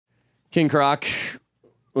King Croc,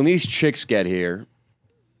 when these chicks get here,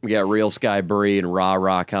 we got Real Sky Bree and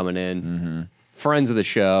Rara coming in. Friends of the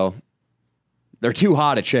show. They're too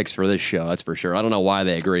hot of chicks for this show, that's for sure. I don't know why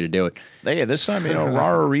they agreed to do it. Yeah, this time,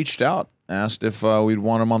 Rara reached out, asked if we'd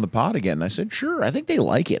want them on the pod again. And I said, sure. I think they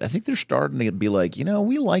like it. I think they're starting to be like,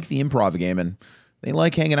 we like the improv game, and they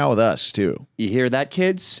like hanging out with us, too. You hear that,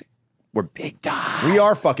 kids? We're big time. We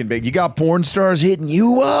are fucking big. You got porn stars hitting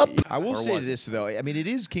you up. I will say this, though. I mean, it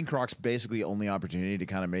is King Croc's basically only opportunity to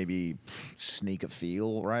kind of maybe sneak a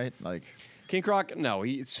feel, right? Like... King Croc, no,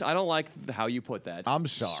 I don't like how you put that. I'm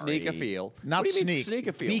sorry. Sneak a feel. Not what do you mean sneak. Sneak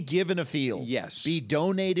a feel. Be given a feel. Yes. Be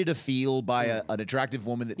donated a feel by an attractive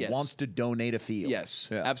woman that Yes. wants to donate a feel. Yes,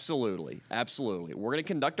 Yeah. absolutely. Absolutely. We're going to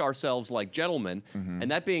conduct ourselves like gentlemen.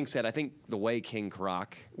 And that being said, I think the way King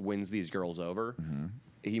Croc wins these girls over,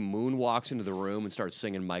 he moonwalks into the room and starts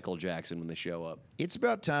singing Michael Jackson when they show up. It's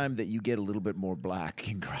about time that you get a little bit more black,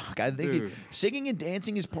 King Croc. I think singing and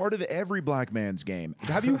dancing is part of every black man's game.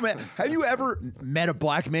 Have you ever met a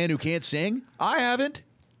black man who can't sing? I haven't.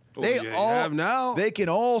 They have now. They can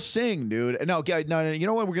all sing, dude. No, you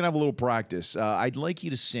know what? We're gonna have a little practice. I'd like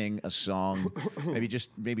you to sing a song,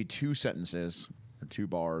 maybe 2 sentences or 2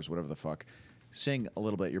 bars, whatever the fuck. Sing a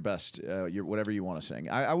little bit, your best, whatever you want to sing.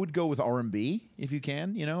 I would go with R&B if you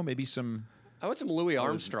can. Maybe some. I want some Louis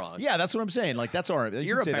Armstrong. Yeah, that's what I'm saying. Like that's R&B.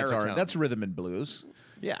 You're a baritone. That's rhythm and blues.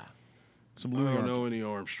 Yeah, some Louis. I don't Armstrong. know any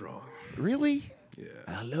Armstrong. Really? Yeah.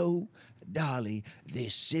 Hello, Dolly.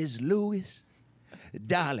 This is Louis.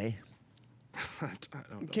 Dolly. I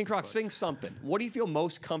don't know. King Croc, sing something. What do you feel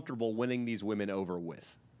most comfortable winning these women over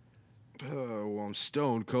with? Well, I'm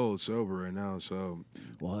stone cold sober right now, so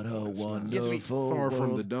What a Yes, wonderful far from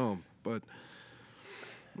the world. dome. But,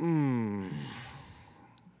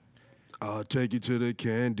 I'll take you to the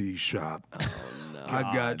candy shop. No. I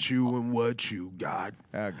got you and what you got.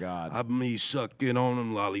 Oh God. I'm me sucking on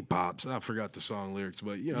them lollipops. I forgot the song lyrics,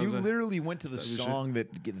 but You literally went to the song that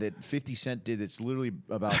 50 Cent did. It's literally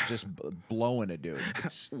about just blowing a dude.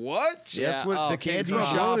 what? Yeah. That's what Oh, the King candy Croc.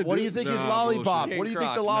 shop. Dude, What do you think is nah, lollipop? bullshit. What do you King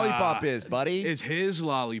think the Croc, lollipop is, buddy? It's his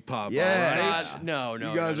lollipop. Yeah. all right? God, no.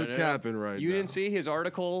 You guys no, are no. capping right You now. didn't see his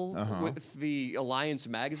article with the Alliance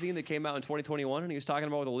magazine that came out in 2021, and he was talking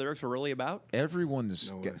about what the lyrics were really about? Everyone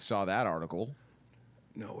way. saw that article.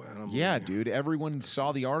 No way. I don't Yeah, believe dude. Everyone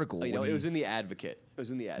saw the article. You know, when it was in the Advocate. It was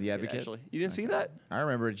in the Advocate. Advocate? Actually, you didn't see that? I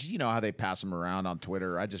remember. You know how they pass them around on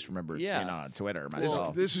Twitter. I just remember Yeah. seeing it on Twitter This,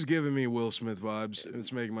 myself. this is giving me Will Smith vibes.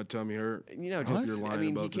 It's making my tummy hurt. Just You're lying I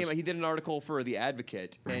mean, about he this. did an article for the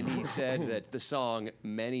Advocate, and he said that the song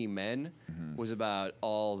 "Many Men" was about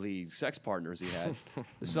all the sex partners he had.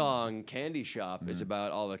 The song "Candy Shop" is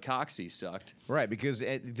about all the cocks he sucked. Right, because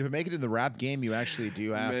to make it in the rap game, you actually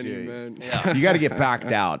do have Many to. men. You got to get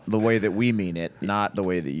backed out the way that we mean it, not the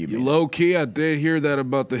way that you mean it. Low key, I did hear that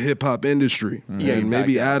about the hip hop industry. Yeah, he and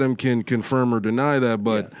maybe backed out. Adam can confirm or deny that,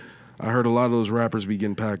 but I heard a lot of those rappers be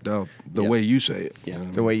getting packed out the way you say it. Yeah.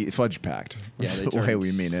 The way fudge packed. Yeah, That's they the way turned-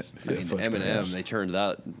 we mean it. I mean, fuck Eminem, that. they turned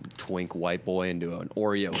that twink white boy into an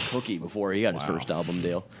Oreo cookie before he got his first album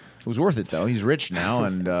deal. It was worth it though. He's rich now,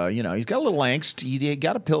 and he's got a little angst. He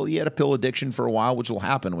got a pill. He had a pill addiction for a while, which will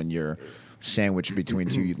happen when you're sandwiched between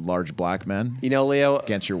 2 large black men You know, Leo,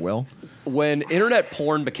 against your will. when internet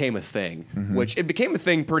porn became a thing, which it became a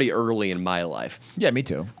thing pretty early in my life. Yeah, me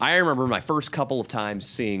too. I remember my first couple of times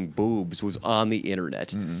seeing boobs was on the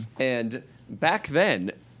internet. And back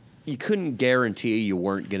then, you couldn't guarantee you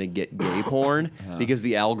weren't going to get gay porn because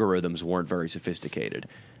the algorithms weren't very sophisticated.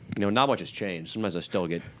 Not much has changed. Sometimes I still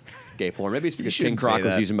get gay porn. Maybe it's because King shouldn't say Croc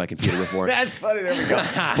was that. using my computer before. That's funny. There we go.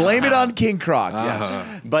 Blame it on King Croc.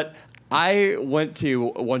 Yes. But I went to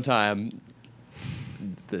one time.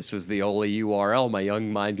 This was the only URL my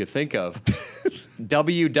young mind could think of.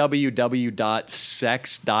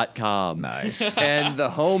 www.sex.com. Nice. And the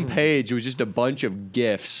homepage was just a bunch of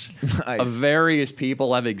GIFs Nice. of various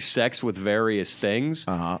people having sex with various things.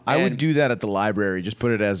 I would do that at the library. Just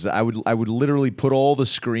put it as I would literally put all the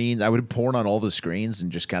screens. I would porn on all the screens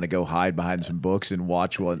and just kind of go hide behind some books and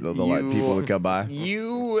watch what the people would come by.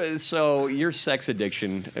 So your sex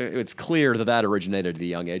addiction, it's clear that originated at a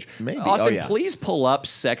young age. Maybe. Austin, Oh, yeah. please pull up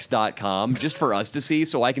sex.com just for us to see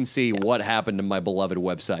so I can see what happened to my beloved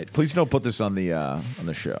website. Please don't put this on the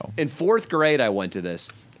show. In 4th grade, I went to this,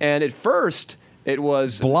 and at first it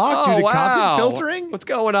was Blocked due to content filtering? What's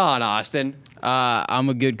going on, Austin? I'm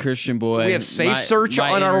a good Christian boy. We have safe My- search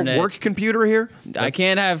my on internet- our work computer here. I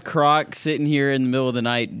can't have Croc sitting here in the middle of the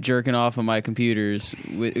night jerking off on my computers.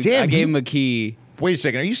 Damn, I gave him a key. Wait a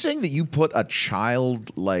second. Are you saying that you put a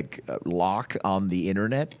child lock on the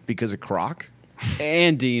internet because of Croc?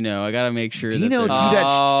 And Dino. I gotta make sure. Dino, that do they're-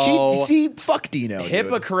 that. See, fuck Dino. dude.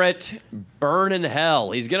 Hypocrite, burn in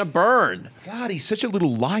hell. He's gonna burn. God, he's such a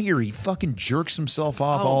little liar. He fucking jerks himself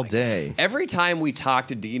off all day. Every time we talk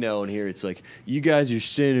to Dino in here, it's like, you guys are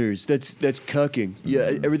sinners. That's cucking.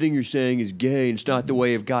 Yeah, everything you're saying is gay and it's not the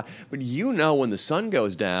way of God. But you know when the sun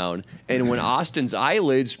goes down and when Austin's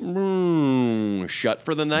eyelids shut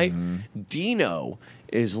for the night, Dino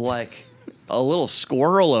is like a little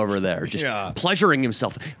squirrel over there, just pleasuring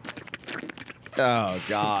himself. Oh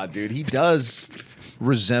God, dude, he does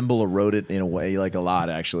resemble a rodent in a way, like a lot,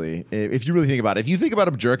 actually. If you really think about it, if you think about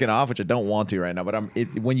him jerking off, which I don't want to right now, but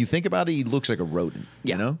when you think about it, he looks like a rodent.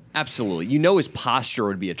 You know, absolutely. You know his posture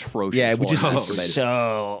would be atrocious. Yeah, it would just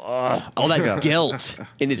all that guilt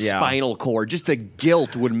in his spinal cord, just the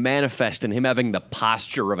guilt would manifest in him having the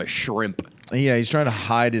posture of a shrimp. Yeah, he's trying to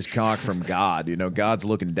hide his cock from God. You know, God's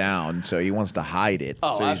looking down, so he wants to hide it.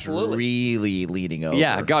 Oh, so absolutely. He's really leaning over.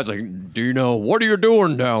 Yeah, God's like, Dino, what are you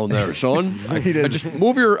doing down there, son? I just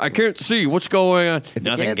move I can't see. What's going on? If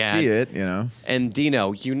Nothing, you can't see it, you know. And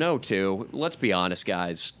Dino, you know, too, let's be honest,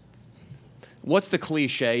 guys. What's the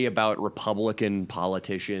cliche about Republican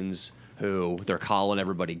politicians who they're calling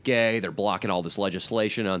everybody gay, they're blocking all this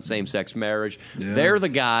legislation on same-sex marriage? Yeah. They're the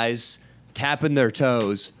guys tapping their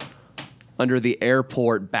toes under the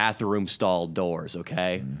airport bathroom stall doors,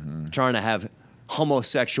 okay? Trying to have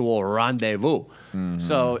homosexual rendezvous.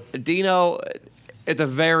 So, Dino, at the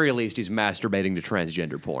very least, he's masturbating to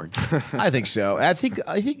transgender porn. I think so. I think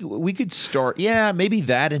we could start. Yeah, maybe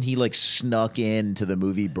that, and he like snuck into the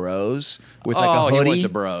movie Bros with like a hoodie. He went to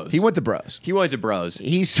Bros. He went to Bros. He went to Bros.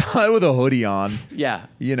 He saw it with a hoodie on. Yeah.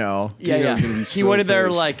 You know. Yeah. He so went in there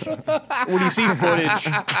pissed. like, when you see footage,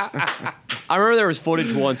 I remember there was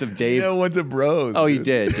footage once of Dave. Dino went to Bros. Oh, he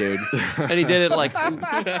dude. did, dude. And he did it like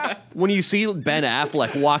when you see Ben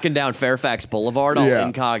Affleck walking down Fairfax Boulevard all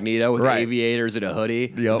incognito with aviators and a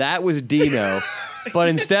hoodie. Yep. That was Dino. But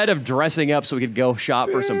instead of dressing up so we could go shop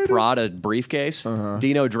for some Prada briefcase,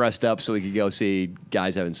 Dino dressed up so we could go see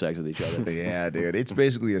guys having sex with each other. Yeah, dude. It's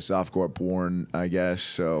basically a softcore porn, I guess.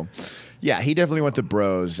 So, yeah, he definitely went to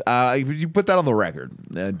Bros. You put that on the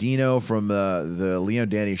record. Dino from the Leo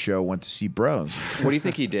Danny show went to see Bros. What do you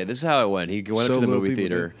think he did? This is how it went. He went So up to the little movie people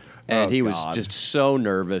theater. did. And Oh, he was God. just so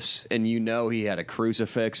nervous, and you know he had a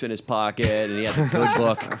crucifix in his pocket, and he had the good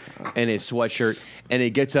book and his sweatshirt, and he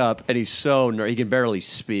gets up, and he's so he can barely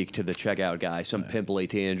speak to the checkout guy, some pimply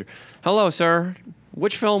teenager. Hello, sir.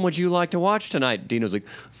 Which film would you like to watch tonight? Dino's like,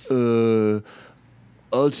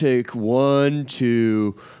 I'll take 1,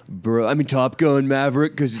 2, Top Gun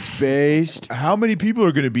Maverick because it's based. How many people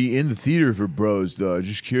are going to be in the theater for Bros, though?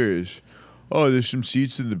 Just curious. Oh, there's some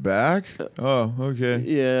seats in the back? Oh, okay.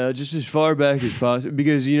 Yeah, just as far back as possible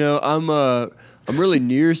because I'm really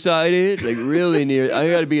nearsighted, like really near. I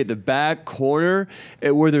got to be at the back corner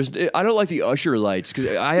where there's. I don't like the usher lights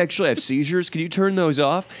because I actually have seizures. Can you turn those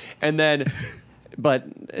off? And then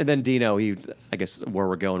Dino, I guess where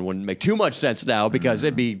we're going wouldn't make too much sense now because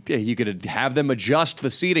you could have them adjust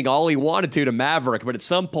the seating all he wanted to Maverick, but at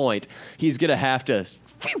some point he's gonna have to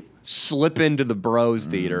slip into the Bros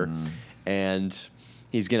theater. And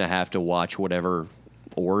he's going to have to watch whatever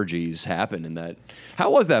orgies happen in that.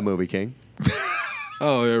 How was that movie, King?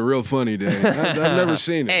 Oh, yeah, real funny, Dave. I've never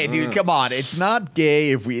seen it. Hey, dude, come on. It's not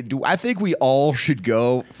gay if we do. I think we all should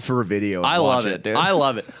go for a video and I watch love it. dude. I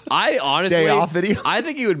love it. I honestly. Day off video? I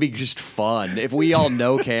think it would be just fun if we all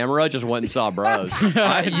no camera just went and saw Bros. You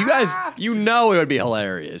guys, it would be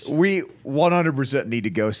hilarious. We 100% need to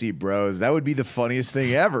go see Bros. That would be the funniest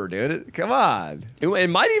thing ever, dude. Come on. It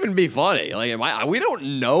might even be funny. Like, we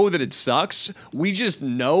don't know that it sucks. We just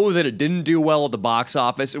know that it didn't do well at the box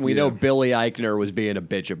office, and we know Billy Eichner was being a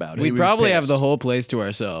bitch about it. We was probably have pissed. the whole place to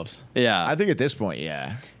ourselves. Yeah. I think at this point,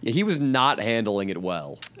 yeah. He was not handling it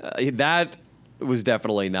well. That was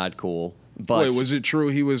definitely not cool. But Wait, was it true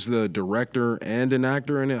he was the director and an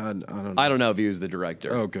actor in it? I don't know. I don't know if he was the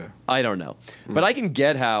director. Okay. I don't know. But I can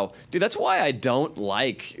get how, dude, that's why I don't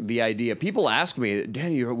like the idea. People ask me,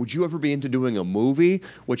 Danny, would you ever be into doing a movie?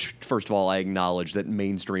 Which, first of all, I acknowledge that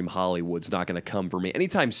mainstream Hollywood's not going to come for me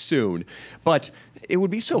anytime soon. But it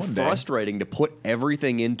would be so frustrating to put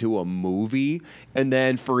everything into a movie and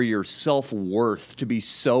then for your self-worth to be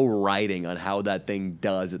so riding on how that thing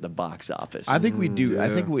does at the box office. I think we do. I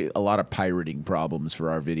yeah. think a lot of pirating problems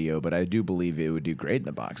for our video, but I do believe it would do great in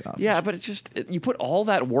the box office. Yeah, but it's just, you put all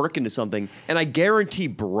that work into something, and I guarantee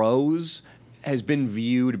Bros has been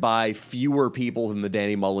viewed by fewer people than the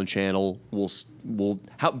Danny Mullen channel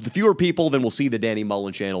fewer people than will see the Danny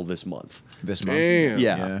Mullen channel this month. This month. Damn.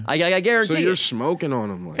 Yeah. I guarantee So you're it. smoking on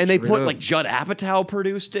them. Like, And they straight put up. like Judd Apatow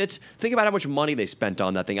produced it. Think about how much money they spent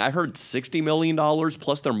on that thing. I heard $60 million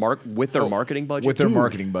plus their marketing budget. With their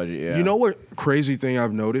marketing budget, yeah. You know what crazy thing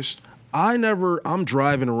I've noticed? I'm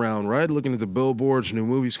driving around, right, looking at the billboards, new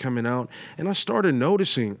movies coming out, and I started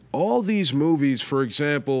noticing all these movies, for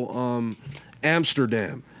example,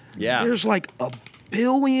 Amsterdam. Yeah. There's like a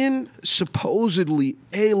billion supposedly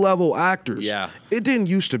A-level actors. Yeah. It didn't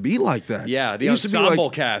used to be like that. Yeah, the It used to be ensemble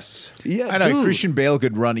like, casts. yeah, I know dude. Christian Bale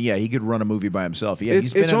could run. Yeah, he could run a movie by himself. Yeah,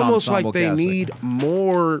 he's been It's an almost like ensemble they cast, need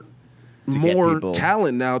more people.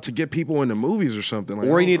 talent now to get people into movies or something. Like,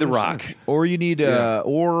 Or you I need The don't Rock. understand. or you need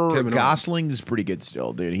or Kevin Hart. Gosling's pretty good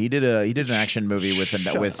still, dude. He did an action movie with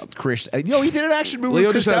Chris. He did an action movie Leo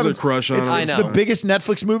with Chris just has a Evans. crush on it's, him. It's I the know. biggest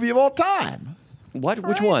Netflix movie of all time. What?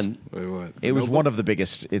 Which one? Wait, what? It was one of the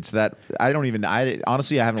biggest. It's that I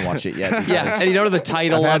honestly I haven't watched it yet. Yeah, and you know the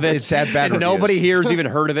title I've of had- it. it's had bad and nobody reviews. here's even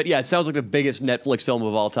heard of it. Yeah, it sounds like the biggest Netflix film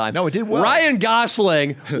of all time. No, it did well. Ryan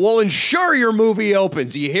Gosling will ensure your movie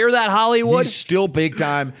opens. You hear that, Hollywood? He's still big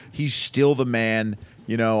time. He's still the man.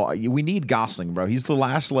 You know, we need Gosling, bro. He's the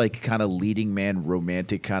last like kind of leading man,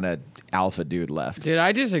 romantic kind of alpha dude left. Dude,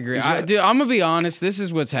 I disagree. Dude, I'm gonna be honest. This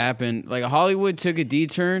is what's happened. Like Hollywood took a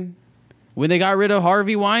D-turn when they got rid of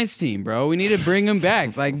Harvey Weinstein, bro. We need to bring him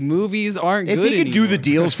back. Like movies aren't If good he could do the anymore.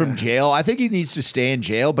 deals from jail, I think he needs to stay in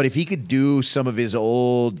jail. But if he could do some of his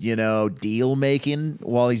old, deal making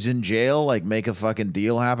while he's in jail, like make a fucking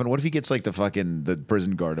deal happen. What if he gets like the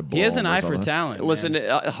prison guard to blow He has him an or eye for something? talent. Listen,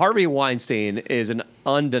 man. Harvey Weinstein is an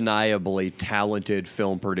undeniably talented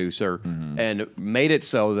film producer and made it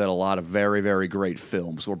so that a lot of very, very great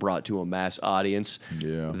films were brought to a mass audience.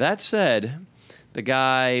 Yeah. That said, the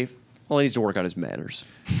guy, well, he needs to work on his manners.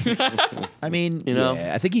 I mean, know?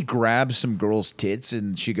 yeah, I think he grabs some girl's tits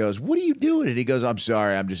and she goes, "What are you doing?" And he goes, "I'm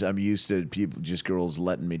sorry. I'm used to girls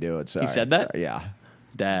letting me do it." Sorry. said that? Yeah.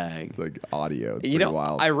 Dang. Like audio. It's You pretty know,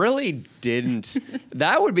 wild. I really didn't.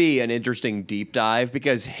 That would be an interesting deep dive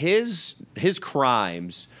because his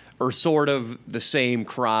crimes are sort of the same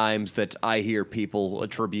crimes that I hear people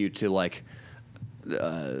attribute to like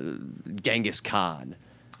Genghis Khan.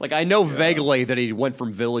 Like I know vaguely that he went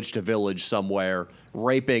from village to village somewhere,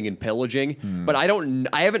 raping and pillaging, but I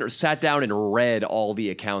haven't sat down and read all the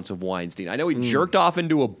accounts of Weinstein. I know he jerked off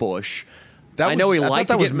into a bush. I know he thought liked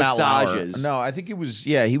that to was get Matt Lauer. massages. No, I think it was.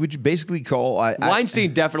 Yeah, he would basically call.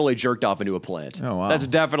 Weinstein definitely jerked off into a plant. Oh, wow. That's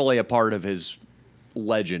definitely a part of his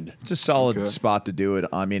legend. It's a solid Okay. spot to do it.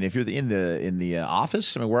 I mean, if you're in the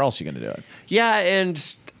office, I mean, where else are you going to do it? Yeah,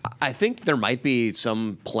 and I think there might be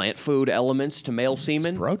some plant food elements to male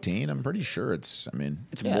semen. Protein. I'm pretty sure it's. I mean,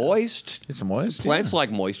 It's yeah. moist. It's moist. Plants yeah.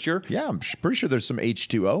 like moisture. Yeah, I'm pretty sure there's some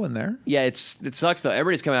H2O in there. Yeah, it sucks though.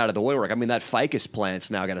 Everybody's coming out of the woodwork. I mean, that ficus plant's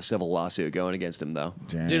now got a civil lawsuit going against him though.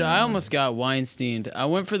 Damn. Dude, I almost got Weinsteined. I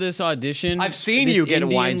went for this audition. I've seen This you get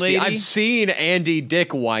Indian Weinstein. lady. I've seen Andy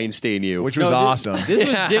Dick Weinstein you. Which was No, awesome. This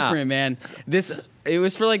Yeah. was different, man. It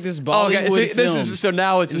was for like this Bollywood okay, film. so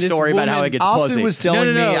now it's a And this story about how woman- he gets Austin pussy. was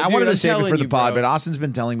telling No, me. I dude, wanted to I'm save it telling for the you, pod, bro. but Austin's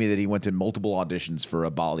been telling me that he went to multiple auditions for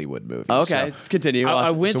a Bollywood movie. Okay, so- continue. I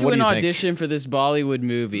Austin. went So to what an do you think? audition for this Bollywood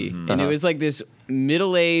movie, and it was like this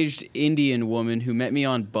middle-aged Indian woman who met me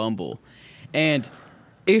on Bumble, and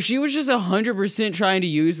if she was just 100% trying to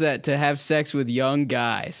use that to have sex with young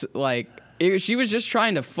guys, like she was just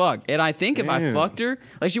trying to fuck, and I think if I Damn. fucked her,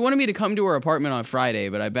 like she wanted me to come to her apartment on Friday,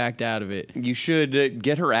 but I backed out of it. You should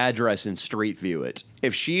get her address and street view it.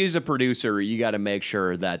 If she is a producer, you got to make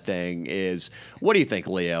sure that thing is. What do you think,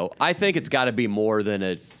 Leo? I think it's got to be more than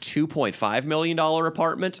a $2.5 million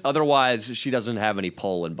apartment. Otherwise, she doesn't have any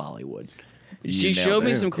pull in Bollywood. She nailed showed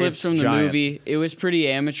me it. some clips It's from the giant. movie. It was pretty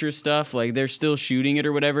amateur stuff. Like they're still shooting it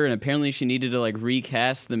or whatever. And apparently she needed to like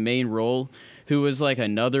recast the main role, who was like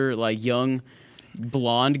another like young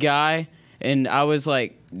blonde guy. And I was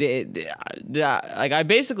like I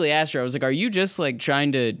basically asked her. I was like, "Are you just like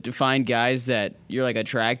trying to find guys that you're like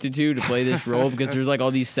attracted to play this role because there's like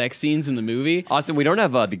all these sex scenes in the movie?" Austin, we don't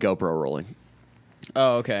have the GoPro rolling.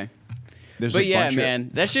 Oh, okay. There's But a yeah, bunch man,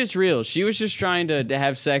 that's just real. She was just trying to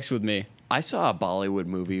have sex with me. I saw a Bollywood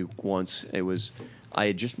movie once. I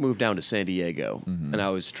had just moved down to San Diego, and I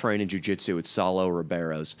was training jujitsu at Salo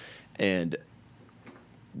Ribeiro's, and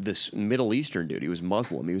this Middle Eastern dude, he was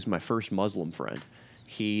Muslim. He was my first Muslim friend.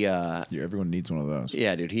 Yeah, everyone needs one of those.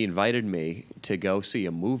 Yeah, dude, he invited me to go see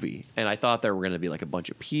a movie, and I thought there were going to be like a bunch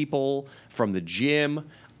of people from the gym.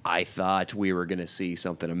 I thought we were going to see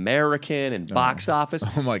something American and box office.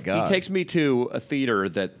 Oh, my God. He takes me to a theater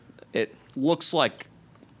that looks like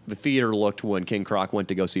the theater looked when King Croc went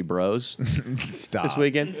to go see Bros Stop. this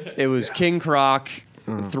weekend. It was King Croc,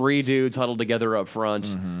 3 dudes huddled together up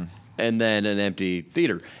front, and then an empty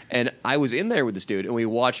theater. And I was in there with this dude, and we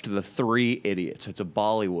watched The 3 Idiots. It's a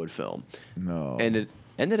Bollywood film. No. And it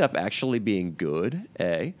ended up actually being good,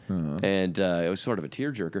 and it was sort of a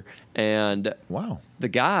tearjerker. And Wow. the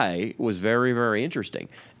guy was very, very interesting.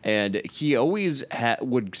 And he always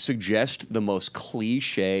would suggest the most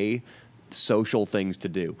cliche social things to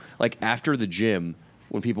do. Like after the gym,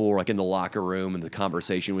 when people were like in the locker room and the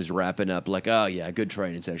conversation was wrapping up, like, oh yeah, good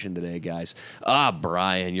training session today, guys.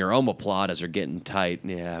 Brian, your omoplatas are getting tight.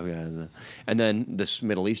 Yeah. And then this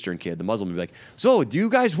Middle Eastern kid, the Muslim, would be like, so do you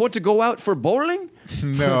guys want to go out for bowling?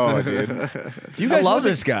 No, dude. Do you guys love want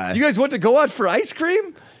this guy. Do you guys want to go out for ice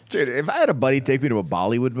cream? Dude, if I had a buddy take me to a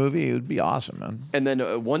Bollywood movie, it would be awesome, man. And then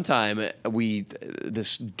one time,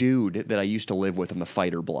 this dude that I used to live with in the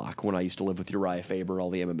fighter block, when I used to live with Uriah Faber, all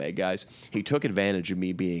the MMA guys, he took advantage of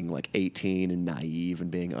me being like 18 and naive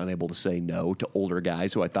and being unable to say no to older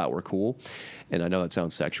guys who I thought were cool. And I know that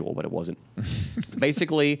sounds sexual, but it wasn't.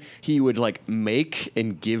 Basically, he would like make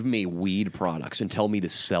and give me weed products and tell me to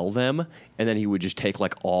sell them, and then he would just take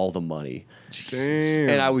like all the money. Damn.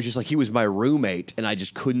 And I was just like, he was my roommate, and I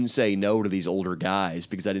just couldn't say no to these older guys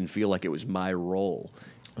because I didn't feel like it was my role.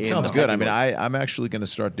 Sounds good. I mean, I'm actually going to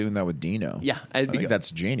start doing that with Dino. Yeah, I think that's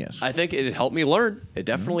genius. I think it helped me learn. It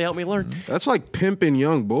definitely helped me learn. That's like pimping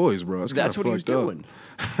young boys, bro. That's what he was doing.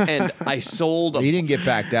 And I sold. He didn't get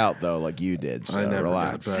backed out though, like you did. So I never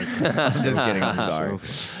relax. got back. I'm just kidding. I'm sorry.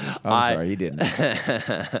 I'm sorry. He didn't.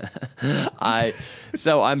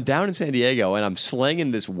 So I'm down in San Diego and I'm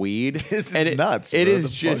slinging this weed. This and is nuts, It bro.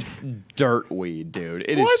 is just dirt weed, dude.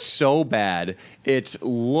 It is so bad. It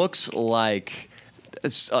looks like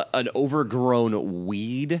it's an overgrown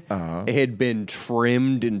weed. It had been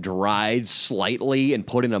trimmed and dried slightly and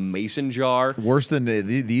put in a mason jar. Worse than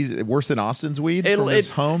these. Worse than Austin's weed from his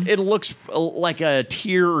home. It looks like a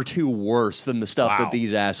tier or two worse than the stuff that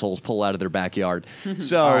these assholes pull out of their backyard.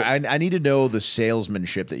 So All right, I need to know the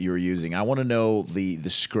salesmanship that you were using. I want to know the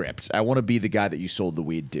script. I want to be the guy that you sold the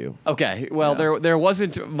weed to. okay, well there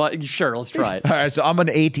wasn't much. Sure, let's try it. All right, so I'm an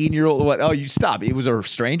 18-year-old. What? Oh, you stop. It was a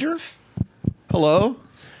stranger. Hello.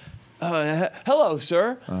 Hello,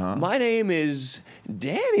 sir. My name is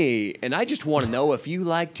Danny, and I just want to know if you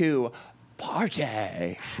like to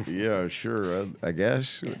party. Yeah, sure. I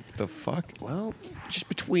guess. What the fuck? Well, just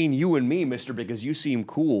between you and me, mister, because you seem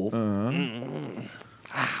cool.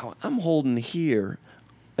 I'm holding here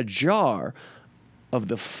a jar of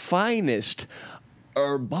the finest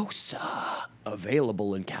Herbosa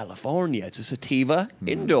available in California. It's a sativa,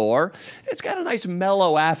 indoor. It's got a nice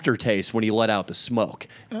mellow aftertaste when you let out the smoke.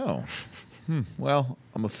 Oh. Well,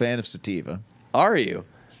 I'm a fan of sativa. Are you?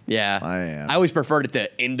 Yeah. I am. I always preferred it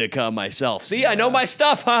to indica myself. See, I know my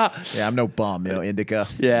stuff, huh? Yeah, I'm no bum. You know, indica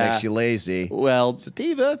Yeah. makes you lazy. Well,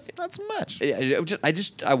 Sativa, not so much.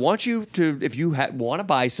 I want you to, if you want to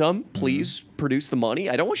buy some, please produce the money.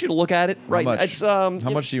 I don't want you to look at it right now. How much? It's,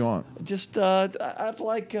 How much do you want? Just, I'd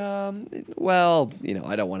like, well, you know,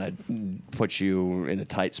 I don't want to put you in a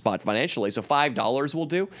tight spot financially, so $5 will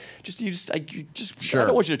do. Sure. I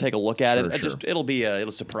don't want you to take a look at it. Sure. It'll be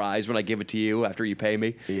a surprise when I give it to you after you pay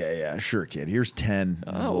me. Yeah, sure, kid. Here's 10.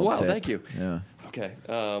 Oh, wow, thank you. Yeah. Okay.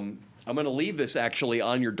 I'm going to leave this actually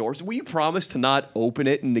on your doors. Will you promise to not open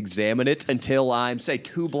it and examine it until I'm, say,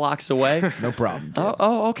 2 blocks away? No problem. Kid.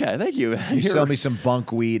 Oh, okay. Thank you. You sell me some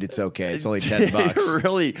bunk weed, it's okay. It's only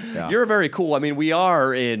 $10. You're very cool. I mean, we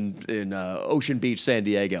are in Ocean Beach, San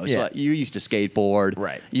Diego. So Yeah. you used to skateboard.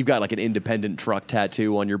 Right. You've got like an independent truck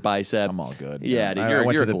tattoo on your bicep. I'm all good. Yeah, dude, I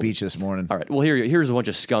went to the cool. beach this morning. All right. Well, here's a bunch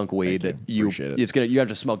of skunk weed that you. you Appreciate it. you have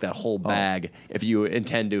to smoke that whole bag if you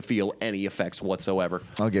intend to feel any effects whatsoever.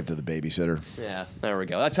 I'll give it to the babysitter. Yeah, there we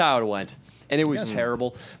go. That's how it went. And it was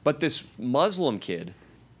terrible. But this Muslim kid,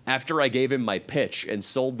 after I gave him my pitch and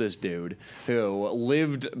sold this dude who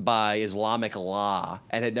lived by Islamic law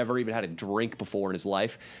and had never even had a drink before in his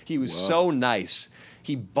life, he was so nice.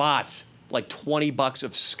 He bought like $20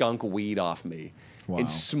 of skunk weed off me. Wow. And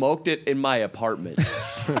smoked it in my apartment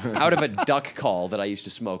out of a duck call that I used to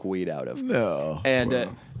smoke weed out of. No.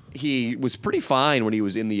 And he was pretty fine when he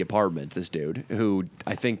was in the apartment, this dude, who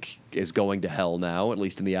I think is going to hell now, at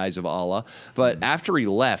least in the eyes of Allah. But after he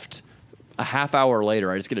left, a half hour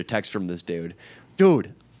later, I just get a text from this dude.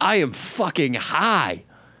 Dude, I am fucking high.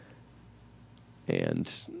 And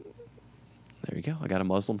there you go. I got a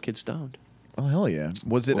Muslim kid stoned. Oh, hell yeah.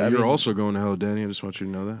 Was it? Well, you're also going to hell, Danny. I just want you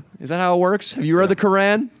to know that. Is that how it works? Have you read the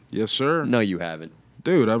Quran? Yes, sir. No, you haven't.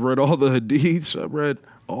 Dude, I've read all the hadiths. I've read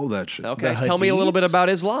all that shit. Okay, The tell me a little bit Hadiths? about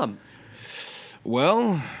Islam.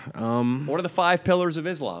 Well, What are the 5 pillars of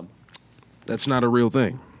Islam? that's not a real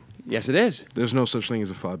thing. Yes, it is. There's no such thing as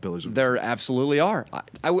the 5 pillars of There absolutely are.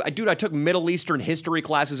 Dude, I took Middle Eastern history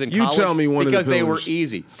classes in college. tell me one of the because they were pillars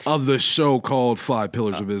easy. of the so-called 5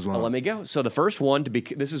 pillars of Islam. Well, let me go. So the first one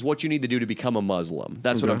this is what you need to do to become a Muslim.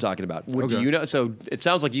 That's what Okay. I'm talking about. Do Okay. you know? So it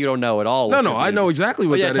sounds like you don't know at all. No, I know exactly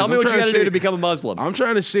what yeah, that tell is. me I'm what you trying got to to do see- to become a Muslim. I'm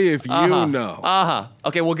trying to see if you know.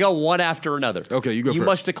 Okay, we'll go one after another. Okay, you go You first.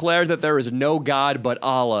 must declare that there is no God but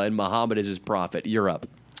Allah and Muhammad is his prophet. You're up.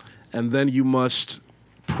 And then you must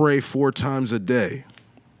pray 4 times a day.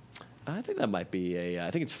 I think that might be I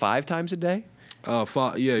think it's 5 times a day. Towards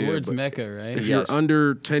but Mecca, right? If Yes. you're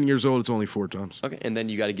under 10 years old, it's only 4 times. Okay, and then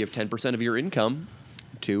you got to give 10% of your income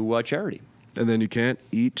to charity. And then you can't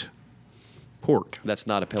eat pork. That's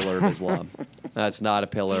not a pillar of Islam. That's not a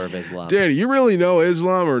pillar of Islam. Danny, you really know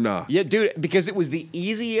Islam or not? Yeah, dude, because it was the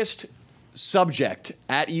easiest subject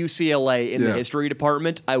at UCLA in the Yeah. history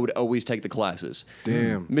department. I would always take the classes.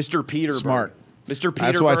 Damn. Mr. Peterberg. Smart. Mr. Peterberg.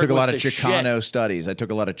 That's why I took a lot of was the Chicano shit. studies. I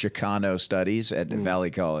took a lot of Chicano studies at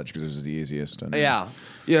Valley College because it was the easiest. And, Yeah.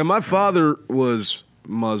 Yeah, my father was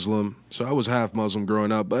Muslim, so I was half Muslim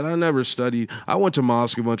growing up, but I never studied. I went to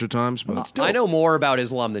mosque a bunch of times, but still, I know more about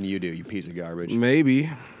Islam than you do, you piece of garbage. maybe.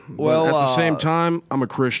 Well, But at the same time, I'm a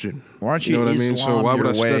Christian. why don't You know you what I mean? So Islam why would I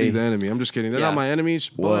your study way? the enemy? I'm just kidding. They're Yeah. not my enemies.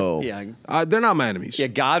 But Whoa. Yeah. they're not my enemies. Yeah,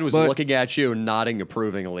 God was But- looking at you and nodding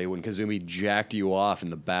approvingly when Kazumi jacked you off in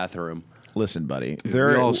the bathroom. Listen, buddy. we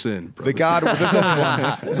all sin, The God.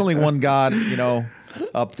 There's only one God.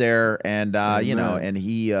 Up there, and and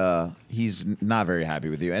he's not very happy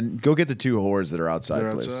with you. And go get the 2 whores that are outside,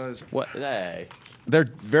 They're please. outside. What? Hey. They're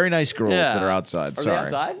very nice girls Yeah. that are outside. Are Sorry. they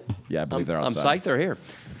outside? Yeah, I believe they're I'm outside. psyched they're here.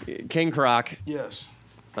 King Croc. Yes.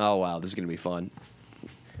 Oh, wow, this is going to be fun.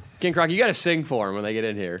 King Croc, you got to sing for them when they get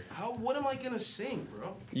in here. What am I gonna sing,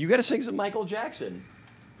 bro? You got to sing some Michael Jackson.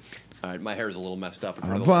 All right, my hair's a little messed up. In I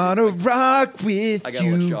front of the wanna ladies. rock with I got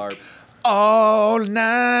to look you sharp. all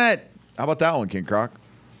night. How about that one, King Croc?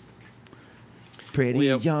 Pretty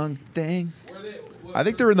Leo. young thing. I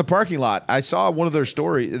think they're in the parking lot. I saw one of their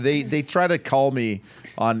stories. They try to call me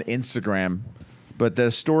on Instagram, but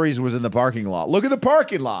the stories was in the parking lot. Look at the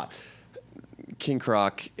parking lot. King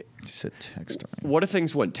Croc, Just a text. what if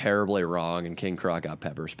things went terribly wrong and King Croc got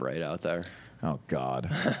pepper sprayed out there? Oh God.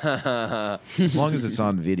 As long as it's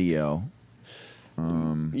on video.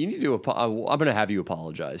 You need to. I'm going to have you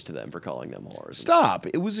apologize to them for calling them whores. Stop.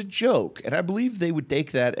 It was a joke. And I believe they would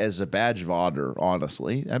take that as a badge of honor,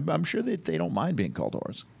 honestly. I'm sure that they don't mind being called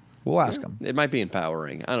whores. We'll ask them. It might be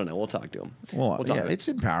empowering. I don't know. We'll talk to them. Well, talk yeah, to them. it's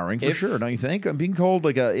empowering for If- sure, don't you think? I'm being called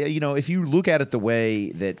like if you look at it the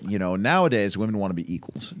way that, nowadays women want to be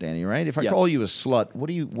equals, Danny, right? If I Yeah. call you a slut, what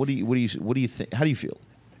do you think? How do you feel?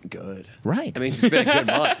 Good. Right. I mean, it's been a good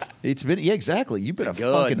month. It's been, exactly. You've been a It's a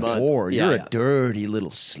good fucking month. whore. Yeah, You're yeah. a dirty little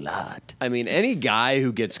slut. I mean, any guy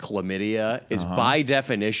who gets chlamydia is by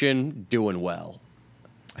definition doing well.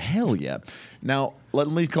 Hell yeah. Now, let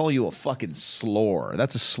me call you a fucking slore.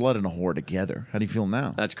 That's a slut and a whore together. How do you feel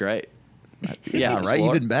now? That's great. Yeah, a right?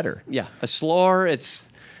 slore. Even better. Yeah, a slore.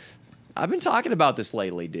 I've been talking about this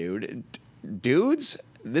lately, dude. Dudes,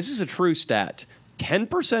 this is a true stat.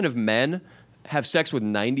 10% of men have sex with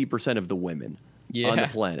 90% of the women on the Yeah.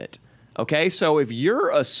 planet. Okay, so if you're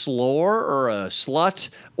a slore or a slut,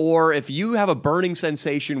 or if you have a burning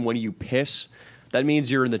sensation when you piss, that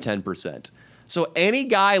means you're in the 10%. So any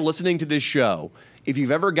guy listening to this show, if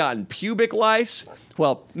you've ever gotten pubic lice,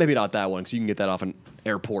 well, maybe not that one, because you can get that off an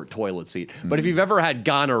airport toilet seat. But if you've ever had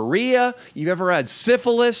gonorrhea, you've ever had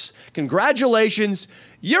syphilis, congratulations,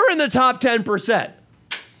 you're in the top 10%.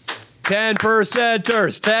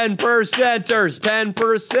 10%ers, 10%ers,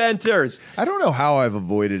 10%ers. I don't know how I've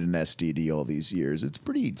avoided an STD all these years. It's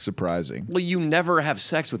pretty surprising. Well, you never have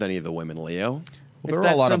sex with any of the women, Leo. Well,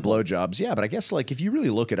 there are a lot of blowjobs, yeah, but I guess if you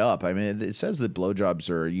really look it up, I mean, it says that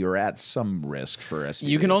blowjobs you're at some risk for STDs.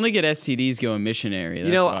 You can only get STDs going missionary.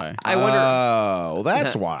 That's why. I wonder. Oh, well,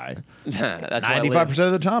 that's why. That's why 95%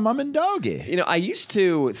 of the time, I'm in doggy. I used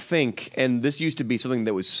to think, and this used to be something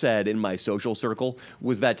that was said in my social circle,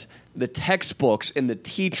 was that the textbooks and the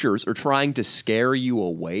teachers are trying to scare you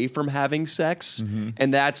away from having sex,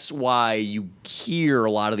 and that's why you hear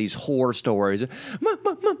a lot of these horror stories.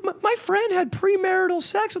 My friend had premarital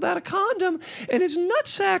sex without a condom, and his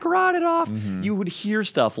nutsack rotted off. You would hear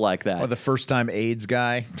stuff like that. Or the first time AIDS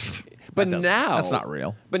guy. But now that's not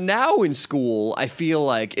real. But now in school, I feel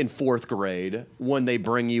like in 4th grade, when they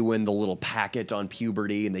bring you in the little packet on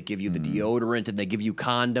puberty and they give you the deodorant and they give you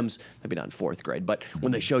condoms, maybe not in 4th grade, but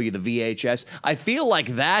when they show you the VHS, I feel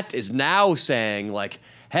like that is now saying like,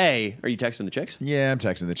 hey, are you texting the chicks? Yeah, I'm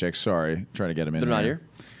texting the chicks. Sorry, trying to get them in. They're not here?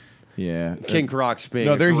 Yeah, King Croc's being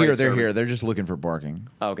no, a they're great here. They're servant. here. They're just looking for barking.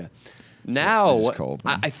 Oh, okay. Now, It's cold,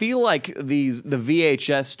 man. I feel like the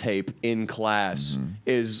VHS tape in class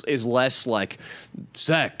is less like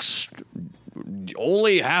sex.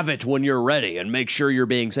 Only have it when you're ready and make sure you're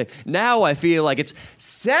being safe. Now I feel like it's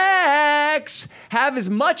sex. Have as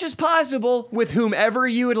much as possible with whomever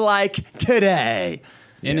you would like today.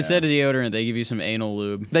 And instead of deodorant, they give you some anal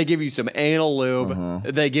lube. They give you some anal lube.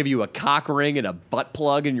 They give you a cock ring and a butt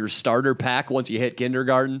plug in your starter pack once you hit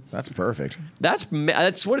kindergarten. That's perfect. That's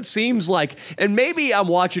what it seems like. And maybe I'm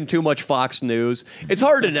watching too much Fox News. It's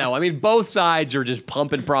hard to know. I mean, both sides are just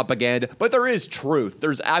pumping propaganda, but there is truth.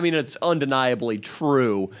 It's undeniably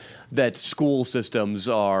true that school systems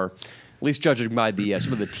are, at least judging by the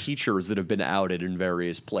some of the teachers that have been outed in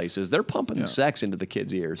various places, they're pumping sex into the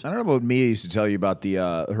kids' ears. I don't know about me. I used to tell you about the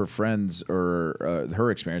her friends or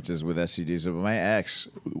her experiences with STDs. But my ex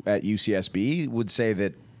at UCSB would say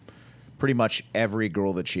that pretty much every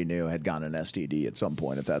girl that she knew had gotten an STD at some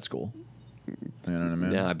point at that school. You know what I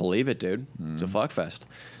mean? Yeah, I believe it, dude. It's a fuck fest.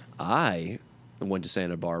 I went to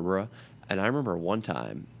Santa Barbara, and I remember one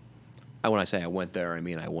time, when I say I went there, I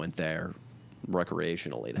mean I went there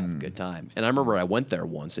recreationally to have a good time. And I remember I went there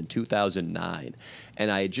once in 2009,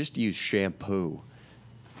 and I had just used shampoo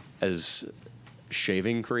as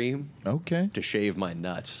shaving cream Okay. to shave my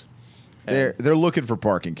nuts. They're looking for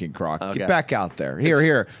parking, King Croc. Okay. Get back out there.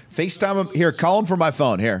 Here. FaceTime him. Here, call him from my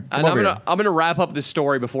phone. Here. Come And over here. I'm gonna wrap up this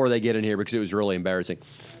story before they get in here because it was really embarrassing.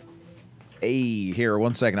 Hey, here,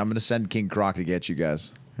 1 second. I'm going to send King Croc to get you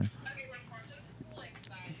guys.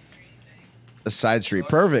 A side street.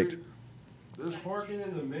 Perfect. There's parking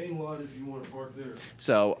in the main lot if you want to park there.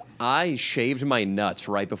 So I shaved my nuts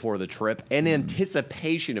right before the trip in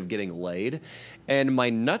anticipation of getting laid. And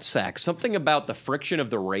my nutsack, something about the friction of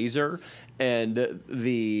the razor and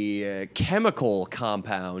the chemical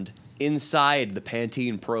compound inside the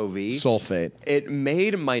Pantene Pro V. Sulfate. It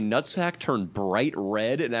made my nutsack turn bright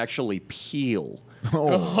red and actually peel.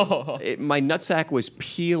 Oh. My nutsack was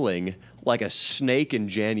peeling like a snake in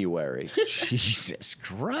January. Jesus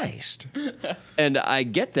Christ. And I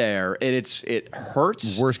get there, and it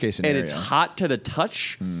hurts. Worst case scenario. And it's hot to the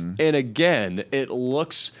touch. And again, it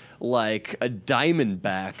looks like a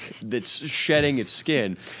diamondback that's shedding its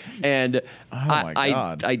skin. And my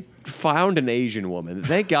God. I found an Asian woman.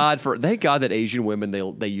 Thank God that Asian women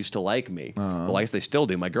they used to like me. Well, I guess they still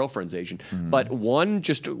do. My girlfriend's Asian. But one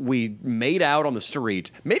we made out on the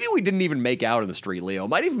street. Maybe we didn't even make out on the street, Leo. It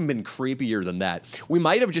might have even been creepier than that. We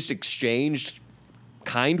might have just exchanged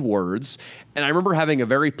kind words, and I remember having a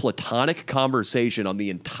very platonic conversation on the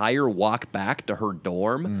entire walk back to her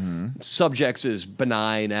dorm. Subjects as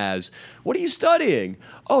benign as, "What are you studying?"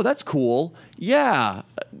 "Oh, that's cool. Yeah,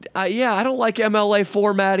 I don't like MLA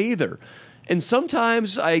format either." And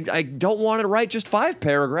sometimes I don't want to write just 5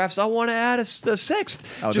 paragraphs. I want to add a sixth.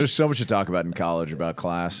 Oh, there's so much to talk about in college about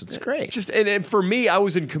class. It's great. And for me, I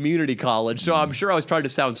was in community college, so I'm sure I was trying to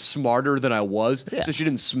sound smarter than I was, so she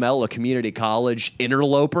didn't smell a community college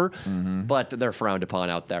interloper. But they're frowned upon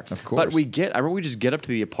out there. Of course. But I remember we just get up to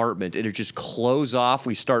the apartment and it just close off.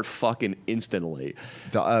 We start fucking instantly.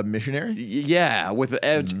 Missionary? Yeah, with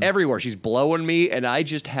everywhere. She's blowing me, and I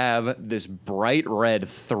just have this bright red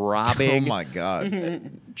throbbing. Oh my God.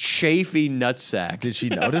 Chafy nutsack. Did she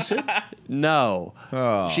notice it? No,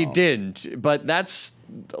 Oh. she didn't. But that's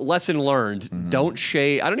lesson learned. Don't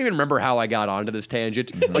shave. I don't even remember how I got onto this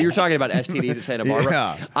tangent. Oh, you were talking about STDs at Santa Barbara.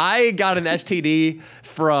 Yeah. I got an STD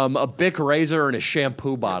from a Bic razor and a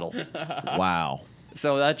shampoo bottle. Wow.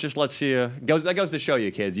 So that just lets you goes to show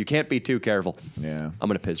you, kids, you can't be too careful. Yeah. I'm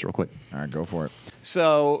gonna piss real quick. All right, go for it.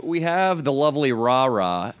 So we have the lovely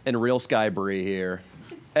Rara and Real Sky Brie here.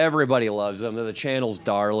 Everybody loves them. They're the channel's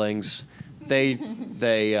darlings. They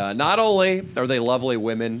not only are they lovely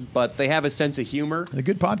women, but they have a sense of humor They're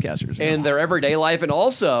good podcasters. in their everyday life and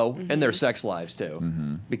also in their sex lives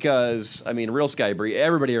too. Because I mean, Real Sky Brie,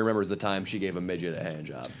 everybody remembers the time she gave a midget a hand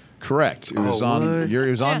job. Correct. It was Oh, on. what? It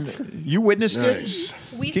was on. You witnessed Nice. it.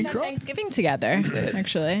 We King spent Croc? Thanksgiving together,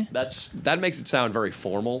 actually. That makes it sound very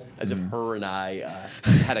formal, as if her and I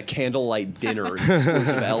had a candlelight dinner at an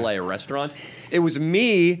exclusive LA restaurant. It was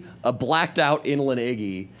me, a blacked out Inland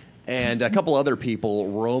Iggy, and a couple other people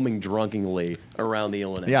roaming drunkenly around the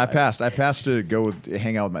Illinois. Yeah, I passed to go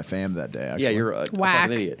hang out with my fam that day. Actually. Yeah, you're a Whack.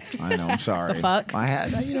 fucking idiot. I know. I'm sorry. The fuck? I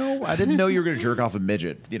had, I didn't know you were going to jerk off a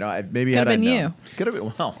midget. Maybe Could've had I been known. you. Could have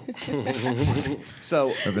been. Well, So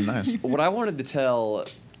would have been nice. what I wanted to tell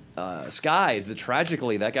Sky is that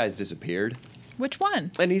tragically that guy's disappeared. Which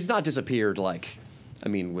one? And he's not disappeared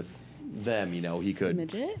with them, he could,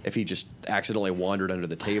 Midget? if he just accidentally wandered under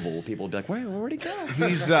the table, people would be like, where'd he go?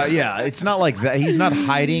 He's it's not like that. He's not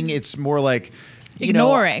hiding. It's more like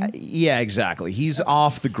Ignoring. Yeah, exactly. He's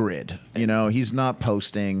off the grid. He's not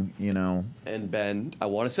posting. And Ben, I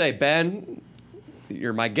want to say, Ben,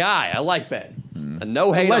 you're my guy. I like Ben.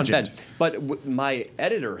 No hate on Ben. legend. But my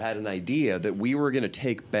editor had an idea that we were going to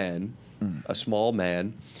take Ben, a small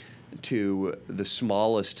man, to the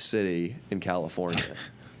smallest city in California.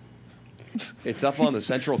 It's up on the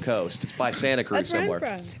Central Coast. It's by Santa Cruz That's where I'm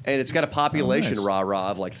somewhere. from. And it's got a population, nice. Rara,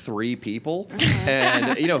 of like 3 people.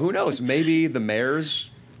 And, who knows? Maybe the mayor's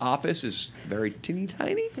office is very teeny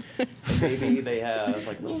tiny. And maybe they have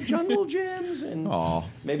like little jungle gyms. And Aw.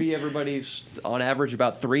 maybe everybody's on average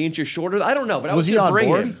about 3 inches shorter. I don't know. But I Was was he gonna on bring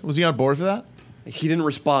board? him. Was he on board for that? He didn't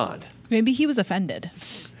respond. Maybe he was offended.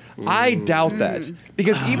 I doubt that.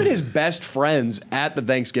 Because even his best friends at the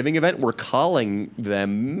Thanksgiving event were calling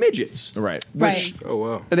them midgets. Right. Right. Oh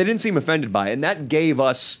wow. And they didn't seem offended by it. And that gave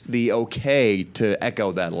us the okay to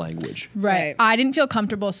echo that language. Right. I didn't feel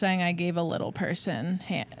comfortable saying I gave a little person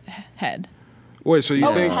head. Wait, so you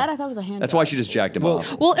Oh, think? his head? I thought it was a hand. That's why she just jacked him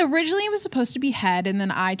off. Well, originally it was supposed to be head, and then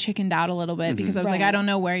I chickened out a little bit because I was like, Right. I don't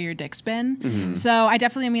know where your dick's been. So I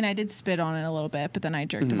definitely, I did spit on it a little bit, but then I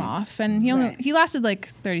jerked him off, and he lasted like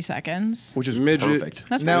 30 seconds. Which is Midget. perfect.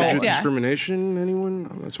 That's Now- perfect, Midget yeah. discrimination?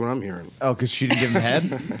 Anyone? That's what I'm hearing. Oh, because she didn't give him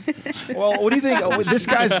head? Well, what do you think? Oh, this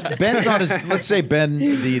guy's, Ben's on his, let's say Ben,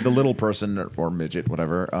 the little person or midget,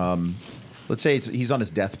 whatever. Let's say he's on his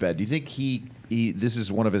deathbed. Do you think this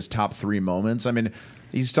is one of his top 3 moments? I mean,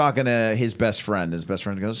 he's talking to his best friend. His best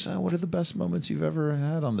friend goes, what are the best moments you've ever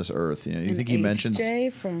had on this earth? You think he mentions...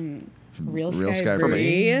 HJ from Real Real Sky Sky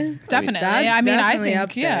Bree? Definitely. That's I definitely think,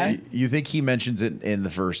 up yeah. there. You think he mentions it in the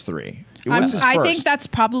first 3? What's his I first? think that's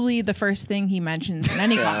probably the first thing he mentions in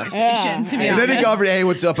any conversation, Yeah. to be And then honest. he go over, hey,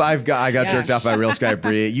 what's up? I got jerked off by Real Sky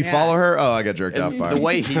Bree. You follow her? Oh, I got jerked off by her. The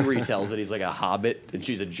way he retells it, he's like a hobbit, and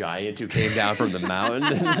she's a giant who came down from the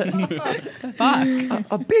mountain. Fuck.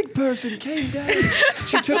 A big person came down.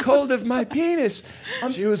 She took hold of my penis.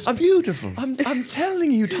 She was beautiful. I'm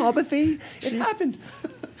telling you, Tobathy, it happened.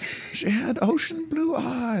 She had ocean blue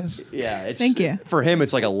eyes. Yeah, it's Thank you. For him,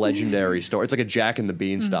 it's like a legendary story. It's like a Jack and the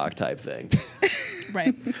Beanstalk type thing.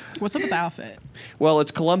 Right. What's up with the outfit? Well,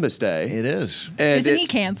 it's Columbus Day. It is. And Isn't he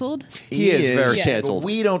it's- canceled? He is very Yeah, canceled. but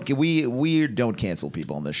we don't cancel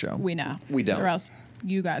people on this show. We know. We don't. Or else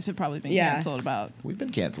you guys have probably been Yeah. canceled about We've been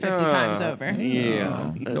canceled 50 times over.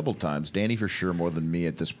 Yeah. a couple times. Danny for sure more than me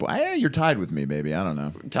at this point. You're tied with me, maybe. I don't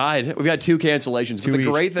know. Tied. We've got 2 cancellations. Two But the each.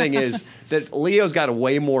 great thing is that Leo's got a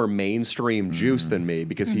way more mainstream juice than me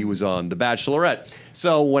because he was on The Bachelorette.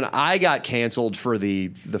 So when I got canceled for the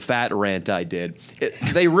fat rant I did,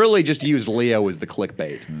 they really just used Leo as the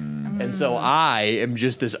clickbait. And so I am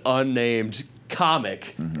just this unnamed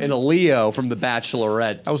comic, and a Leo from The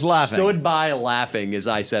Bachelorette I was laughing. stood by laughing as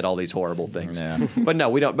I said all these horrible things. Yeah. But no,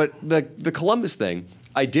 we don't. But the Columbus thing,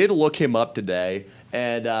 I did look him up today,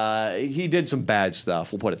 and he did some bad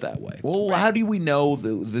stuff. We'll put it that way. Well, how do we know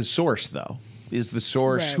the source, though? Is the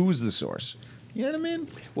source, Right. who's the source? You know what I mean?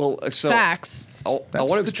 Well, so Facts. I That's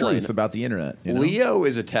want to the explain. truth about the internet. You know? Leo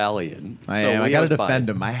is Italian. I so am. I got to Leo's defend biased.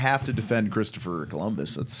 him. I have to defend Christopher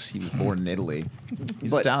Columbus. He was born in Italy. He's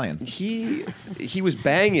But Italian. He was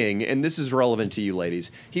banging, and this is relevant to you ladies.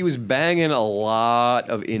 He was banging a lot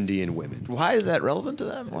of Indian women Why is that relevant to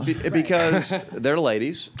them? because they're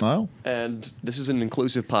ladies. Oh. And this is an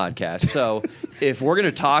inclusive podcast. So if we're going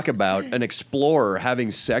to talk about an explorer having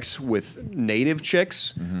sex with native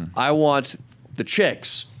chicks, I want the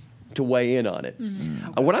chicks to weigh in on it.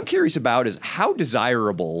 What I'm curious about is how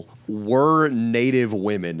desirable were native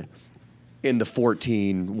women in the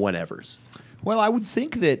 14 whenevers? Well, I would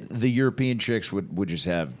think that the European chicks would just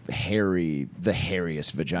have the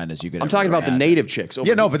hairiest vaginas you could. I'm talking about the native chicks.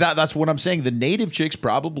 Yeah, no, but that's what I'm saying. The native chicks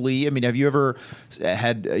probably. I mean, have you ever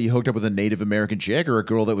you hooked up with a Native American chick or a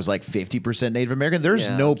girl that was like 50% Native American? There's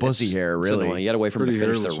Yeah, no it's pussy hair, so really. annoying. You got to wait for them to Pretty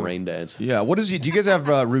finish hairless, their huh? rain dance. Yeah. What is? Do you guys have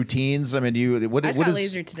routines? I mean, do you? What I just what got is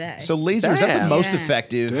laser today. So laser is that the Damn. most Yeah.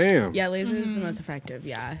 effective? Damn. Yeah, laser is the most effective.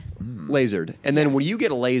 Yeah. Lasered. And then when you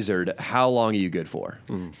get lasered, how long are you good for?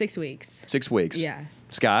 6 weeks. 6 weeks. Yeah.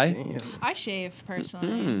 Sky? I shave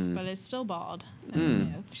personally, but it's still bald and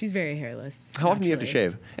smooth. She's very hairless. How often do you have to naturally.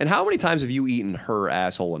 shave? And how many times have you eaten her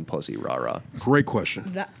asshole and pussy, Rara? Great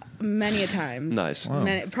question. Many a times. Nice.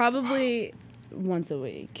 Wow. Probably once a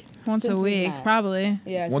week. Once Since a we week, met. probly.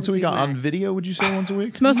 Yeah. Once since a week we on met. video, would you say once a week?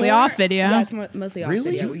 It's mostly off video. Yeah, it's mostly off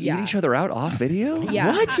Really? video. You yeah. eat each other out off video?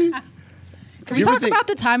 Yeah. What? Can we You ever talk think- about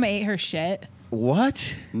the time I ate her shit?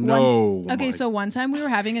 What? No. Okay, so one time we were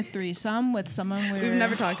having a threesome with someone We've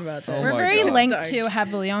never talked about that. We're my very God. linked Dark. to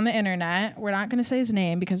heavily on the internet. We're not going to say his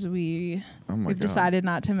name because we've God. decided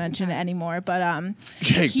not to mention it anymore. But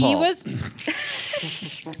Jake he Paul. was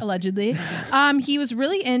allegedly he was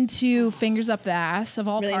really into fingers up the ass of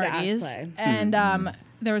all Really into ass parties, play. and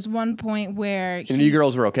there was one point where And you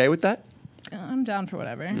girls were okay with that? I'm down for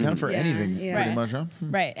whatever. Down for Yeah, anything, yeah. pretty Right. much, huh?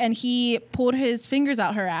 Right. And he pulled his fingers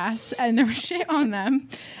out her ass and there was shit on them.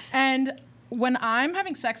 And when I'm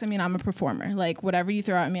having sex, I mean, I'm a performer. Like, whatever you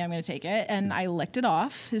throw at me, I'm going to take it. And I licked it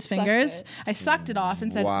off, his fingers. it. I sucked it off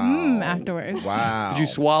and said, Wow. afterwards. Wow. Did you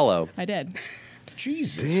swallow? I did.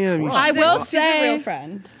 Jesus. Damn, you Christ. I will She's a real say,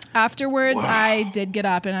 friend. afterwards, I did get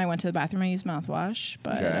up and I went to the bathroom. I used mouthwash.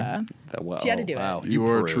 But Okay. Well, She had to do it. wow, You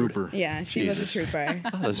were a prude. trooper. Yeah, she was a Jesus. trooper.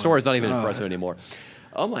 The story's not even impressive anymore.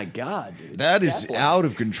 Oh my God, dude. That is Definitely. out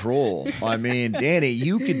of control. I mean, Danny,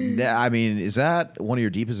 you could. I mean, is that one of your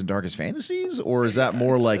deepest and darkest fantasies, or is that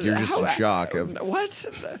more like you're just in shock of? What?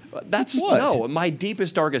 That's What? no. My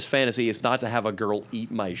deepest, darkest fantasy is not to have a girl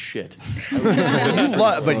eat my shit.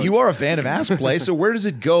 But you are a fan of ass play, so where does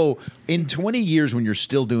it go in 20 years when you're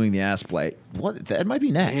still doing the ass play? What that might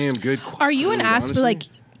be next. Damn, good. are you an ass, honestly. but like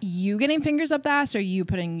you getting fingers up the ass or you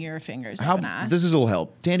putting your fingers How up an ass? this will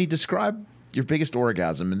help. Danny, describe your biggest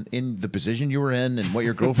orgasm in the position you were in and what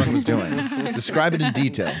your girlfriend was doing. Describe it in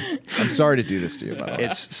detail. I'm sorry to do this to you, by the way.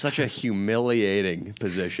 It's such a humiliating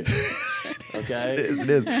position. Okay. It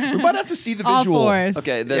is. We might have to see the All visual. fours.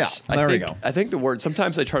 Okay, this, Yeah, there we I think, go. I think the word.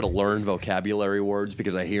 Sometimes I try to learn vocabulary words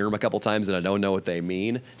because I hear them a couple times and I don't know what they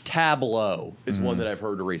mean. Tableau is one that I've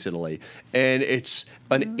heard recently, and it's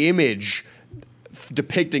an image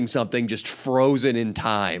depicting something just frozen in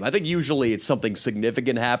time. I think usually it's something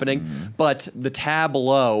significant happening, but the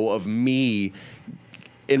tableau of me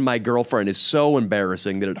and my girlfriend is so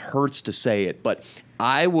embarrassing that it hurts to say it. But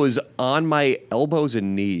I was on my elbows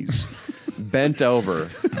and knees, bent over,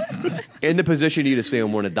 in the position you'd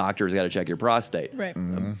assume when a doctor's got to check your prostate. Right.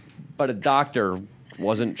 But a doctor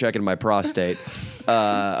wasn't checking my prostate.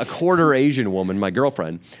 A quarter Asian woman, my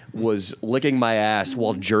girlfriend, was licking my ass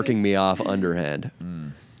while jerking me off underhand.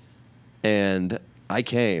 And I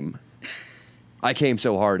came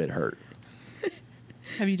so hard it hurt.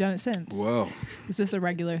 Have you done it since? Wow. Is this a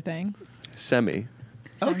regular thing? Semi.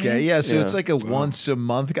 Okay, yeah. So Yeah. it's like a once a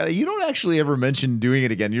month guy. You don't actually ever mention doing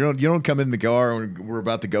it again. You don't come in the car when we're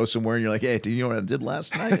about to go somewhere and you're like, hey, do you know what I did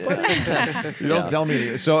last night? You don't tell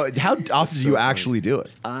me. So how often do you actually do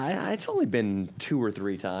it? It's only been 2 or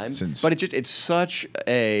 3 times. Since- But it's such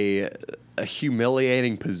a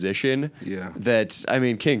humiliating position. Yeah. That I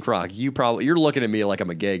mean, King Croc, you're looking at me like I'm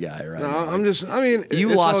a gay guy, right? No, I'm just. I mean, You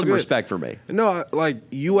it's lost all some good. respect for me. No, like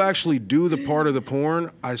you actually do the part of the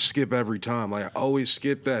porn. I skip every time. Like I always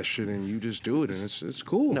skip that shit, and you just do it, and it's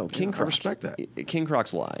cool. No, King Yeah, Croc. I respect that. King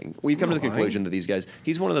Croc's lying. We've come to the not conclusion lying. that these guys,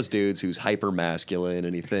 he's one of those dudes who's hyper masculine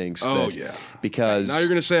and he thinks Oh, that yeah. because Now you're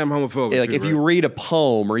gonna say I'm homophobic. like too, if you right? read a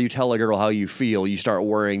poem or you tell a girl how you feel, you start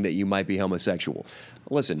worrying that you might be homosexual.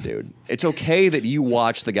 Listen, dude, it's okay that you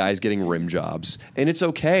watch the guys getting rim jobs, and it's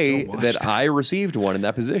okay Don't watch that that. I received one in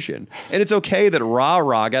that position, and it's okay that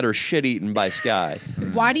Rara got her shit eaten by Sky.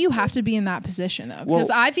 Why do you have to be in that position though? Because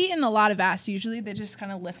Well- I've eaten a lot of ass. Usually they just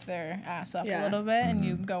kind of lift their ass up a Yeah. little bit and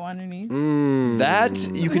you go underneath. That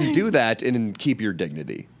you can do that and keep your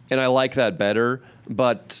dignity, and I like that better.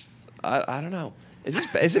 But I don't know. Is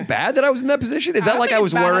it bad that I was in that position? Is I that don't like think I it's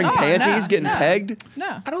was bad at wearing all. panties No, getting no. pegged?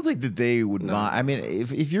 No. I don't think that they would mind. I mean,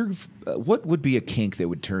 if you're, what would be a kink that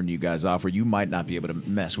would turn you guys off, or you might not be able to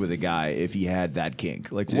mess with a guy if he had that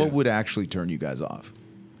kink? Like, what would actually turn you guys off?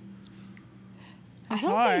 It's I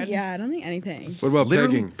don't hard. think, yeah, I don't think anything. What about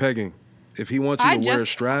Literally- pegging? Pegging. If he wants you I to wear a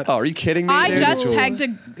just- strap. Oh, are you kidding me? I dude? just Dude. pegged a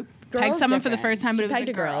pegged Girl's someone for the different. first time, but She it was a pegged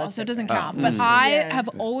a girl, girl, it's so it doesn't different. count. But I Yeah. have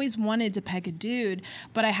always wanted to peg a dude,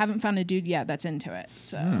 but I haven't found a dude yet that's into it.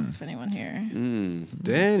 So if anyone here,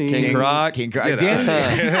 Danny. King Croc. King Croc. Get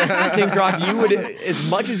Danny, King Croc, you would, as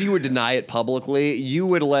much as you would deny it publicly, you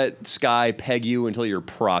would let Sky peg you until your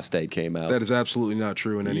prostate came out. That is absolutely not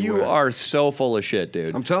true in any way. You are so full of shit,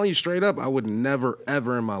 dude. I'm telling you straight up, I would never,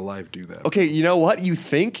 ever in my life do that. Okay, you know what? You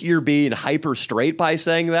think you're being hyper straight by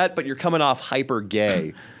saying that, but you're coming off hyper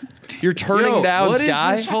gay. You're turning Yo, down what is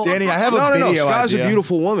Sky. this whole- Danny, I have a no, video Sky's idea. a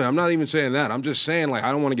beautiful woman. I'm not even saying that. I'm just saying, like,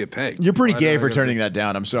 I don't want to get pegged. you're pretty Why gay do I for gotta turning be- that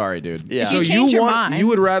down. I'm sorry, dude. Yeah. If you change your mind. You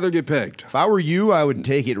would rather get pegged. If I were you, I would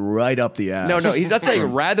take it right up the ass. No, he's not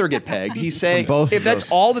saying rather get pegged. He's saying both if of that's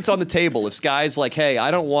those. all that's on the table, if Sky's like, hey, I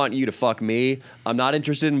don't want you to fuck me, I'm not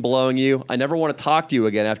interested in blowing you, I never want to talk to you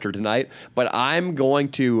again after tonight, but I'm going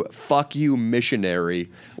to fuck you missionary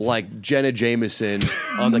like Jenna Jameson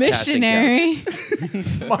on the casting couch. missionary.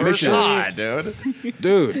 My God, dude.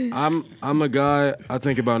 Dude, I'm a guy, I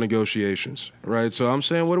think about negotiations, right? So I'm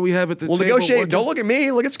saying, what do we have at the Well, table? negotiate. Don't look at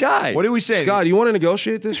me. Look at Sky. What do we say? God, you want to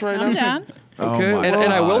negotiate this right I'm now? down. Okay. Oh my And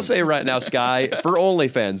I will God. say right now, Sky, for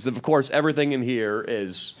OnlyFans, of course, everything in here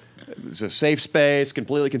is it's a safe space,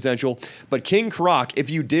 completely consensual. But King Croc, if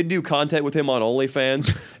you did do content with him on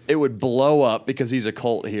OnlyFans, it would blow up because he's a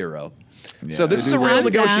cult hero. So this is a real I'm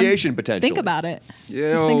negotiation down. potential. Think about it.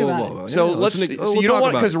 Yeah, Just think well, about well, it. So yeah, let's. we'll So you talk don't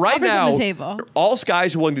want about because it. right Offers on now, the table. all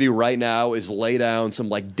Sky's willing to do right now is lay down some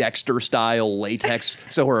like Dexter style latex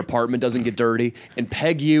so her apartment doesn't get dirty and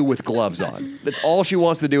peg you with gloves on. That's all she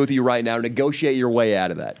wants to do with you right now. Negotiate your way out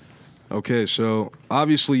of that. Okay, so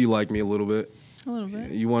obviously you like me a little bit. A little bit.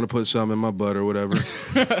 You want to put something in my butt or whatever.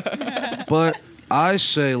 But I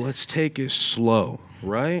say let's take it slow,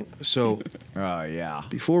 right? So Oh, yeah.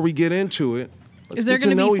 before we get into it, let's Is there get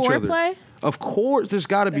to gonna be know each other. foreplay? Of course, there's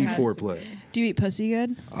got to be has to foreplay. Do you eat pussy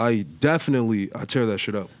good? I tear that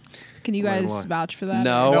shit up. Can you Not gonna guys lie. vouch for that?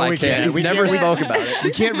 No, No, I we can't. can't. He's We never can't. spoke about it. We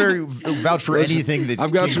can't vouch for anything that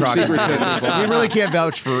I've got King some Croc secret does. techniques. We really can't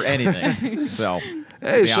vouch for anything. So,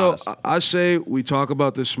 Hey, be so honest. I say we talk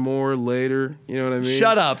about this more later. You know what I mean?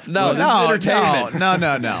 Shut up. No, this is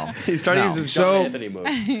entertainment. No. He's trying to No. use his So- John Anthony move.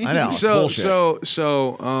 I know. it's So, bullshit.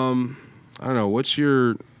 I don't know. What's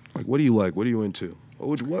your like? What do you like? What are you into?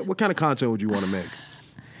 What kind of content would you want to make?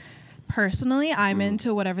 Personally, I'm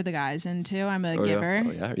into whatever the guy's into. I'm a Oh, yeah? giver.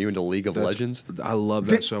 Oh, yeah? Are you into League of Legends? I love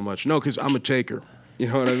that so much. No, because I'm a taker. You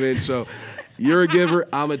know what I mean? So you're a giver.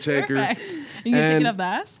 I'm a taker. Perfect. You can take And- it up the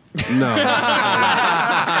ass? No.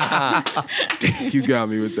 You got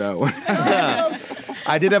me with that one.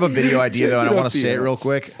 I did have a video idea though, and I Check it want out to say it the real ass.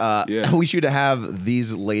 quick. Yeah. We should have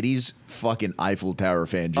these ladies fucking Eiffel Tower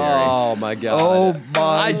fan Jerry. Oh my god. Oh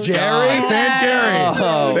my Jerry? God. Fan Jerry.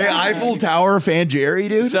 Oh. The Eiffel Tower fan Jerry,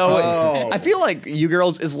 dude. So Oh. I feel like you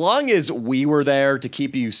girls, as long as we were there to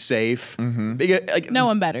keep you safe, because, like, No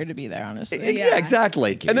one better to be there, honestly. Yeah,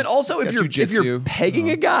 exactly. And then also, if Got you're jujitsu. pegging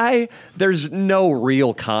a guy, there's no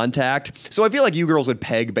real contact. So I feel like you girls would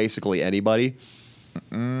peg basically anybody.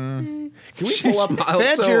 Can we pull up?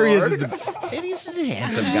 Fan Jerry is he's a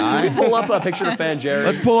handsome guy. Pull up a picture of Fan Jerry.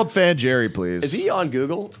 Let's pull up fan Jerry, please. Is he on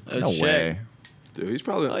Google? No way. Dude, he's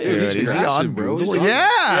probably yeah, Dude, he's is he aggressive, on bro. Google? He's on-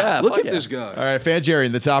 Yeah. Look fuck at yeah. this guy. All right, fan Jerry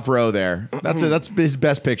in the top row there. That's his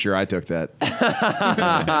best picture. I took that.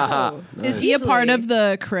 Is he a part of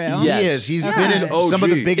the crew? Yes. He is. He's Okay. been in some of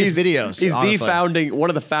the OG. biggest videos. He's honestly. one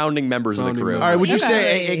of the founding members of the Founding crew. member. All right, would you Okay.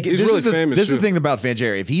 say He's this really is the, famous, this is too. the thing about Fan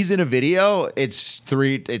Jerry? If he's in a video, it's a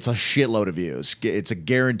shitload of views. It's a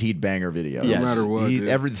guaranteed banger video. Yes. No matter what,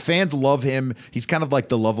 dude. Fans love him. He's kind of like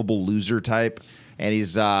the lovable loser type, and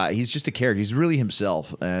he's just a character. He's really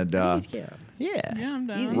himself, and He's cute. yeah. Yeah, I'm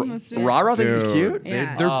down. Easy. Let's do it. Rara thinks he's Dude, cute.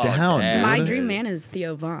 Yeah. They're Oh, down. damn. dude. My dream man is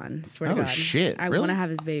Theo Vaughn. Swear Oh, to God. shit. I Really? want to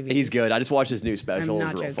have his baby. He's good. I just watched his new special. I'm It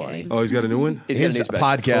not was real joking. funny. Oh, he's got a new one? He's got a His new special.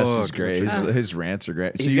 podcast is Fuck. great. His rants are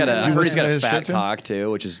great. He's So got you a. I heard he's listen got to a his fat shit, too? cock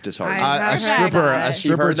too, which is disheartening. I- A I've stripper, heard a that.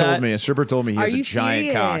 stripper You've heard told that? me. A stripper told me he Are has a you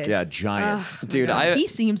giant cock. serious? Yeah, giant. Dude, He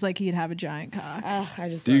seems like he'd have a giant cock. I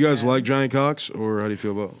just. Do you love guys that. like giant cocks, or how do you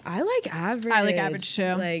feel about? I like average. I like average,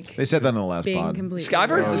 too. Like They said that in the last being pod. completely.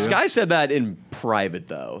 Sky said that in private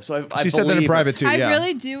though, so I She said that in believe- private too. I Yeah.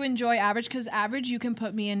 really do enjoy average because average you can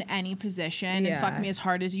put me in any position and Yeah. fuck me as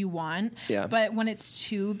hard as you want. Yeah. But when it's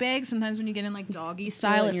too big, sometimes when you get in like doggy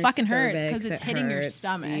style, when it you're fucking so hurts big, because it's it hitting your hurts.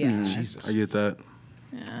 stomach. Yeah. Jesus. I get that.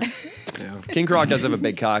 Yeah. Yeah. King Croc does have a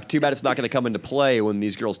big cock. Too bad it's not going to come into play when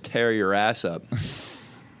these girls tear your ass up.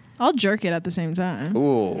 I'll jerk it at the same time.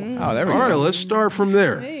 Ooh. Oh, there we All go. right, let's start from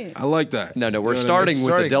there. right. I like that. No, we're You know what I mean? starting with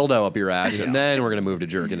the Starting- dildo up your ass, and then we're gonna move to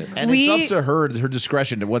jerking it. And We- it's up to her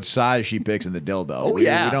discretion to what size she picks in the dildo. Oh, we,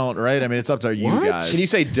 yeah. we don't, right? I mean, it's up to you What? guys. Can you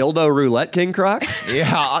say dildo roulette, King Croc?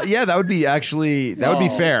 Yeah, that would be that would be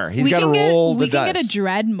fair. He's got to roll the we dice. can get a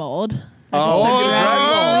dread mold. Oh,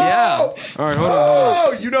 yeah. All right, hold on.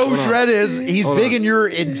 Oh, you know who Hold on. Dredd is? He's Hold big on.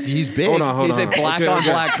 and he's big. Hold on, hold Can you on. say black on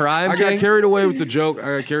black crime, I got King? carried away with the joke.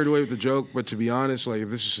 But to be honest, like if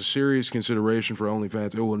this is a serious consideration for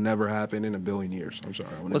OnlyFans, it will never happen in a billion years. I'm sorry.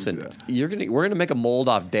 I will never do Listen, that. we're gonna make a mold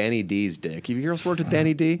off Danny D's dick. Have you girls worked with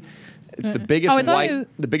Danny D? It's the biggest Oh, I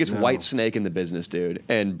thought white snake in the business, dude.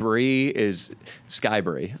 And Bree is Sky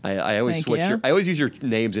Bree. I always Thank switch. you. I always use your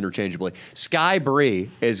names interchangeably. Sky Bree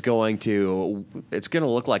is going to. It's gonna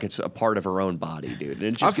look like it's a part of her own body, dude. And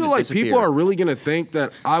it's I just feel gonna like people disappear. are really gonna think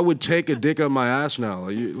that I would take a dick up my ass now.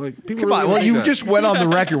 Like people. Come really on. gonna Well, think you that. just went on the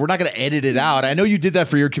record. We're not going to edit it out. I know you did that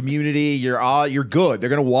for your community. You're good. They're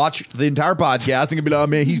going to watch the entire podcast and gonna be like, oh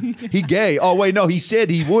man, he gay. Oh wait, no, he said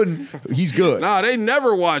he wouldn't. He's good. Nah, they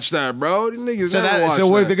never watch that, bro. These niggas never watch they're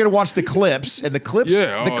that. going to watch the clips, and the clips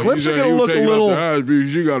Yeah, the clips are going to look a You little.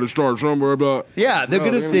 got to start somewhere, but Yeah, they're Bro,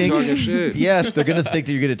 going to they gonna be talking think. shit. Yes, they're going to think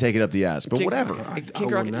that you're going to take it up the ass. But King- whatever. King will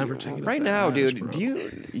Croc, never take it up right the now, ass, dude. bro.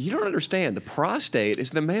 You don't understand. The prostate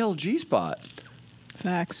is the male G spot.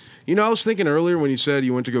 Facts. You know, I was thinking earlier when you said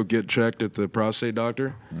you went to go get checked at the prostate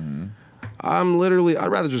doctor. I'd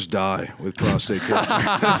rather just die with prostate cancer.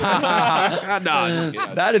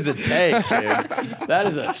 That is a take, dude. That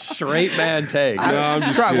is a straight man take. No, I'm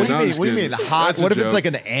just Croc, kidding. what do you I'm mean? just What do you kidding. mean hot? That's a What if it's joke. like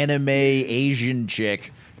an anime Asian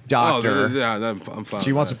chick doctor? Yeah, I'm fine.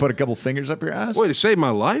 She wants to put a couple fingers up your ass. Wait, to save my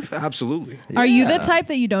life? Absolutely. Are you the type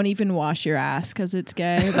that you don't even wash your ass because it's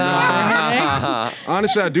gay?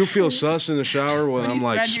 Honestly, I do feel sus in the shower when I'm you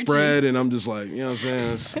like spread your spread and I'm just like, you know what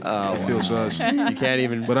I'm saying? I feel sus. You can't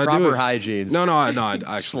even But I do proper it. hygiene. I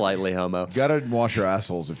actually. Slightly homo. Gotta wash your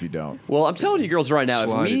assholes if you don't. Well, I'm telling you girls right now,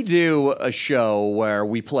 Slide if we it. do a show where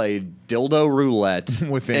we play dildo roulette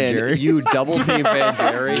With Van and Jerry? you double team Van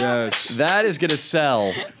Jerry, Yes. that is gonna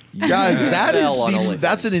sell. Guys, Sell on OnlyFans.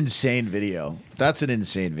 that's an insane video. That's an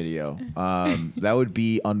insane video. That would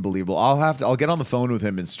be unbelievable. I'll get on the phone with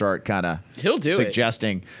him and start kind of He'll do it.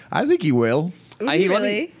 suggesting. I think he will. He let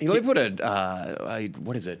Really? me put a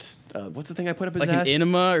what is it? What's the thing I put up his Like ass? an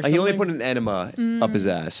enema or He only something? put an enema up his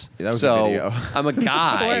ass. Yeah, that was a so video. I'm a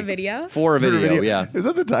guy. For a video? For a video, yeah. Is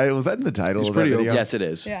that the title? Was that in the title of that pretty video? Yes, it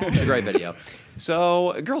is. Yeah. It's a great video.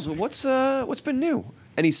 So, girls, what's been new?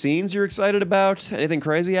 Any scenes you're excited about? Anything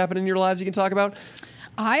crazy happening in your lives you can talk about?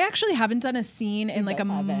 I actually haven't done a scene in like a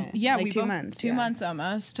both haven't. yeah, Like we 2 both- months, 2 yeah. months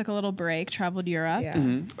almost. Took a little break, traveled Europe. Yeah.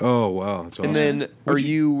 Oh, wow. That's awesome. And then, are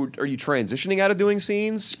you transitioning out of doing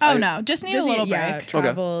scenes? Oh no, just need Just a little yeah, break.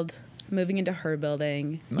 traveled, moving into her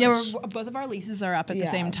building. Yeah, Nice. both of our leases are up at the Yeah.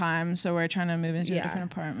 same time, so we're trying to move into a Yeah.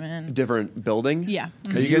 different apartment. Different building? Yeah.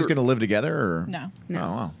 Are you guys going to live together? Or? No. Oh,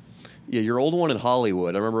 wow. Yeah, your old one in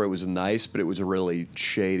Hollywood. I remember it was nice, but it was really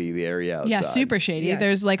shady, the area outside. Yeah, super shady. Yes.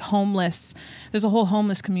 There's like homeless. There's a whole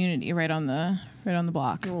homeless community right on the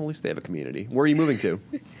block. Well, at least they have a community. Where are you moving to?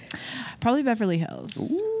 Probably Beverly Hills.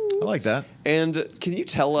 I like that. And can you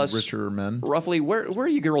tell us Richer men. roughly where are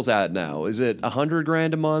you girls at now? Is it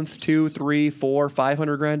 $100,000 a month, 2, 3, 4,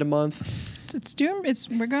 $500,000 a month? It's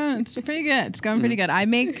pretty good. It's going pretty good. I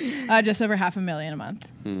make just over $500,000 a month.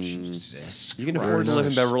 Jesus. You can afford to live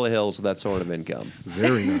in nice. Beverly Hills with that sort of income.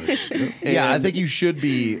 Very nice. Yep. Yeah, I And- think you should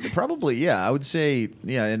be probably. Yeah, I would say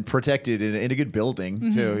and protected in a good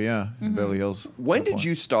building too. Yeah, in Beverly Hills. When did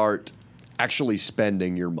you start actually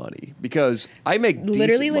spending your money? Because I make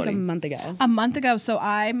Literally decent like money. a month ago. A month ago, so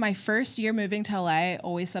my first year moving to LA,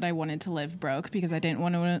 always said I wanted to live broke because I didn't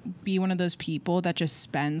want to be one of those people that just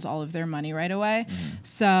spends all of their money right away.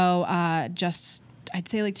 So I'd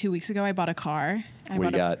say like 2 weeks ago, I bought a car. What do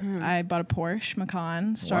you got? I bought a Porsche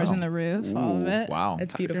Macan, stars Wow. in the roof, all of it. Wow,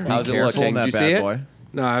 It's beautiful. How's it careful looking? in that Did you bad see it? boy.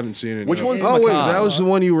 No, I haven't seen it. Which yet. one's the Oh, wait, Macan? that was the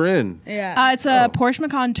one you were in. Yeah. It's a Porsche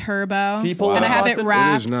Macan Turbo. Can you pull and it I have up, it Austin?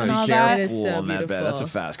 wrapped It is and nice. all Be that. It is so on that bed. beautiful. That's a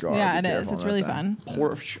fast car. Yeah, Be it is. careful It's on really that fun.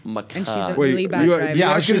 Porsche Macan. And she's a Wait, really bad you- driver.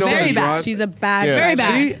 yeah, I was gonna say- Very bad. She's a bad Yeah. Very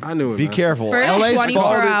driver. bad. See, I knew it. Be man. careful. First LA's 24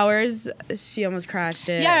 fault. hours, she almost crashed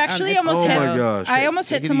it. Yeah, I actually It's almost Oh hit. my gosh. I almost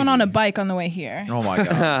Take hit it someone easy. on a bike on the way here. Oh my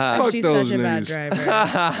god. Fuck She's those such a bad niggas. driver.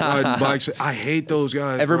 Riding bikes. I hate those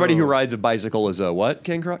guys. Everybody bro. who rides a bicycle is a what,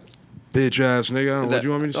 King Croc? Bitch ass nigga. What do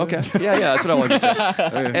you want me to say? Okay. Yeah, that's what I wanted to say.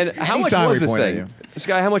 And how much Anytime was we this point at thing? you.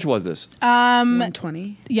 Sky, how much was this?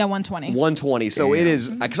 120. Yeah, 120. 120. So it is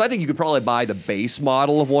because I think you could probably buy the base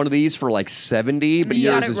model of one of these for like 70, but You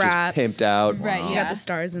got yours it is wrapped. just pimped out. Right, She yeah. got the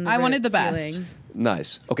stars in the I wanted the ceiling. best.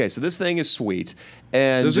 Nice. Okay, so this thing is sweet.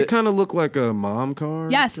 And Does it kind of look like a mom car?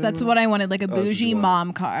 Yes, that's what I wanted, like a bougie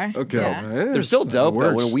mom car. Okay. Yeah. they're still dope though.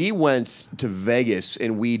 Works. When we went to Vegas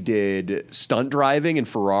and we did stunt driving in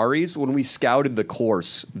Ferraris, when we scouted the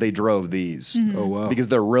course, they drove these. Oh, wow. Because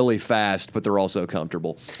they're really fast, but they're also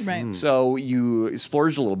comfortable. Right. So you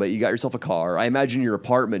splurged a little bit. You got yourself a car. I imagine your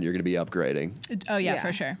apartment you're going to be upgrading. Oh yeah, Yeah.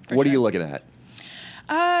 for sure. What are you looking at?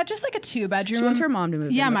 Just like a 2-bedroom. She wants her mom to move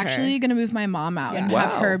in Yeah, I'm with her. actually gonna move my mom out and Yeah.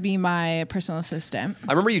 have Wow. her be my personal assistant.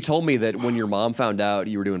 I remember you told me that when your mom found out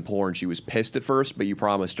you were doing porn, she was pissed at first, but you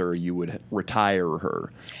promised her you would retire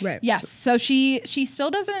her. Right. Yes. So she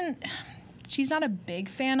still doesn't. She's not a big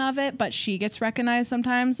fan of it, but she gets recognized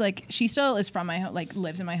sometimes. Like she still is from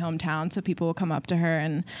lives in my hometown, so people will come up to her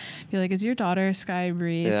and be like, "Is your daughter Sky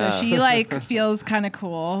Bree?" Yeah. So she like feels kind of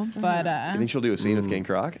cool. But You think she'll do a scene with King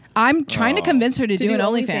Croc? I'm trying to convince her to do an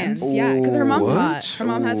OnlyFans. Yeah, because her mom's What? hot. Her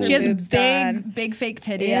mom has her She has boobs done. big fake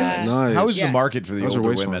titties. Yeah. Nice. How is Yeah. the market for the Those are older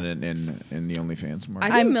waste women in the OnlyFans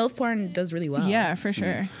market? I think MILF porn does really well. Yeah, for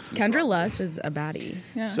sure. Kendra Lust is a baddie.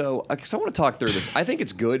 Yeah. So I want to talk through this. I think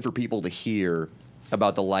it's good for people to hear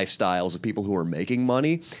about the lifestyles of people who are making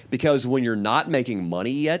money, because when you're not making money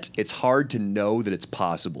yet, it's hard to know that it's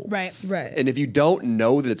possible. Right. Right. And if you don't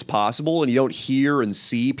know that it's possible and you don't hear and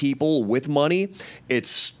see people with money,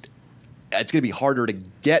 it's going to be harder to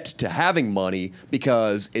get to having money,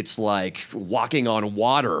 because it's like walking on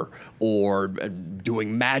water or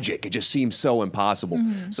doing magic. It just seems so impossible.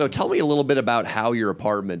 So tell me a little bit about how your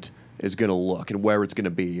apartment is going to look and where it's going to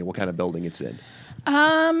be and what kind of building it's in.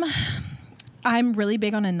 I'm really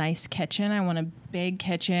big on a nice kitchen. I want a big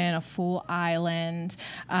kitchen, a full island.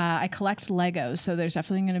 I collect Legos, so there's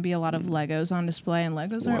definitely going to be a lot of Legos on display, and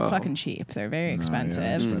Legos aren't fucking cheap. They're very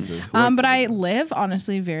expensive. But I live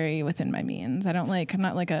honestly very within my means. I'm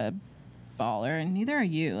not like a baller, and neither are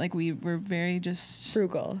you. Like we're very just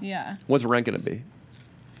Frugal. yeah. What's rent going to be?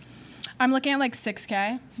 I'm looking at like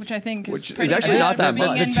 $6K, which I think is Which is pretty actually good not that for being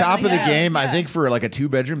much. in The top of the Beverly game, Hills, I yeah. think for like a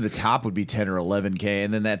 2-bedroom, the top would be 10 or 11K,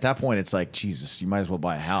 and then at that point, it's like Jesus, you might as well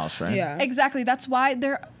buy a house, right? Yeah. Exactly. That's why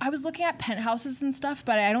I was looking at penthouses and stuff,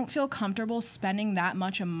 but I don't feel comfortable spending that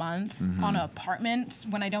much a month on an apartment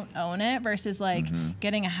when I don't own it versus like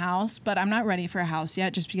getting a house. But I'm not ready for a house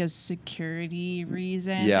yet, just because security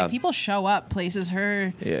reasons. Yeah. Like, people show up places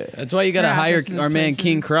Yeah. That's why you got to Yeah, hire this is our man places.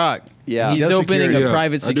 King Croc. Yeah. He's He does opening security. a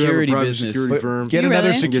private I do have a security private business. security firm. Get You another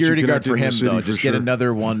really? security Get you guard for connected in him, the city though. for Just get sure.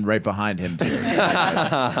 another one right behind him, too.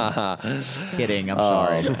 Kidding. I'm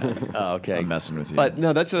sorry. Oh, okay. I'm messing with you. But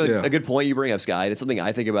no, that's Yeah. a good point you bring up, Sky. It's something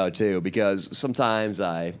I think about too, because sometimes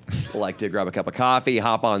I like to grab a cup of coffee,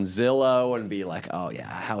 hop on Zillow, and be like, oh yeah,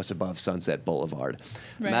 a house above Sunset Boulevard.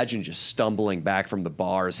 Right. Imagine just stumbling back from the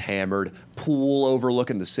bars, hammered, pool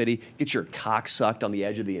overlooking the city, get your cock sucked on the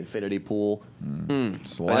edge of the infinity pool.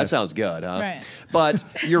 It's Well, that life. sounds good, huh? Right. But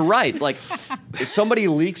you're right. Like, if somebody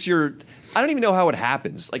leaks I don't even know how it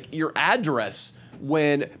happens. Like, your address,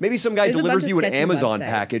 when maybe some guy There's a delivers bunch you of an sketchy Amazon websites.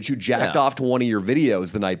 package who jacked Yeah. off to one of your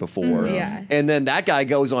videos the night before. Yeah. And then that guy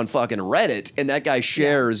goes on fucking Reddit, and that guy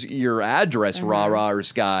shares your address, Rara or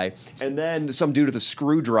Sky. And then some dude with a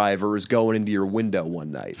screwdriver is going into your window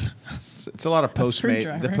one night. It's a lot of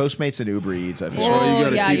screwdriver. the Postmates and Uber Eats. I feel why you Oh,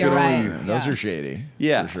 gotta yeah, keep you're it on right. you. those Yeah. are shady.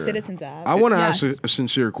 Yeah. For sure. Citizens app. I want to ask Yes. a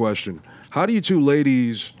sincere question. How do you two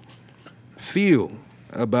ladies feel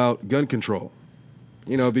about gun control?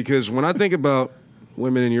 You know, because when I think about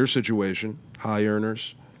women in your situation, high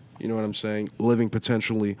earners, you know what I'm saying, living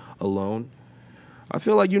potentially alone, I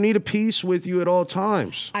feel like you need a piece with you at all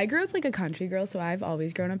times. I grew up like a country girl, so I've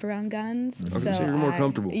always grown up around guns. so you're more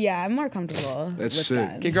comfortable. Yeah, I'm more comfortable That's with sick.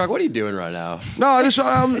 guns. King Croc, what are you doing right now? No, I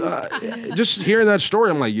just hearing that story,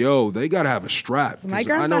 I'm like, yo, they gotta have a strap. 'cause My I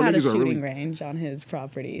grandpa know had a niggas are shooting really. range on his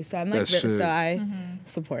property, so I'm like, That's sick. so I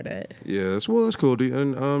support it. Yeah, that's cool, dude.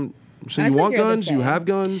 And so I you feel want like you're the guns? You same. have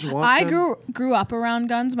guns? Want I them? grew up around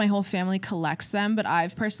guns. My whole family collects them, but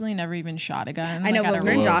I've personally never even shot a gun. I know, like, at but a we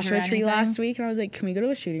were in range or Joshua Tree anything. last week, and I was like, "Can we go to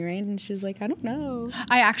a shooting range?" And she was like, "I don't know."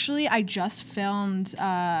 I just filmed.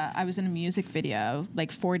 I was in a music video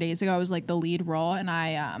like 4 days ago. I was like the lead role, and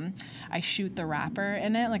I shoot the rapper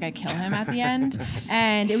in it. Like I kill him at the end,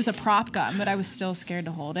 and it was a prop gun, but I was still scared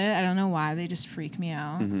to hold it. I don't know why. They just freak me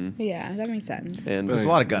out. Yeah, that makes sense. And There's a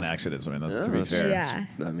lot of gun accidents. I mean, to be that's- fair. Yeah.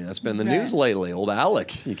 I mean, that's been the Right. news lately. Old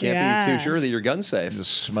Alec. You can't be Yeah. too sure that your gun's safe. Just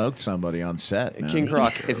smoked somebody on set. man. King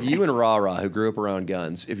Croc, if you and Rara, who grew up around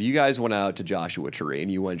guns, if you guys went out to Joshua Tree and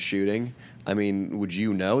you went shooting, I mean, would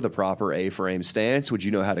you know the proper A-frame stance? Would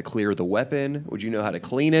you know how to clear the weapon? Would you know how to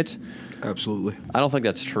clean it? Absolutely. I don't think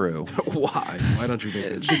that's true. Why? Why don't you think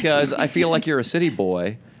it's Because I feel like you're a city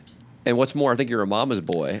boy, And what's more, I think you're a mama's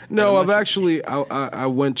boy. No, I've actually I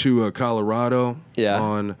went to Colorado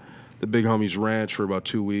on the big homie's ranch for about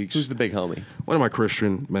 2 weeks. Who's the big homie? One of my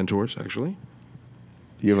Christian mentors, actually.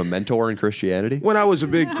 You have a mentor in Christianity? When I was a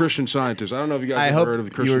big Christian Scientist. I don't know if you guys have heard of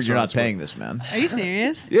Christian Science. You're not paying this, man. Are you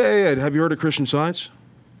serious? Yeah. Have you heard of Christian Science?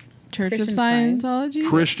 Church Christian of Science? Scientology?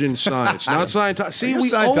 Christian Science, not Scientology. See, Are you a we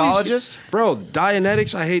Scientologist? bro,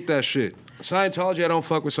 Dianetics, I hate that shit. Scientology, I don't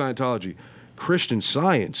fuck with Scientology. Christian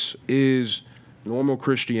Science is normal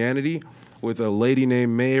Christianity with a lady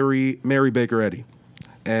named Mary Baker Eddy.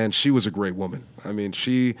 And she was a great woman. I mean,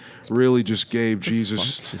 she really just gave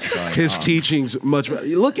Jesus his teachings much better.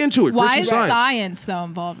 Look into it. Why Christian is Science. science, though,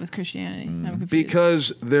 involved with Christianity? I'm confused.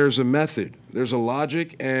 Because there's a method, there's a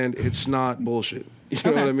logic, and it's not bullshit. You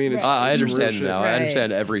know what I mean? It's, I it's real understand shit. now. I Right.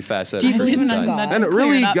 understand every facet Do of you believe Christian in Science. God? And Clear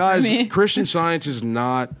really, it up for guys, me. Christian Science is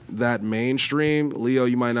not that mainstream. Leo,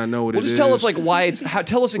 you might not know what Well, it is. just tell us like why it's.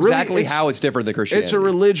 Tell us exactly it's- how it's different than Christianity. It's a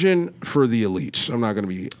religion for the elites. I'm not going to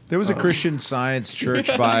be. There was a Christian Science church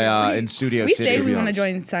by in Studio We City. say to we be want to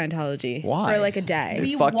honest. join Scientology Why? for like a day.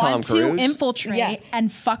 We Fuck Tom want to Cruise? infiltrate Yeah. and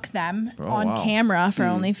fuck them on wow. camera for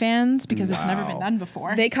OnlyFans because it's never been done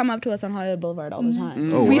before. They come up to us on Hollywood Boulevard all the time.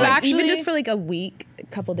 Oh, We've wow. actually Even just for like a week, a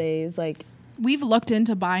couple days, like we've looked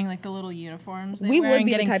into buying like the little uniforms. They we wear would and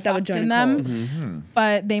be the getting type that would fucked join in a them, cult.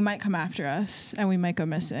 but they might come after us and we might go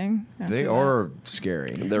missing. after They that. are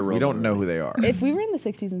scary. They're we real don't know who they are. If we were in the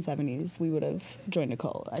 60s and 70s, we would have joined a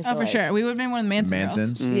cult. I Oh, feel for like. sure. We would have been one of the Manson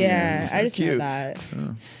Mansons. girls. Yeah, I just know cute. that.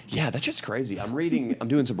 Yeah, that's just crazy. I'm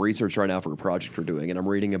doing some research right now for a project we're doing, and I'm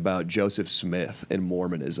reading about Joseph Smith and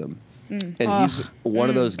Mormonism. And he's one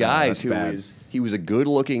of those guys that's bad. he was a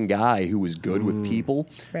good-looking guy who was good with people,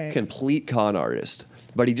 Right. complete con artist,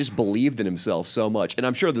 but he just believed in himself so much. And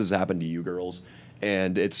I'm sure this has happened to you girls.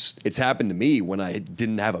 And it's happened to me when I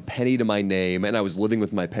didn't have a penny to my name and I was living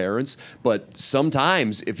with my parents. But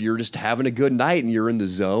sometimes if you're just having a good night and you're in the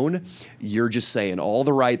zone, you're just saying all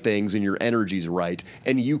the right things and your energy's right,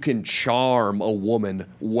 and you can charm a woman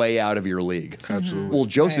way out of your league. Absolutely. Well,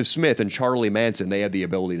 Joseph Smith and Charlie Manson, they had the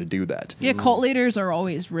ability to do that. Yeah, cult leaders are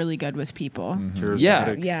always really good with people.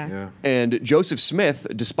 Charismatic. Yeah. And Joseph Smith,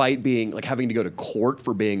 despite being like having to go to court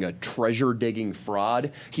for being a treasure digging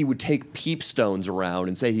fraud, he would take peepstones around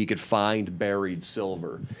and say he could find buried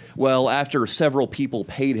silver. Well, after several people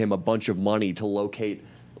paid him a bunch of money to locate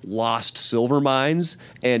lost silver mines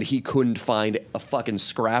and he couldn't find a fucking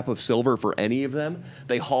scrap of silver for any of them,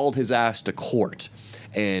 they hauled his ass to court.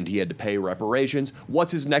 And he had to pay reparations.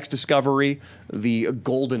 What's his next discovery? The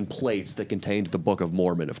golden plates that contained the Book of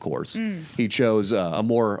Mormon, of course. He chose a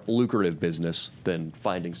more lucrative business than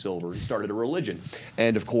finding silver. He started a religion.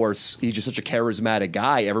 And of course, he's just such a charismatic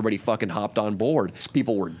guy. Everybody fucking hopped on board.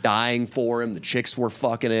 People were dying for him. The chicks were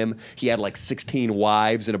fucking him. He had like 16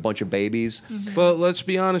 wives and a bunch of babies. But let's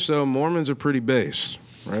be honest, though, Mormons are pretty based,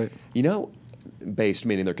 right? You know, based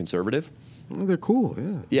meaning they're conservative. Well, they're cool,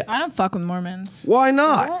 yeah. I don't fuck with Mormons. Why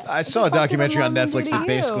not? I saw a documentary on Netflix that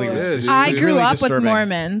basically was. Yeah, dis- I was grew really up with disturbing.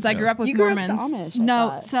 Mormons. I grew up with You grew up with the Mormons. Amish, I No,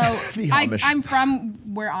 thought. so The Amish. I'm from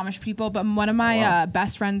we're Amish people, but one of my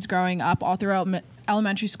best friends growing up, all throughout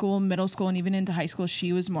elementary school, middle school, and even into high school,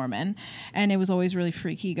 she was Mormon, and it was always really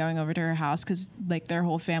freaky going over to her house because like their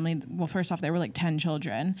whole family. Well, first off, there were like 10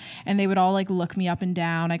 children, and they would all like look me up and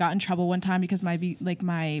down. I got in trouble one time because my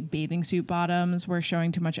bathing suit bottoms were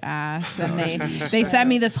showing too much ass, and they sent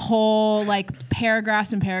me this whole like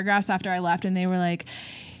paragraphs and paragraphs after I left, and they were like,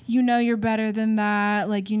 you know, you're better than that.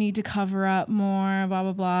 Like, you need to cover up more, blah,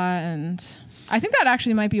 blah, blah. And I think that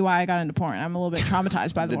actually might be why I got into porn. I'm a little bit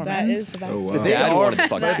traumatized by the That Mormons. is Oh, wow. The dad wanted to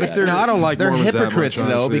fuck But that. No, I don't like they're Mormons that much, hypocrites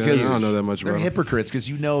though honestly. because I don't know that much they're about 'em. hypocrites because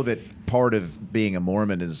you know that part of being a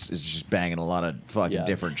Mormon is just banging a lot of fucking Yeah.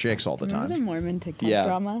 different chicks all the Remember the time. Mormon TikTok Yeah.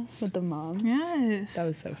 drama with the mom? Yes. That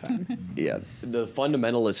was so fun. Yeah, the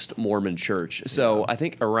fundamentalist Mormon church. So I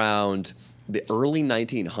think around the early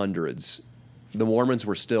 1900s, the Mormons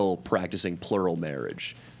were still practicing plural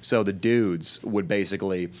marriage. So the dudes would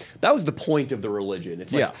basically, that was the point of the religion.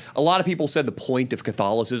 It's like, Yeah. a lot of people said the point of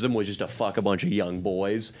Catholicism was just to fuck a bunch of young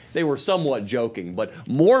boys. They were somewhat joking, but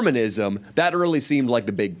Mormonism, that really seemed like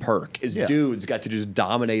the big perk, is Yeah. dudes got to just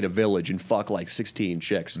dominate a village and fuck like 16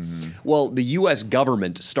 chicks. Well, the U.S.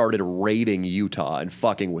 government started raiding Utah and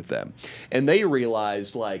fucking with them. And they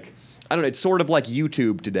realized, like, I don't know, it's sort of like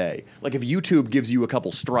YouTube today. Like if YouTube gives you a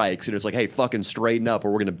couple strikes and it's like, hey, fucking straighten up or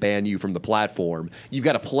we're going to ban you from the platform, you've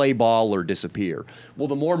got to play ball or disappear. Well,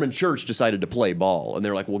 the Mormon church decided to play ball and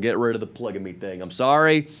they're like, we'll get rid of the polygamy thing. I'm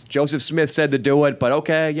sorry. Joseph Smith said to do it, but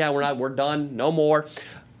okay, yeah, we're done. No more.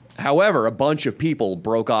 However, a bunch of people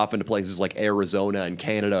broke off into places like Arizona and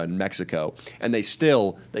Canada and Mexico, and they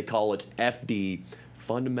call it FD,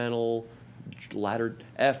 Fundamental Latter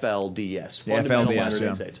FLDS, Fundamental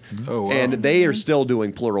Latter-day Saints. Oh, wow. And they are still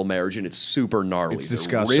doing plural marriage, and it's super gnarly. It's They're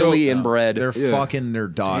disgusting. really inbred. They're fucking their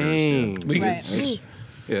daughters. Dang. Dude. Right.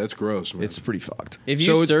 Yeah, that's gross, man. It's pretty fucked. If you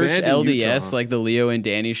So it's search banned in LDS, Utah. like the Leo and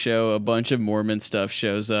Danny show, a bunch of Mormon stuff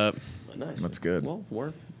shows up. Nice. That's good. Well,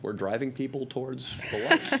 we're driving people towards the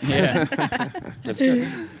light. Yeah. That's good.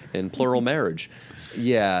 And plural marriage.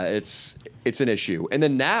 Yeah, it's an issue. And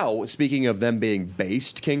then now, speaking of them being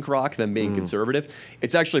based, King Croc, them being conservative,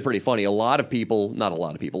 it's actually pretty funny.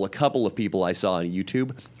 A couple of people I saw on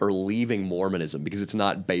YouTube are leaving Mormonism because it's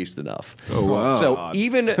not based enough. Oh, wow. So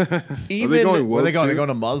even Are they going Where are they woke, going? too? They going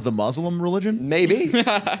to the Muslim religion? maybe,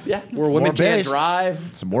 yeah, where women more can't based. drive.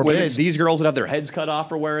 It's more Women- based. These girls that have their heads cut off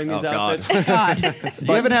for wearing these outfits.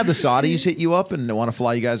 You haven't had the Saudis hit you up and want to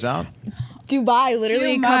fly you guys out? Dubai,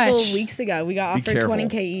 literally Too a couple much. of weeks ago, we got Be offered careful.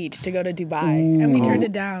 $20K each to go to Dubai, and we turned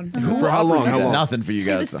it down. For how long? That's How long? nothing for you It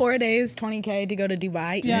guys. was though. 4 days, $20K to go to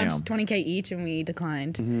Dubai. Yeah. Each, $20K each, and we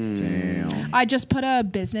declined. Damn. I just put a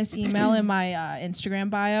business email in my Instagram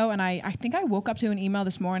bio, and I think I woke up to an email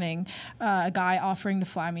this morning, a guy offering to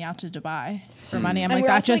fly me out to Dubai for money. I'm And like, we're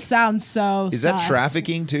that also, just sounds so Is that sus.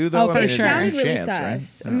 trafficking too, though? Oh, for I mean, sure. It there's sounded no really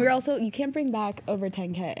chance, sus. right? And we're also, you can't bring back over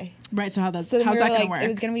 10K. Right, so So then how's we that were going to like, work? it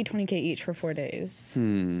was going to be $20K each for 4 days. Oh,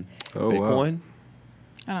 wow. Bitcoin?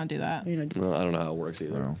 I don't do that. You know, Well, I don't know how it works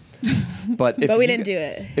either. Oh. But if but we you- didn't do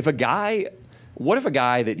it. What if a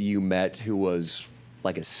guy that you met who was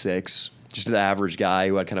like a 6, just an average guy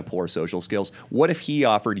who had kind of poor social skills, what if he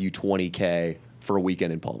offered you $20K for a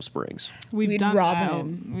weekend in Palm Springs? We've We'd done rob that.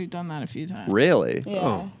 him. We've done that a few times. Really? Yeah.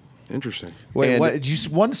 Oh, interesting. Wait, And- what? Did you,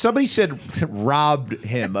 somebody said robbed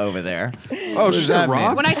him over there. Oh, does she's that a mean?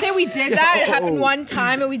 rock? When I say we did that, it happened one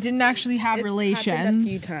time, and we didn't actually have It's relations. happened a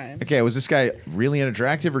few times. Okay, was this guy really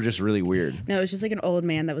unattractive or just really weird? No, it was just like an old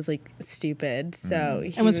man that was like stupid. So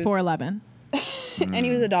he It was 4'11". and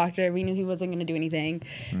he was a doctor. We knew he wasn't going to do anything,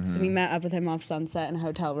 so we met up with him off Sunset in a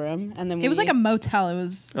hotel room, and then It was like a motel. It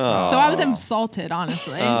was so I was insulted,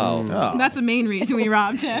 honestly. That's the main reason we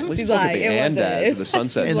robbed him. At least She's look at lying. the It wasn't. Andaz, the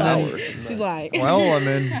Sunset And then- Towers. She's lying. Well, I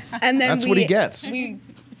mean, And then that's what he gets. We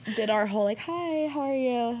did our whole like, "Hi, how are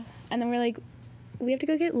you?" And then we're like, "We have to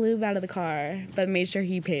go get lube out of the car," but made sure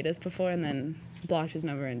he paid us before, and then blocked his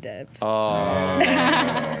number and dipped. How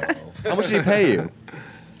much did he pay you?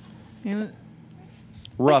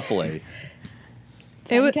 Roughly.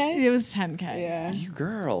 It was 10K? it was 10K. Yeah. You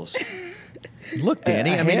girls. Look,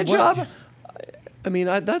 Danny. A I mean, hand what- job? I mean,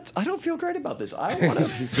 I don't feel great about this. I want to.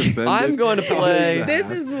 offended. I'm going to play.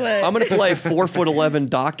 This is what I'm going to play 4'11"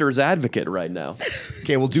 doctor's advocate right now.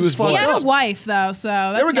 Okay, we'll do his fuck He voice. up. had a wife though, so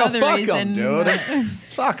that's There we go. another Fuck reason. him, dude.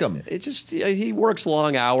 Fuck him. It just he works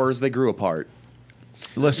long hours. They grew apart.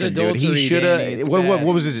 Listen, dude. He adultery, should Danny, have. it's What bad.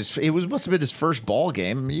 was it? It was must have been his first ball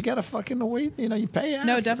game. You gotta fucking wait. You know, you pay.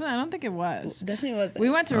 No, after. definitely. I don't think it was. definitely wasn't. We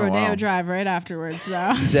went to Oh, Rodeo wow. Drive right afterwards,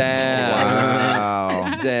 though. Damn.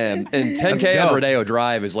 Wow. Damn. And 10K That's on dope. Rodeo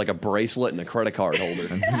Drive is like a bracelet and a credit card holder.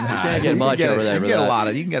 You can't get much you can over there You for can get that. a lot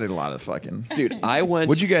of. You can get a lot of fucking. Dude, I went.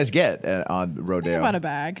 What'd you guys get on Rodeo? About a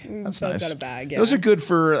bag. That's both nice. got a bag. Yeah. Those are good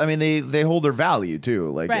for. I mean, they hold their value too.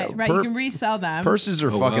 Like Right, right. You can resell them. Purses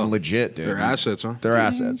are Oh, fucking wow. legit, dude. They're assets, huh? They're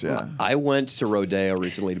assets. Yeah. I went to Rodeo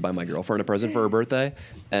recently to buy my girlfriend a present for her birthday,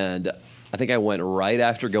 and I think I went right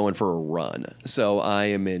after going for a run. So I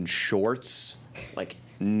am in shorts, like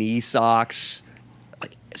knee socks,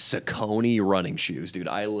 like Saucony running shoes, dude.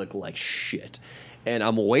 I look like shit, and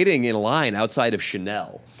I'm waiting in line outside of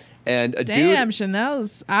Chanel, and a Damn, dude.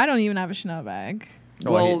 Chanel's. I don't even have a Chanel bag.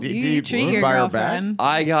 Well, You treat your buy her back? girlfriend.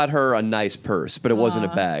 I got her a nice purse, but it wasn't a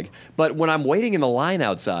bag. But when I'm waiting in the line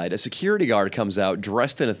outside, a security guard comes out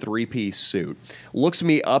dressed in a 3-piece suit, looks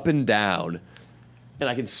me up and down, and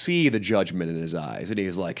I can see the judgment in his eyes. And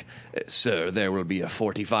he's like, "Sir, there will be a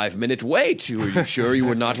 45-minute wait. Are you sure you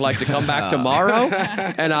would not like to come back tomorrow?"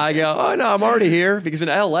 And I go, "Oh, no, I'm already here." Because in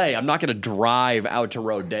L.A., I'm not going to drive out to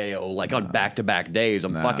Rodeo like on back-to-back days.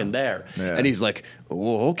 I'm fucking there. Yeah. And he's like,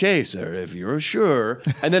 "Oh, okay, sir, if you're sure."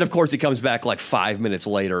 And then, of course, he comes back like 5 minutes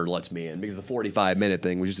later and lets me in because the 45-minute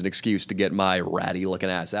thing was just an excuse to get my ratty-looking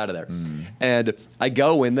ass out of there. And I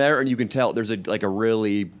go in there, and you can tell there's a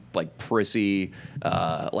really like prissy,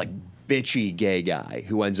 like bitchy gay guy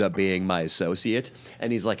who ends up being my associate.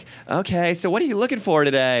 And he's like, okay, so what are you looking for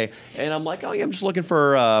today? And I'm like, oh, yeah, I'm just looking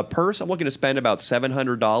for a purse. I'm looking to spend about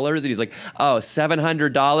 $700. And he's like, oh,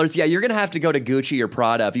 $700? Yeah, you're going to have to go to Gucci or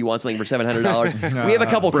Prada if you want something for $700. We have a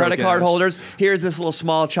couple credit card holders. Here's this little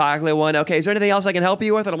small chocolate one. Okay, is there anything else I can help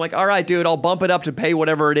you with? And I'm like, all right, dude, I'll bump it up to pay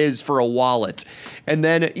whatever it is for a wallet. And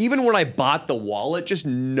then even when I bought the wallet, just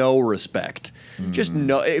no respect. Just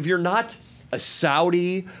no. If you're not a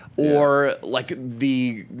Saudi or like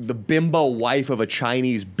the bimbo wife of a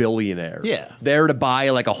Chinese billionaire, there to buy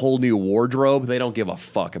like a whole new wardrobe, they don't give a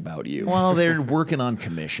fuck about you. Well, they're working on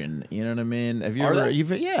commission. You know what I mean? Have you ever?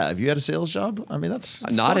 Have you had a sales job? I mean, that's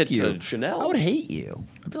not at Chanel. I would hate you.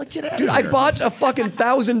 I'd be like, get out Dude, of here. I bought a fucking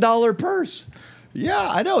 $1,000 purse. Yeah,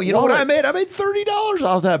 I know. You know what I made? I made $30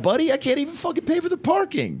 off that, buddy. I can't even fucking pay for the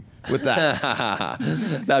parking with that.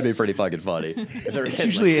 That'd be pretty fucking funny. It's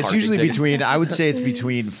usually between, I would say it's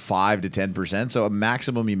between 5 to 10%. So a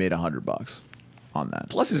maximum you made $100 on that.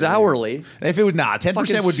 Plus his hourly. And if it was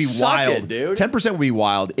 10% would be wild. Dude. 10% would be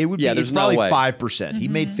wild. It would be. It's probably 5%. He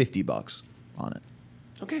made $50 on it.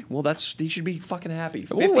 Okay, well he should be fucking happy.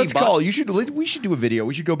 Well, let's call. We should do a video.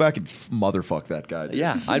 We should go back and motherfuck that guy. Dude.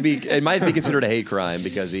 Yeah, it might be considered a hate crime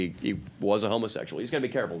because he was a homosexual. He's got to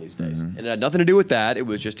be careful these days. And it had nothing to do with that. It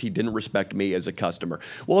was just he didn't respect me as a customer.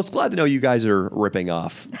 Well, it's glad to know you guys are ripping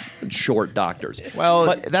off short doctors. Well,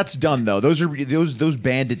 but that's done though. Those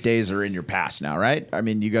bandit days are in your past now, right? I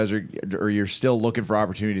mean, you guys you're still looking for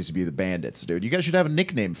opportunities to be the bandits, dude. You guys should have a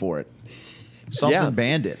nickname for it. Something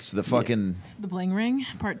bandits. The fucking the bling ring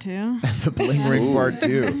part 2. The bling ring part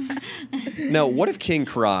 2. Now, what if King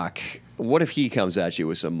Croc? What if he comes at you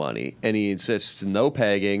with some money and he insists no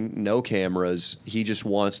pegging, no cameras? He just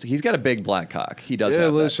wants to. He's got a big black cock. He does. Yeah,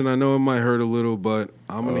 have listen. I know it might hurt a little, but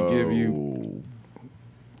I'm gonna give you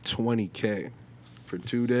 $20K. For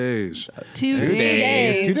 2 days. 2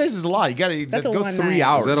 days. 2 days is a lot. You got to go 3 night.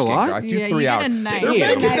 hours. Is that a lot? Yeah, 3 hours.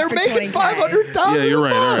 They're making 500,000. Yeah, you're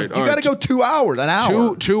right. All right. You got to go 2 hours. An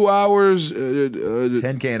hour. 2 hours.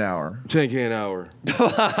 10K an hour. 10K an hour. And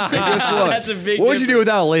guess what? That's a big. What would you do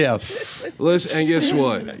without Leo? Listen, and guess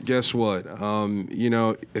what? Guess what? You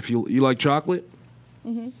know, if you like chocolate,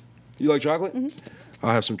 you like chocolate.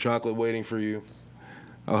 I'll have some chocolate waiting for you.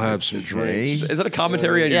 I'll have some drinks. Is that a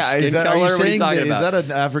commentary on your skin is that, color? are you What are you saying talking is about? that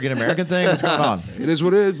an African American thing? What's going on? It is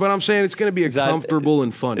what it is, but I'm saying it's going to be comfortable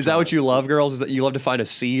and fun. Is that what you love, girls? Is that you love to find a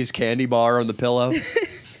C's candy bar on the pillow? I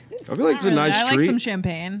feel like it's a nice I treat. like some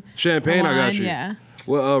champagne. Champagne, I got Wine, you. Yeah.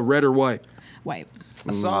 Well, red or white? White.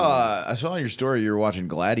 I saw on your story you were watching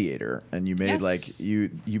Gladiator, and you made you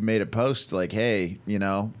made a post like, hey, you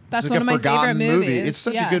know, That's it's one like a of my forgotten favorite movie. movies. It's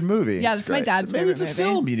such a good movie. Yeah, that's my dad's maybe favorite it's a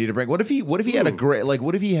movie. film you need to bring. What if he had a great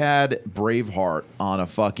what if he had Braveheart on a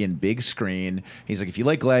fucking big screen? He's like, if you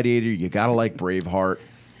like Gladiator, you gotta like Braveheart.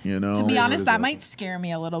 You know, To be honest, that might scare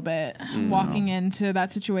me a little bit. Walking into that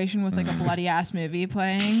situation with like a bloody ass movie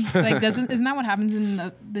playing, like isn't that what happens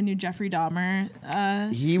in the new Jeffrey Dahmer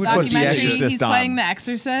he would put The documentary? Exorcist He's on. playing The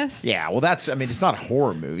Exorcist. Yeah, well, it's not a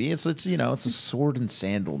horror movie. It's you know, it's a sword and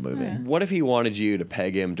sandal movie. Yeah. What if he wanted you to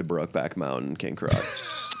peg him to Brokeback Mountain, King Croc?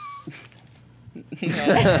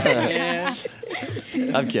 Yeah.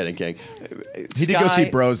 I'm kidding, King. He did go see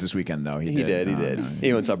Bros this weekend, though. He did.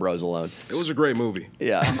 He went saw Bros alone. It was a great movie.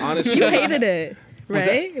 Yeah. Honestly. You hated it,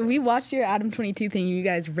 right? We watched your Adam 22 thing. You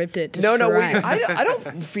guys ripped it to No, shreds. I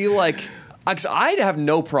don't feel like. I'd have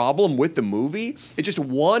no problem with the movie. It's just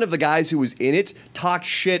one of the guys who was in it talked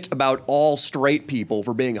shit about all straight people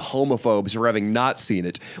for being homophobes or having not seen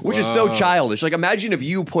it, which is so childish. Like, imagine if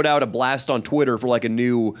you put out a blast on Twitter for like a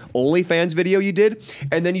new OnlyFans video you did,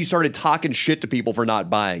 and then you started talking shit to people for not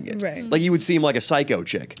buying it. Right. Like, you would seem like a psycho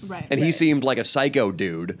chick. Right. And he Right. seemed like a psycho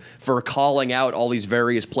dude for calling out all these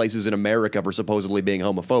various places in America for supposedly being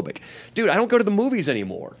homophobic. Dude, I don't go to the movies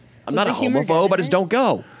anymore. I'm not a the humor homophobe. good I in just it? don't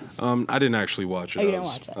go. I didn't actually watch it. Oh, you I didn't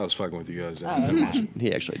was, watch it? I was fucking with you guys.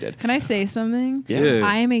 He actually did. Can I say something? Yeah.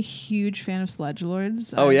 I am a huge fan of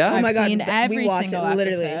Sludgelords. Oh, yeah? I've Oh my God, seen we every watch single it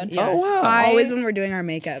literally. episode. Yeah. Oh, wow. Always when we're doing our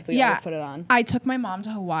makeup, we always put it on. I took my mom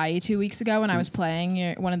to Hawaii 2 weeks ago when I was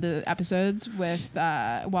playing one of the episodes with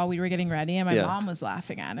while we were getting ready, and my Yeah. mom was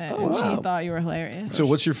laughing at it, and wow. she thought you were hilarious. So,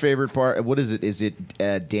 what's your favorite part? What is it? Is it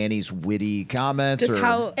Danny's witty comments? Just or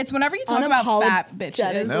how It's whenever you talk about fat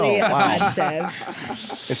bitches. No, wow.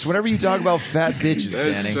 offensive. It's whenever you talk about fat bitches, That's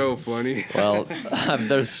Danny. so funny. Well,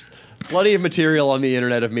 there's plenty of material on the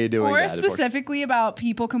internet of me doing Or that. specifically about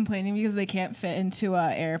people complaining because they can't fit into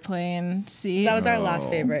an airplane seat. That was our last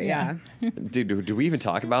favorite, yeah. Dude, do we even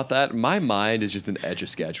talk about that? My mind is just an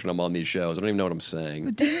etch-a-sketch when I'm on these shows. I don't even know what I'm saying.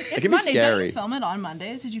 It's it can be Monday. Didn't scary. you film it on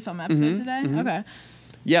Mondays? Did you film an episode today? Okay.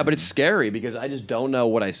 Yeah, but it's scary because I just don't know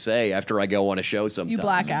what I say after I go on a show sometimes. You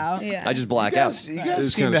black out. Yeah. I just black out. You guys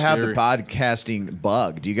It's seem kinda to have scary. the podcasting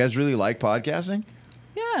bug. Do you guys really like podcasting?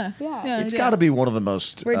 Yeah. Yeah. It's got to be one of the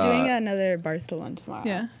most. We're doing another Barstool one tomorrow.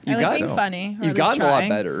 Yeah. You I like got being it. funny. or You've at least gotten a lot trying.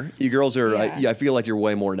 better. You girls are. Yeah. I feel like you're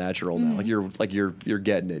way more natural now. Like you're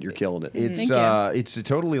getting it. You're killing it. It's Thank you. it's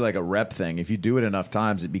totally like a rep thing. If you do it enough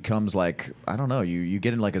times, it becomes like I don't know. You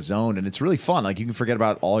get in like a zone, and it's really fun. Like you can forget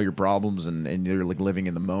about all your problems, and you're like living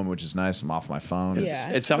in the moment, which is nice. I'm off my phone. Yeah.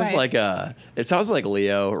 It sounds Right. it sounds like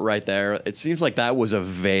Leo right there. It seems like that was a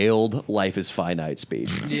veiled "life is finite"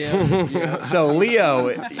 speech. Yeah. So Leo,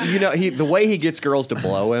 you know, the way he gets girls to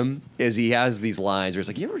blow him is he has these lines where it's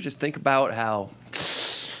like, you ever just think about how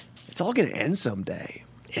it's all going to end someday.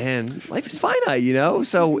 And life is finite, you know?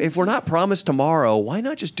 So if we're not promised tomorrow, why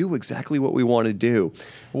not just do exactly what we want to do?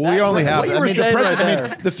 Well, we only have. What you I were mean, the saying present. right I there.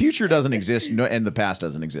 mean, the future doesn't exist, and the past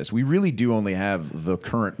doesn't exist. We really do only have the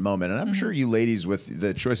current moment, and I'm sure you ladies, with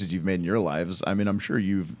the choices you've made in your lives, I mean, I'm sure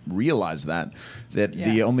you've realized that the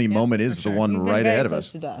Yeah. only Yeah, moment for is the sure. one We've been right very ahead of close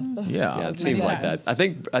us. to death. Yeah, Yeah, it seems many like that.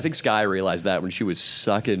 times. I think Sky realized that when she was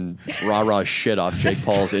sucking Rara's shit off Jake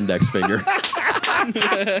Paul's index finger.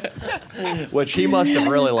 Which he must have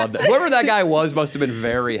really loved. That. Whoever that guy was must have been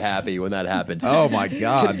very happy when that happened. Oh my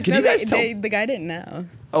God! Can you guys tell? The guy didn't know.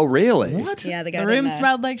 Oh, really? What? Yeah, the guy The didn't room know.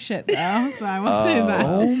 smelled like shit though, so I will say that.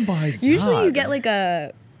 Oh my God! Usually you get like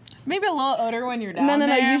a Maybe a little odor when you're down no.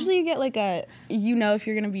 there. Usually you get like a if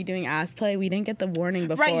you're gonna be doing ass play. We didn't get the warning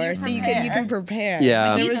before, Right, you so you prepare. can prepare.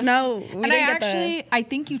 Yeah. there You was just- no. We and didn't I get actually, I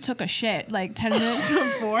think you took a shit like 10 minutes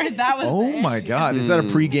before. That was. Oh the my issue. God! Is that a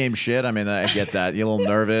pregame shit? I mean, I get that. You're a little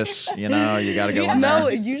nervous. You know, you got to go in no.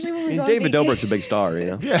 there. Usually when we I mean, go David on Dobrik's a big star, you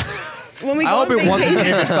know? Yeah. when we I go hope on it wasn't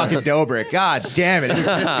vacation- David fucking Dobrik. God damn it! It would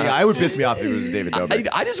piss me. I would piss me off if it was David Dobrik.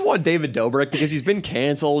 I just want David Dobrik because he's been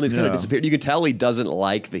canceled. He's kind of Yeah. disappeared. You can tell he doesn't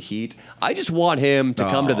like the heat. I just want him to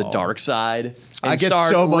come to the Oh. dark side and I get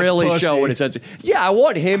start so much really pussy. showing his sense. Yeah, I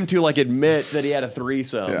want him to like admit that he had a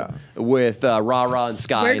threesome Yeah. with Rara and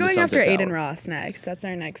Sky. We're in the going after Sunset Aiden Tower. Ross next. That's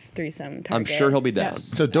our next threesome target. I'm sure he'll be down. Yes.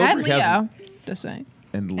 So And Dobrik Leo. hasn't- Just saying.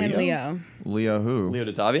 And Leo. And Leo. Leo who? Leo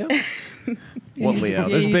DeTavia? What Leo?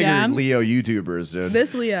 There's You bigger down? Leo YouTubers, dude.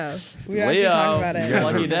 This Leo. We were actually Leo. talking about it. guys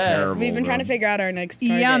Lucky are day. terrible, We've been trying to bro. figure out our next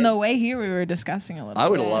targets. Yeah, on the way here, we were discussing a little. I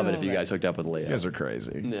would bit. love it if you guys hooked up with Leo. You guys are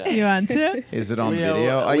crazy. Yeah. You want to? Is it on Leo-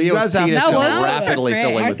 video? Leo's You guys have penis That is was rapidly great.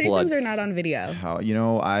 filling Our with blood. threesomes are not on video. How you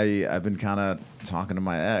know? I've been kind of talking to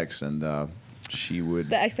my ex, and she would.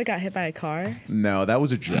 The ex that got hit by a car. No, that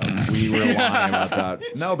was a joke. We were lying about that.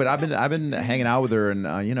 No, but I've been hanging out with her,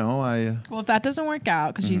 and you know, Well, if that doesn't work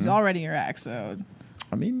out, because she's already your ex, so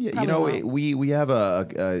I mean, you Probably know, won't. we have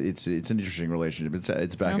it's an interesting relationship.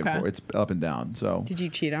 It's back Okay. and forth. It's up and down. So Did you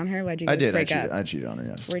cheat on her? Why'd you I guys did. break up? I cheated on her.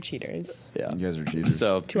 Yes. We're cheaters. Yeah. You guys are cheaters.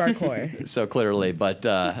 So To our core. So clearly, but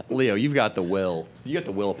Leo, you've got the will. You got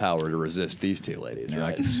the willpower to resist these two ladies, yeah, I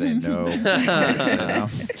right? can say no. I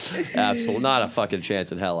can say no. Absolutely, not a fucking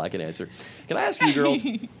chance in hell. I can answer. Can I ask you, girls,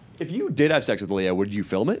 if you did have sex with Leo, would you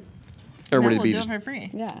film it, or no, would it we'll be do just? it for free.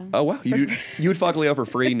 Yeah. Oh wow, you would fuck Leo for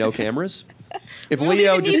free, no cameras. If We don't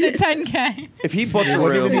Leo even just need the 10K. if he booked a We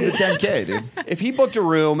don't even room, need the 10K, dude. if he booked a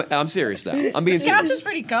room, I'm serious now. I'm being This couch serious. is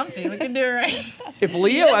pretty comfy. We can do it right. If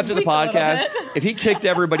Leo Just after the squeak a little podcast, bit. if he kicked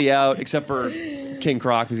everybody out except for King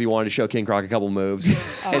Croc because he wanted to show King Croc a couple moves,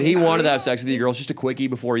 and he wanted to have sex with you girls, just a quickie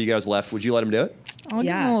before you guys left, would you let him do it? I'll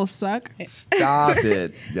give him Yeah. a little suck. Stop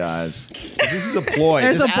it, guys. This is a ploy.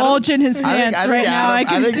 There's This a bulge in his pants right now. I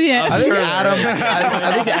can see it.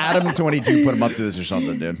 I think Adam 22 put him up to this or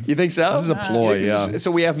something, dude. You think so? This is a ploy, yeah.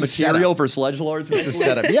 So we have It's a material setup. for sledge lords. It's a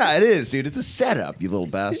setup. Yeah, it is, dude. It's a setup, you little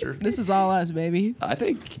bastard. This is all us, baby. I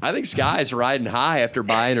think Sky's riding high after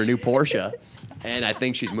buying her new Porsche, and I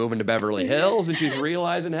think she's moving to Beverly Hills, and she's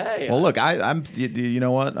realizing, hey, Well, look, I'm. You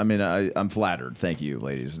know what? I mean, I'm flattered. Thank you,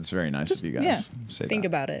 ladies. It's very nice of you guys. yeah. Say Think that.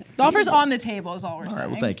 about it. The offer's on the table is all we're All saying.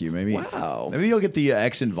 right. Well, thank you. Maybe. Wow. Maybe you'll get the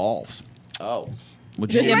ex involved. oh, Would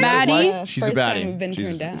This you- might be the She's a first time baddie. we've been she's,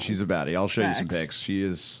 turned down. she's a baddie. I'll show you some Facts. pics. She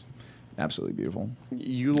is absolutely beautiful.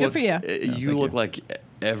 you Good look for you. You thank look you. like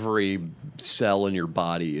every cell in your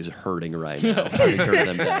body is hurting right now. Trying to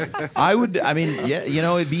turn them down. I would. I mean, yeah. You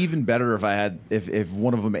know, it'd be even better if I had if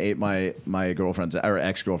one of them ate my girlfriend's or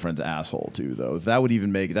ex girlfriend's asshole too. Though that would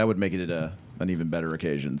make it an even better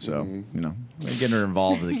occasion. So you know, getting her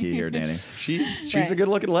involved is the key here, Danny. She's Right. a good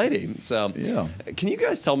looking lady. So Yeah. Can you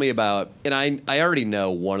guys tell me about? And I already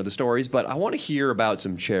know one of the stories, but I want to hear about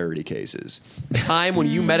some charity cases. A time when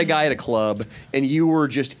you met a guy at a club and you were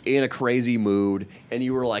just in a crazy mood and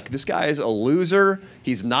you were like, "This guy is a loser.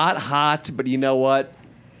 He's not hot, but you know what?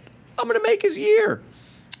 I'm gonna make his year."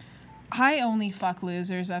 I only fuck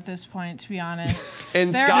losers at this point, to be honest.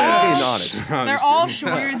 And They're Scott all- is being honest. They're all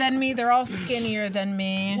shorter than me. They're all skinnier than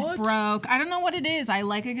me. What? Broke. I don't know what it is. I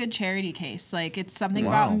like a good charity case. Like it's something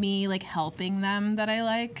Wow. about me like helping them that I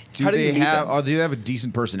like. Do How did you they meet have? them? Do they have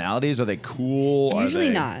decent personalities? Are they cool? Are Usually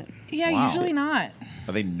they- not. Yeah, Wow. usually not.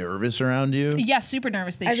 Are they nervous around you? Yeah, super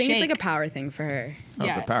nervous. They I think shake. it's like a power thing for her. Oh,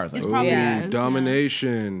 it's a power thing. It's probably Yeah. is, yeah.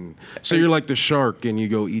 Domination. So you're like the shark and you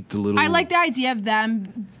go eat the little. I like the idea of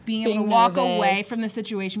them being able Being to walk nervous. away from the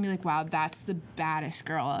situation and be like, wow, that's the baddest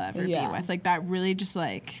girl I'll ever Yeah. be with. Like that really just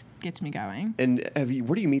like gets me going. And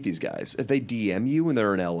where do you meet these guys? If they DM you when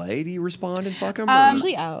they're in LA, do you respond and fuck them?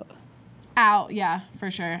 Usually out. Out, yeah, for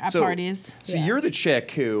sure. At parties. So Yeah. you're the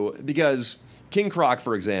chick who, because King Croc,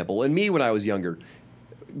 for example, and me when I was younger,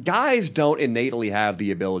 guys don't innately have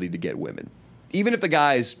the ability to get women. Even if the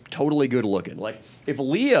guy's totally good looking. Like, if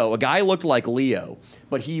a guy looked like Leo,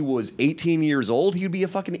 but he was 18 years old, he'd be a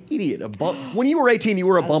fucking idiot. When you were 18, you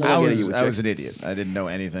were a bumble. I getting was, with I was chicks. an idiot. I didn't know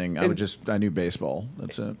anything. I knew baseball.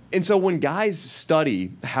 That's it. And so when guys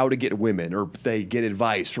study how to get women or they get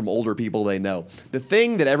advice from older people they know, the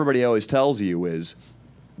thing that everybody always tells you is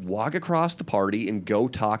walk across the party and go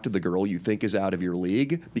talk to the girl you think is out of your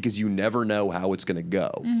league because you never know how it's going to go.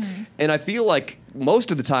 And I feel like most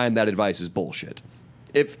of the time that advice is bullshit.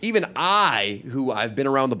 If even I, who I've been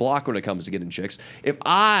around the block when it comes to getting chicks, if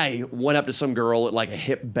I went up to some girl at like a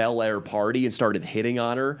hip Bel Air party and started hitting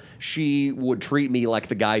on her, she would treat me like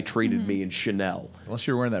the guy treated me in Chanel. Unless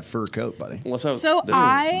you're wearing that fur coat, buddy. Unless So this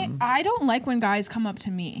one- I don't like when guys come up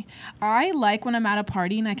to me. I like when I'm at a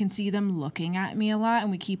party and I can see them looking at me a lot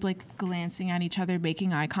and we keep like glancing at each other,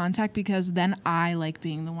 making eye contact because then I like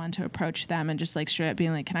being the one to approach them and just like straight up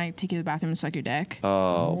being like, "Can I take you to the bathroom and suck your dick?"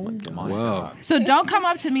 Oh my God. Wow. So don't come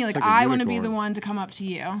up to me like like a I want to be unicorn. the one to come up to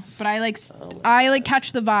you. But I like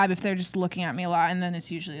catch the vibe if they're just looking at me a lot and then it's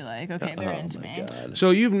usually like, okay, they're into me. So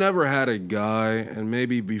you've never had a guy, and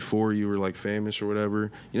maybe before you were like famous or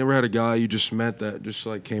whatever, you never had a guy you just met that just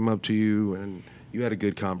like came up to you and you had a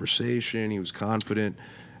good conversation. He was confident.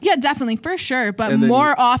 Yeah, definitely, for sure. But And then more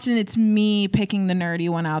you- often it's me picking the nerdy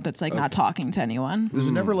one out that's like not talking to anyone. There's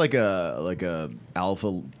never like a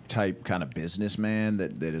alpha type kind of businessman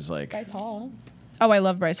that is like. Bryce Hall. Oh, I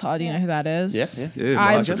love Bryce Hall. Do you know who that is? Yeah. Yeah,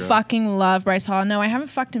 I monster guy. fucking love Bryce Hall. No, I haven't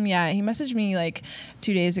fucked him yet. He messaged me like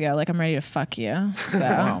 2 days ago, like I'm ready to fuck you.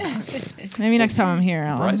 So maybe next time I'm here,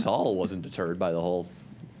 I'll. Bryce Hall wasn't deterred by the whole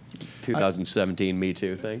 2017 Me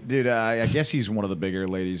Too thing. Dude, I guess he's one of the bigger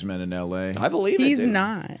ladies men in L.A. I believe it. He's dude.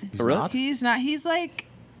 not. Really? He's not. He's like,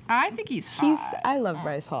 I think he's hot. I love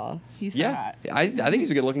Bryce Hall. He's so Yeah, hot. I think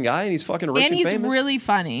he's a good-looking guy, and he's fucking rich and, And he's famous. really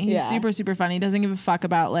funny. He's Yeah. super, super funny. He doesn't give a fuck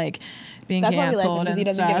about like being That's why we like him, canceled 'cause and he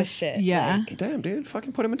doesn't stuff. give a shit, Yeah. like- Damn, dude,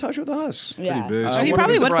 fucking put him in touch with us. Yeah. Pretty big. He what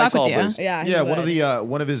probably is the would Bryce fuck with Hall you. boost? Yeah. Yeah, one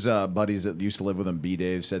would. of his buddies that used to live with him, B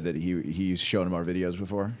Dave, said that he's shown him our videos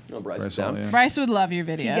before. Oh, Bryce is Hall, down. yeah. Bryce would love your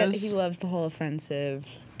videos. He loves the whole offensive,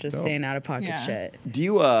 just Dope. saying out of pocket Yeah. shit. Do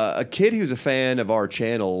you, a kid who's a fan of our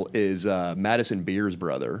channel is Madison Beer's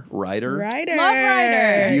brother, Ryder? Ryder. Love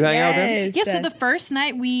Ryder. Do you hang out with him? Yes. Yeah, so the first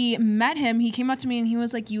night we met him, he came up to me and he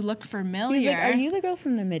was like, "You look familiar." He's like, "Are you the girl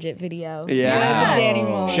from the midget video?" Yeah. With the Danny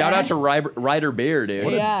Moore. Shout out to Ryder Beer, dude.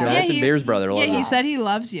 What a Yeah. dope- Madison he- Beer's brother. Yeah, Love he him. said he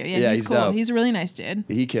loves you. Yeah, Yeah, he's he's cool. dope. He's a really nice dude.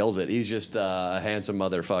 He kills it. He's just a handsome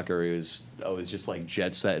motherfucker who's always just like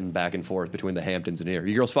jet setting back and forth between the Hamptons and here.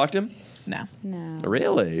 You girls fucked him? No, No.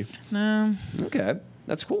 Really? no, Okay.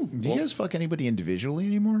 That's cool. Do you guys fuck anybody individually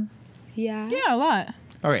anymore? Yeah. yeah, a lot.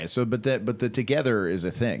 Okay, so but the together is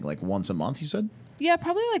a thing, like once a month. You said. Yeah,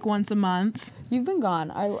 probably like once a month. You've been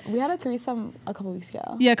gone. We had a threesome a couple weeks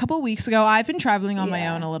ago. Yeah, a couple of weeks ago. I've been traveling on my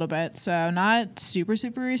Yeah. own a little bit, so not super,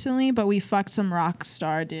 super recently. But we fucked some rock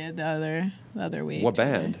star dude the other week. What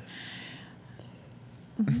together. band?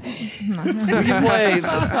 You can play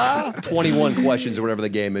 21 questions or whatever the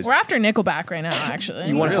game is. We're after Nickelback right now, actually.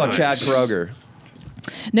 You want to fuck Chad Kroger?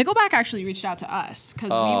 Nickelback actually reached out to us because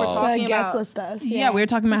we were Oh. talking To guest about list us, Yeah, yeah. we were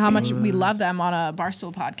talking about how much we love them on a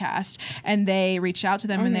Barstool podcast, and they reached out to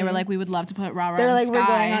them and they were like, "We would love to put Rara." They were on like, Sky. "We're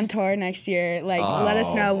going on tour next year. Like, let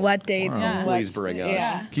us know what dates." Yeah. and what- Please bring us.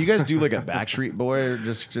 Yeah. Can you guys do like a Backstreet Boy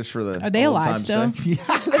just for the? Are they old alive time's still? sake?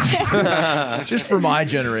 Yeah. Just for my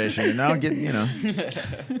generation. Now getting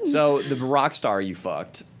So the rock star you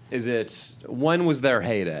fucked, when was their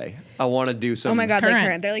heyday? I want to do some. Oh my God, Current. they're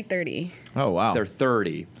current. They're like 30. Oh wow. They're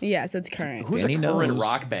 30. Yeah, so it's current. Who's Danny a current knows.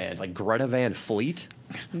 rock band? Like Greta Van Fleet?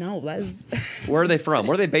 No, that's Where are they from?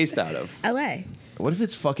 Where are they based out of? L.A. What if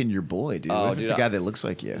it's fucking your boy, dude? Oh, What if it's dude, a guy that looks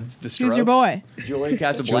like you? The Strokes? Who's your boy? Julian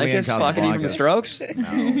Casablancas, Julian fucking even the Casablancas.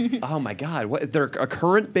 Strokes? Oh my God, what? They're a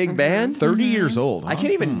current big band? 30 years old. I huh?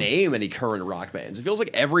 can't even name any current rock bands. It feels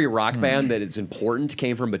like every rock band that is important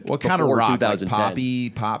came from What before kind of rock? Like 2010. poppy,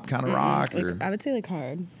 pop kind of rock? Or? Like, I would say like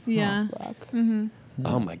hard. Yeah. Rock.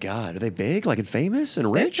 Oh my God, are they big, like and famous and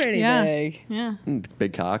They're rich? pretty Yeah. big. Yeah.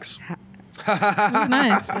 Big cocks. It was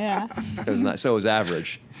nice. Yeah. It was not, so it was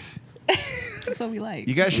average. That's what we like.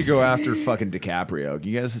 You guys should go after fucking DiCaprio.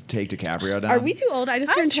 You guys take DiCaprio down? Are we too old? I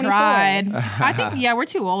just I've turned 24. tried. I think, yeah, we're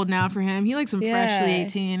too old now for him. He likes him Yeah. freshly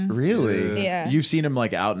 18. Really? Yeah. You've seen him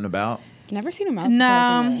like out and about? Never seen a mouse.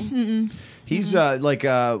 No. surprisingly. He's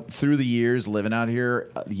through the years living out here,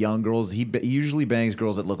 young girls. He usually bangs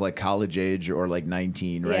girls that look like college age or like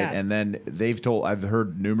 19, right? Yeah. And then I've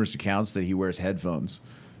heard numerous accounts that he wears headphones,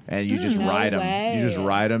 and you just No ride him. You just way.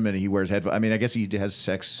 ride him, and he wears headphones. I mean, I guess he has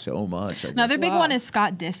sex so much. I guess. Another big Wow. one is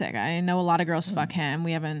Scott Disick. I know a lot of girls fuck him.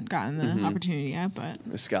 We haven't gotten the opportunity yet, but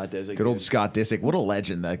Scott Disick. Good old Scott Disick. What a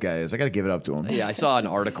legend that guy is. I got to give it up to him. Yeah, I saw an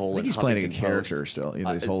article. I think in he's playing a Huffington character Post. still,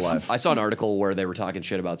 his whole life. I saw an article where they were talking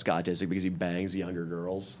shit about Scott Disick because he bangs younger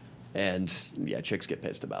girls, and yeah, chicks get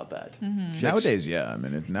pissed about that. Chicks- Nowadays, yeah. I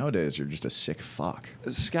mean, nowadays you're just a sick fuck.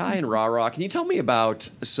 Sky and Rara, can you tell me about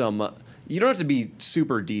some? You don't have to be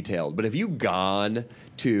super detailed, but have you gone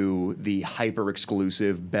to the hyper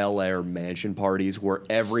exclusive Bel Air mansion parties where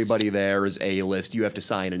everybody there is A-list? You have to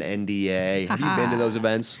sign an NDA. Have you been to those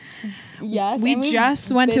events? Yes. We and we've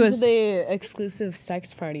just went been to a the exclusive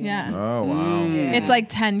sex party. yeah. once. Oh wow. It's like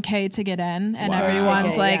 10K to get in, and Wow. everyone's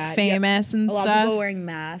Okay, like yeah. famous and A lot of stuff. people wearing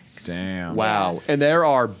masks. Damn. Wow. And there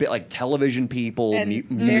are like television people, And music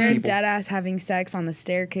they're people. dead ass having sex on the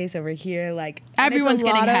staircase over here. Like and it's a Everyone's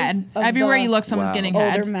getting lot of- head. of Everywhere the you look, someone's Wow. getting older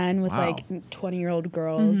head. men with Wow. like 20-year-old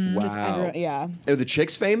girls. Just Wow. everyone, yeah. Are the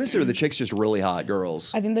chicks famous or are the chicks just really hot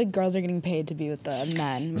girls? I think the girls are getting paid to be with the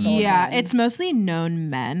men. With the old Yeah, men. it's mostly known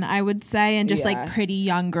men, I would say, and just Yeah. like pretty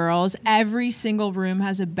young girls. Every single room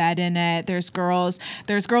has a bed in it. There's girls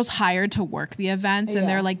hired to work the events, and Yeah.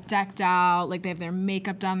 they're like decked out, like they have their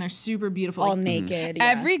makeup done. They're super beautiful. all like, naked. Yeah.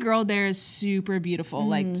 Every girl there is super beautiful,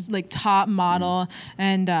 like top model,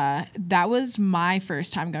 and that was my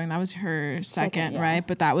first time going. That was her second, yeah. right?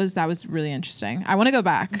 But that was really interesting. I want to go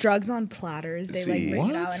back. drugs on platters. They See. like bring What?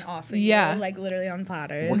 it out and offer Yeah. you, like literally on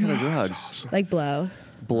platters. What kind of drugs? Like blow.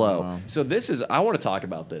 Blow. So this is, I want to talk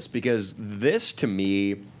about this because this to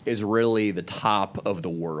me is really the top of the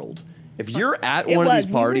world. If you're at It one was. of these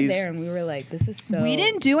parties, We were there and we were like, "This is so." We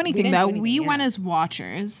didn't do anything didn't though. do We anything, went yeah. as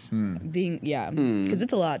watchers. because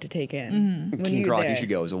it's a lot to take in. When King you're Croc, there. you should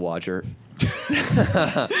go as a watcher.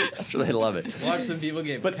 I'm sure they'd love it. Watch some people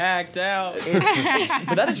get packed out.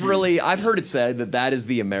 But that is really, I've heard it said that that is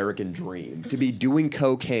the American dream, to be doing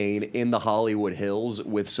cocaine in the Hollywood Hills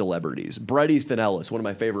with celebrities. Bret Easton Ellis, one of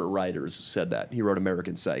my favorite writers, said that. He wrote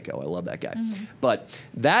American Psycho. I love that guy. But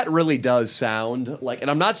that really does sound like, and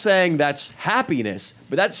I'm not saying that's happiness,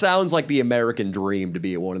 but that sounds like the American dream to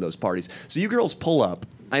be at one of those parties. So you girls pull up.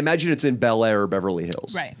 I imagine it's in Bel Air or Beverly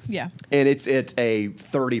Hills. Right. Yeah. And it's a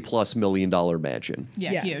 $30+ million mansion.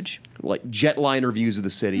 Yeah. Yeah. Huge. Like jetliner views of the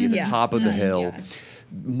city at the Yeah. top of the hill, Yeah.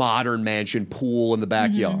 modern mansion, pool in the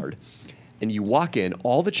backyard. And you walk in,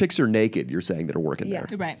 all the chicks are naked, you're saying, that are working Yeah.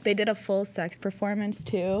 there. Right. They did a full sex performance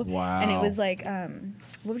too. Wow. And it was like,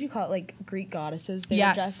 what would you call it? Like Greek goddesses they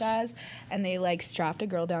Yes. were dressed as. And they like strapped a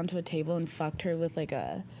girl down to a table and fucked her with like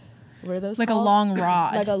a, what are those Like a called? long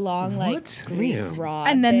rod. Like a long, What? like Greek Damn. rod.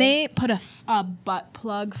 And then thing. they put a butt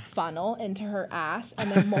plug funnel into her ass,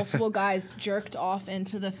 and then multiple guys jerked off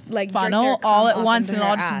into the like jerked funnel their all cum at off once, into and it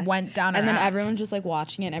all her just ass. went down And her then ass. everyone's just like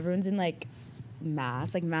watching it. And everyone's in like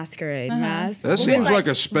masquerade masks. That With, seems like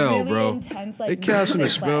a spell, really bro. Intense, like, They casting a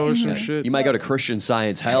music spell or playing. some shit. You might go to Christian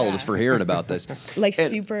Science hell just for hearing about this. Like And-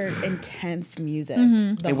 super intense music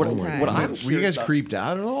Mm-hmm. the And whole time. what I'm Were you curious guys about- creeped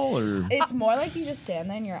out at all, or? It's more like you just stand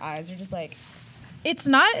there and your eyes are just like, It's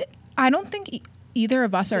not. I don't think either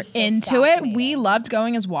of us are Just so into it. We fascinating. loved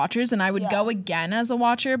going as watchers, and I would Yeah. go again as a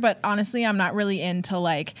watcher. But honestly, I'm not really into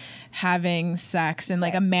like having sex in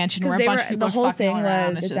like a mansion where a bunch of people the are whole fucking thing all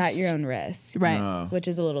around. was it's at your own risk, right. which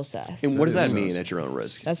is a little sus. And what does that mean, at your own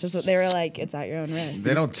risk? That's just what they were like. It's at your own risk.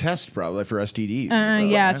 They don't test probably for STDs.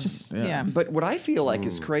 probably, Yeah, it's just yeah. But what I feel like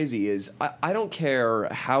is crazy is I don't care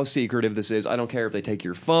how secretive this is. I don't care if they take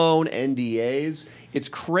your phone, NDAs. It's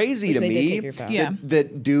crazy Which to they did me take your phone. Yeah.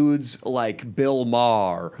 that dudes like Bill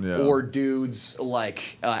Maher Yeah. or dudes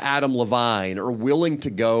like Adam Levine are willing to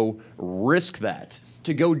go risk that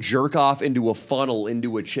to go jerk off into a funnel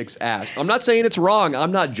into a chick's ass. I'm not saying it's wrong.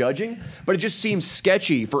 I'm not judging, but it just seems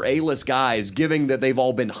sketchy for A-list guys, given that they've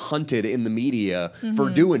all been hunted in the media for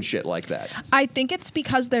doing shit like that. I think it's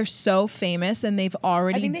because they're so famous and they've I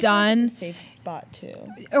already think they done, a safe spot too.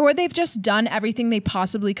 or they've just done everything they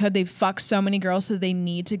possibly could. They've fucked so many girls, so they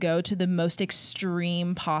need to go to the most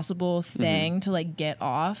extreme possible thing to like get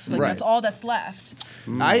off. Like Right. that's all that's left.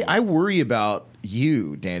 I worry about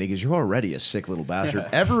you, Danny, because you're already a sick little bastard.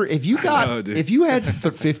 If you know, dude. if you had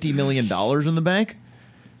 $50 million in the bank,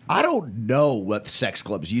 I don't know what sex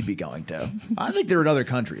clubs you'd be going to. I think they're in other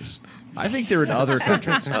countries.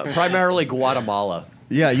 Primarily Guatemala.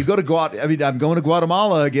 Yeah, you go to Guatemala. I mean, I'm going to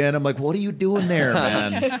Guatemala again. I'm like, what are you doing there,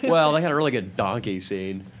 man? Well, they had a really good donkey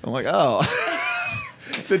scene. I'm like, oh.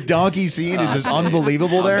 The donkey scene is just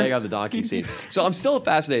unbelievable I'm there. big on the donkey scene. So I'm still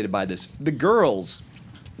fascinated by this. The girls,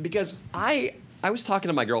 because I was talking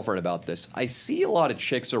to my girlfriend about this. I see a lot of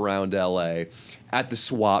chicks around LA at the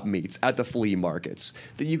swap meets, at the flea markets,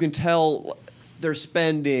 that you can tell they're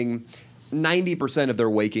spending 90% of their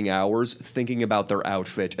waking hours thinking about their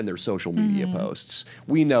outfit and their social media posts.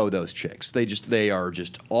 We know those chicks. They are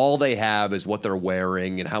just all they have is what they're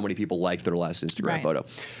wearing and how many people liked their last Instagram Right. photo.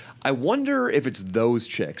 I wonder if it's those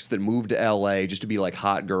chicks that moved to LA just to be like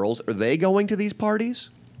hot girls. Are they going to these parties?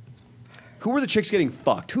 Who are the chicks getting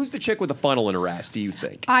fucked? Who's the chick with the funnel in her ass, do you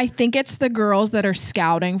think? I think it's the girls that are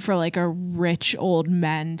scouting for like a rich old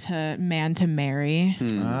man to marry.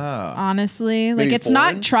 Honestly, like Maybe it's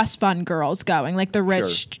foreign? not trust fund girls going, like the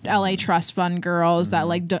rich LA trust fund girls that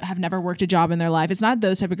like have never worked a job in their life. It's not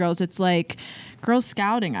those type of girls. It's like girls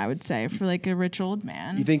scouting, I would say, for like a rich old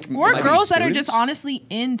man. You think or might be girls that are just students? honestly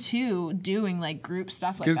into doing like group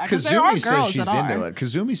stuff like that? Because there are Kazumi says girls she's that are. into it.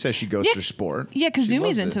 Kazumi says she goes Yeah. for sport. Yeah, She Kazumi's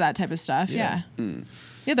loves into it. that type of stuff. Yeah. Yeah.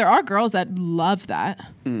 Yeah, there are girls that love that.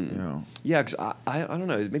 Yeah. Yeah, because I don't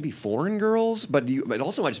know, maybe foreign girls, but it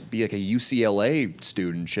also might just be like a UCLA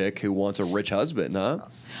student chick who wants a rich husband, huh?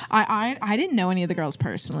 I didn't know any of the girls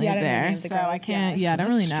personally Yeah, I don't know there, any of the so I girls, can't. yeah. Yeah, I don't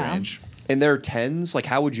really know. Strange. And they're tens. Like,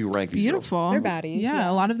 how would you rank these girls? Beautiful. They're baddies, Yeah,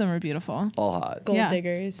 yeah. a lot of them are beautiful. All hot. Gold Yeah.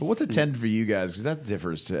 diggers. But what's a 10 for you guys? Because that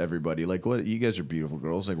differs to everybody. Like, what you guys are beautiful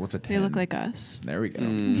girls. Like, what's a 10? They look like us. There we go.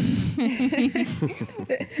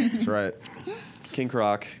 That's right. King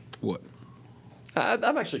Croc. What?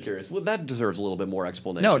 I'm actually curious. Well, that deserves a little bit more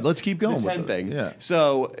explanation. No, let's keep going The with 10 it. thing. Yeah.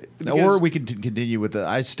 So, Or because- we can continue with the.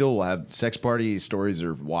 I still have sex party stories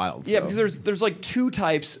are wild. Yeah, so. because there's like two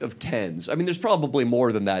types of tens. I mean, there's probably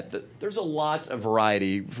more than that. There's a lot of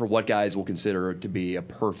variety for what guys will consider to be a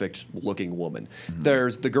perfect looking woman.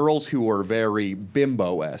 There's the girls who are very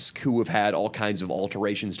bimbo-esque, who have had all kinds of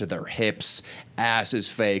alterations to their hips, ass is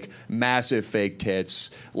fake, massive fake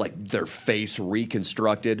tits, like their face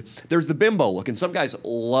reconstructed. There's the bimbo look, and some guys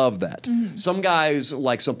love that. Some guys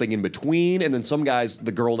like something in between, and then some guys,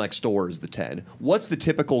 the girl next door is the 10. What's the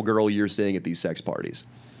typical girl you're seeing at these sex parties?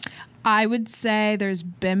 I would say there's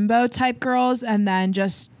bimbo type girls, and then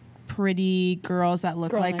just pretty girls that look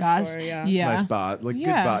Girl like next us. door, yeah. It's nice bod, like Yeah.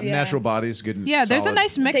 good bod, Yeah. natural bodies, good. And Yeah, there's a solid.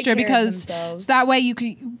 nice mixture care of because themselves. that way you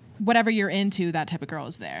can whatever you're into, that type of girl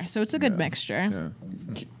is there. So it's a good mixture.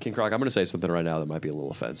 Yeah. King Croc, I'm going to say something right now that might be a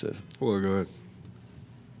little offensive. Well, go ahead.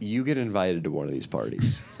 You get invited to one of these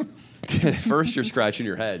parties. At first, you're scratching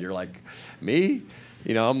your head. You're like, me?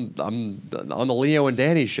 You know, I'm on the Leo and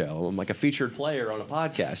Danny show. I'm like a featured player on a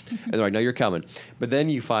podcast. And they're like, no, you're coming. But then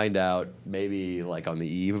you find out maybe like on the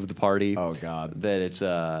eve of the party. Oh, God. That it's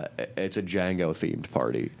a Django themed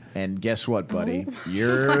party. And guess what, buddy?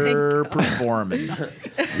 You're performing.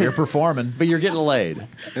 You're performing. But you're getting laid.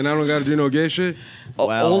 And I don't got to do no gay shit?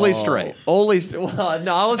 Well- Only straight. Well,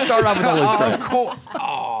 no, I'll start off with only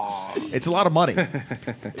straight. It's a lot of money.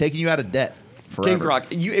 Taking you out of debt forever. King Croc,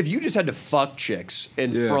 if you just had to fuck chicks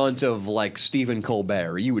in Yeah. front of like Stephen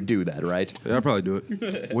Colbert, you would do that, right? Yeah, I'd probably do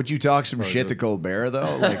it. Would you talk some shit to Colbert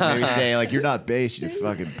though? Like maybe say like you're not base, you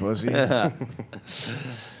fucking pussy.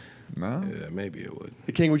 No. Yeah, maybe it would.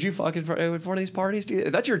 King, would you fuck in front of these parties? Dude?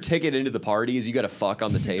 If that's your ticket into the party, is you got to fuck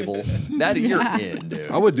on the table. That you're in, dude.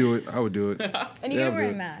 I would do it. I would do it. And you Yeah, gotta wear I'd a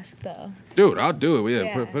do it. mask though. Dude, I'll do it. Yeah,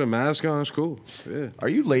 Yeah. Put a mask on. It's cool. Yeah. Are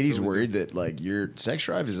you ladies worried that like your sex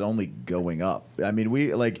drive is only going up? I mean,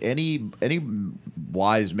 we like any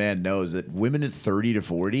wise man knows that women at 30 to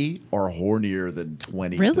 40 are hornier than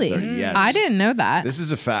 20 Really? to 30. Yes. I didn't know that. This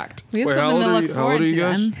is a fact. We have Wait, how something to old are look you- how forward old are you to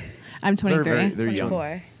guys? then. I'm 23. They're young.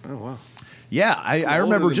 24. Oh, wow. Yeah, I older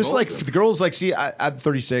remember than just both like of for the girls, like, see, I'm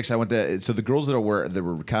 36. I went to, so the girls that were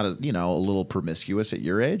kind of, you know, a little promiscuous at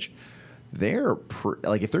your age, they're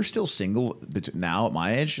like if they're still single now at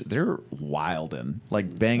my age, they're wildin',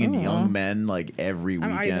 like banging young men like every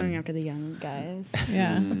weekend. I'm already going after the young guys.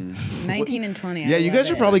 Yeah. 19 and 20. Yeah, you guys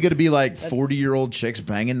are probably going to be like That's- 40-year-old chicks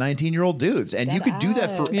banging 19-year-old dudes, and you Dead could do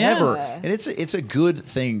that ass. forever. Yeah. And it's a good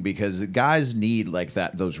thing because the guys need like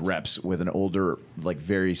those reps with an older, like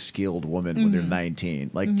very skilled woman when they're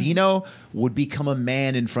 19. Like Dino would become a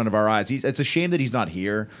man in front of our eyes. It's a shame that he's not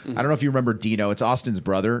here. I don't know if you remember Dino. It's Austin's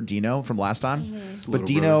brother, Dino, from last time. But Little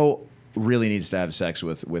Dino really needs to have sex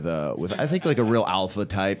with I think like a real alpha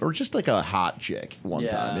type or just like a hot chick one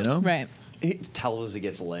time, you know? Right. He tells us he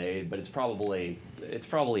gets laid, but it's probably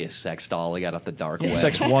a sex doll he got off the dark web.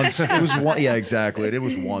 Sex once. It was one. Yeah, exactly. It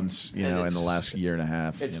was once. You And know, in the it's- last year and a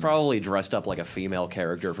half. It's you know. probably dressed up like a female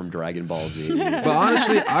character from Dragon Ball Z. But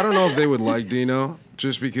honestly, I don't know if they would like Dino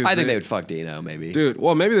just because. I think they would fuck Dino, maybe. Dude,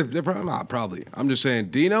 well, maybe they're probably not. Probably. I'm just saying,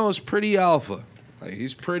 Dino is pretty alpha. Like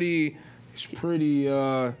he's pretty.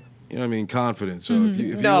 You know what I mean, confident. So if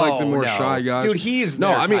you like the more shy guys, Dude, he's no.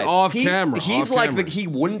 their I mean, type. off camera. He's off like camera. he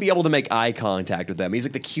wouldn't be able to make eye contact with them. He's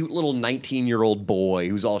like the cute little 19-year-old boy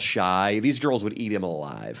who's all shy. These girls would eat him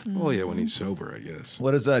alive. Well, yeah, when he's sober, I guess.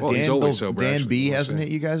 What is Well, he's always sober, Dan actually, B I wanna hasn't say.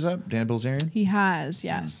 hit you guys up? Dan Bilzerian? He has,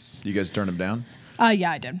 yes. You guys turned him down?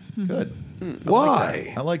 Yeah, I did. Good.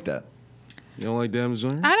 Why? I like that. You don't like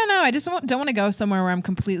Damson? I don't know. I just don't want to go somewhere where I'm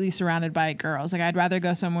completely surrounded by girls. Like I'd rather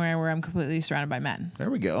go somewhere where I'm completely surrounded by men.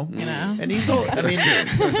 There we go. You know? And he's all, I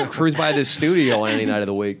mean, Cruise by this studio on any night of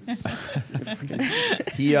the week.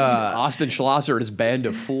 he Austin Schlosser and his band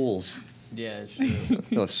of fools. Yeah, sure.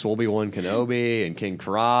 Swolby-One Kenobi and King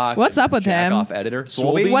Croc. What's and up with him? Jack-off editor.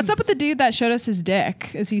 Swolby? Swolby? What's up with the dude that showed us his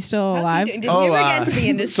dick? Is he still alive? Did he ever get into the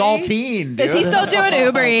industry? Saltine, dude. Is he still doing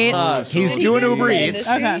Uber Eats? He's doing Uber Eats.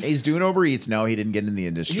 Okay. He's doing Uber Eats. No, he didn't get in the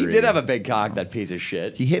industry. He did have a big cock, that piece of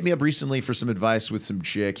shit. He hit me up recently for some advice with some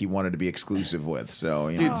chick he wanted to be exclusive with. So,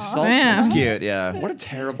 you know. Dude, Saltine. Man. It's cute, yeah. What a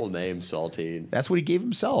terrible name, Saltine. That's what he gave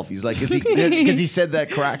himself. He's like, because he said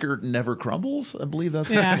that cracker never crumbles. I believe that's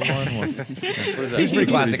what the line was. What is He was that?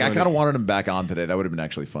 pretty classic. I kind of wanted him back on today. That would have been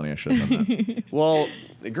actually funny. I should have done that. Well,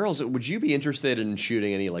 girls, would you be interested in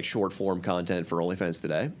shooting any like short form content for OnlyFans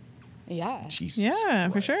today? Yeah. Jesus. Yeah,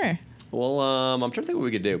 for sure. Well, I'm trying to think what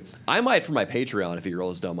we could do. I might for my Patreon if you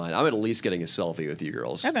girls don't mind. I'm at least getting a selfie with you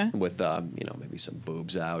girls. Okay. With maybe some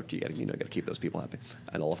boobs out. You gotta keep those people happy.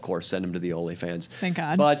 And I'll of course send them to the OnlyFans. Thank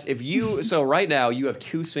God. But if you right now you have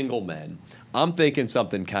two single men. I'm thinking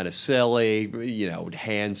something kind of silly.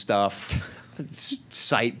 Hand stuff,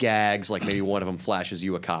 sight gags. Like maybe one of them flashes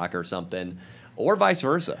you a cock or something, or vice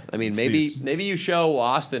versa. I mean, maybe you show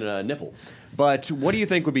Austin a nipple. But what do you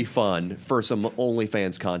think would be fun for some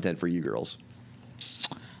OnlyFans content for you girls?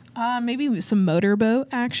 Maybe some motorboat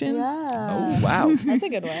action. Yeah. Oh, wow. That's a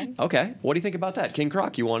good one. Okay. What do you think about that? King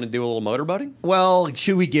Croc, you want to do a little motorboating? Well,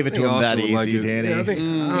 should we give it to think him that Austin would easy, like it. Danny? Yeah, I think-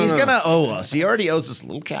 I He's don't know. gonna owe us. He already owes us a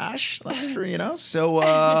little cash. That's true, So,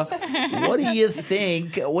 what do you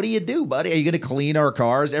think? What do you do, buddy? Are you gonna clean our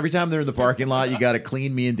cars every time they're in the parking lot? You got to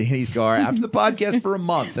clean me and Danny's car after the podcast for a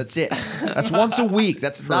month. That's it. That's once a week.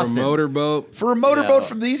 That's For nothing. a motorboat. For a motorbout Yeah.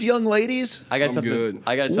 from these young ladies. I got I'm something. good.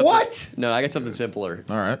 I got something. What? No, I got something simpler.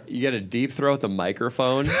 All right. You got to deep throat the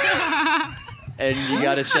microphone, and you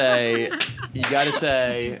got to say,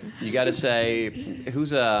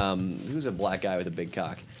 who's a black guy with a big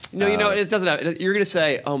cock? No, it doesn't have. You're gonna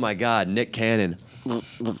say, oh my God, Nick Cannon.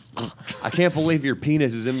 I can't believe your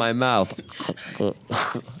penis is in my mouth.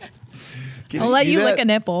 Can I'll let do you that? lick a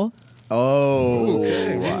nipple. Oh,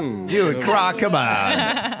 Okay. dude, Croc, come on.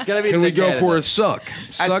 It's gotta be Can we Nick go Cannon. for a suck?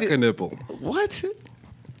 I Suck thi- a nipple. What?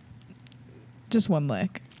 Just one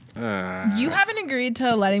lick. Ah. You haven't agreed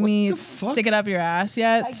to letting me the fuck? stick it up your ass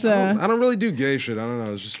yet, so I don't really do gay shit. I don't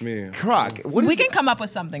know. It's just me. Croc, what is we can come up with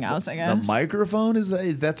something else, I The guess. microphone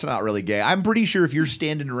that's not really gay. I'm pretty sure if you're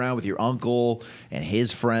standing around with your uncle and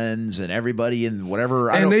his friends and everybody and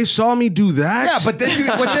whatever, And they saw me do that. yeah, but then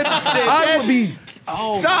I would be.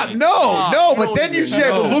 stop. No, but then you said,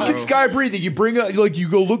 No, look bro. at Sky Breathing. You bring up you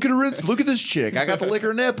go look at her. Look at this chick. I got to lick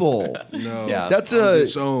her nipple. No. Yeah. That's I'm a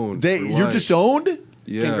disowned for You're life. disowned.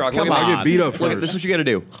 Yeah. King Croc, Come look at on. my- I get beat up Look, first. this is what you got to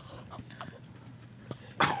do.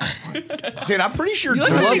 Dude, I'm pretty sure. You look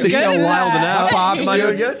drugs- pretty good at that. My pops, Am I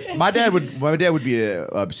doing dude, good? my dad would be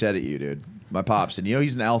upset at you, dude. My pops, and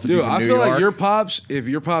he's an alpha dude Dude, from I New feel York. like your pops, if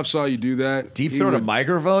your pops saw you do that, Deep he throat a would-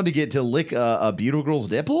 microphone to get to lick a beautiful girl's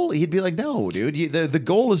nipple? He'd be like, no, dude. The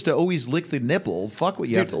goal is to always lick the nipple. Fuck what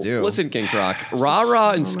you have to do. Listen, King Croc, Rara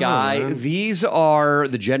and Sky, man. these are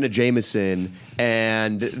the Jenna Jameson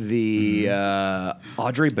and the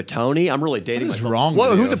Audrey Batoni. I'm really dating What is myself. wrong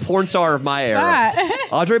with Who's you? a porn star of my era? That.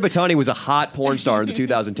 Audrey Batoni was a hot porn star in the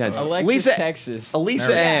 2010s. Alexis, Texas.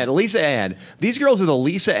 Lisa Ann. These girls are the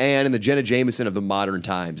Lisa Ann and the Jenna Jameson of the modern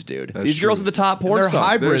times, dude. These girls true. are the top porn They're stars.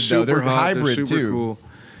 hybrid, though. They're super hot. hybrid, They're super too. Cool.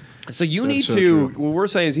 So you That's need so to. true. What we're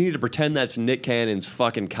saying is you need to pretend that's Nick Cannon's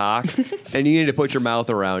fucking cock, and you need to put your mouth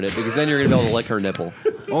around it because then you're gonna be able to lick her nipple.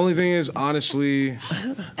 Only thing is, honestly,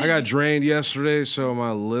 I got drained yesterday, so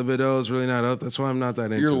my libido is really not up. That's why I'm not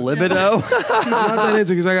that into Your it. libido? I'm not that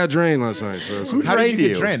into it because I got drained last night. So it's like, How did you drained get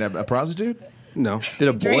you? trained? A prostitute? no. Did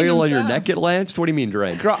a drained boil on your himself. neck get lanced? What do you mean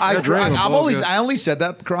drained? I Bullshit. only said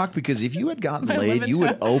that, Croc, because if you had gotten laid, you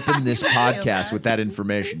would open this podcast with that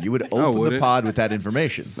information. You would open the wouldn't. pod with that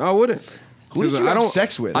information. No, I wouldn't. Who did you have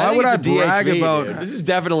sex with? Why think would I it's a brag DHV, about? dude. This is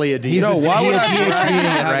definitely a DHV. He's why would I DHVing it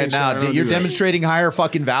I right think so. now. I don't You're do that. demonstrating higher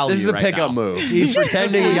fucking value. This is a right pickup now. move. He's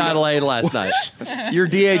pretending he got laid last night. You're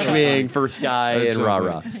DHVing for Sky That's and so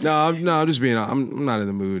Rara. funny. No, I'm just being. I'm not in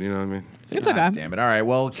the mood. You know what I mean? It's okay. Damn it! All right.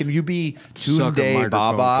 Well, can you be Suck a Tunde microphone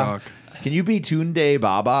Baba? cock. Can you be Tunde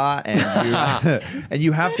Baba and you, and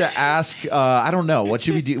you have to ask? I don't know. What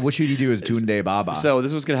should we do? What should you do as Tunde Baba? So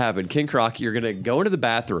this is what's gonna happen. King Croc, you're gonna go into the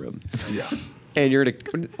bathroom. Yeah. And you're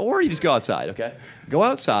gonna, or you just go outside, okay? Go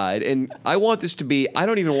outside, and I want this to be. I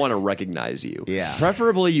don't even want to recognize you. Yeah.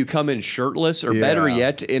 Preferably, you come in shirtless, or better Yeah.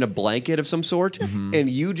 yet, in a blanket of some sort, and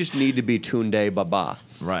you just need to be Tunde Baba.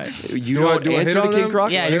 right. You Do I- don't do I answer hit to on King them?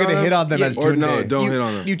 Croc. Yeah, you're gonna hit on them as Or Tunde. no, don't you, hit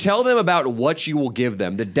on them. You tell them about what you will give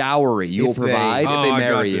them, the dowry you will If they- provide Oh, if they I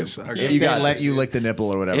got marry you. this. I got If this. You they got let this. you lick the nipple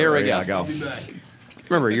or whatever. Here we yeah, go.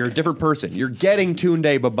 Remember, you're a different person. You're getting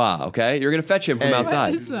Tunde Baba, okay? You're gonna fetch him from Hey.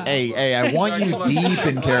 outside. Hey, I want you deep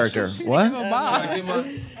in character. What?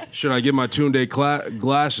 Should I get my Tunde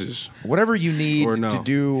glasses? Whatever you need Or no? to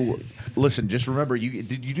do. Listen, just remember, you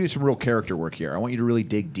do some real character work here. I want you to really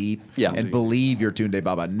dig deep Yeah. and believe you're Tunde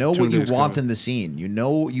Baba. Know what you Tunde's want coming. in the scene. You know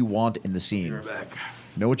what you want in the scene.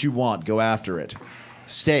 Know what you want. Go after it.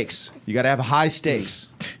 Stakes. You got to have high stakes.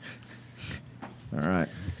 All right.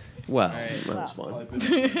 Well, that was fun.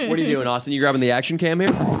 What are you doing, Austin? You grabbing the action cam here?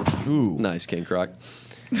 Ooh. Nice, King Croc.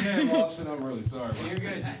 Man, Austin, I'm really sorry.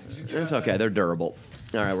 It's okay. They're durable.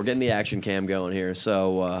 All right, we're getting the action cam going here.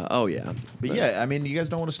 So, oh yeah. But yeah, I mean, you guys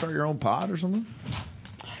don't want to start your own pod or something?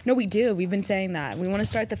 No, we do. We've been saying that. We want to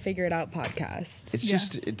start the Figure It Out podcast. It's Yeah.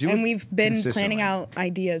 just do And it we've been consistently. planning out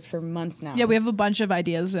ideas for months now. Yeah, we have a bunch of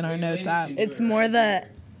ideas in our notes app. It's more the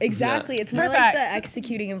exactly. It's more like the Perfect.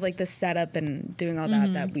 executing of like the setup and doing all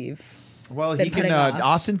that we've. Well, been he can. putting off.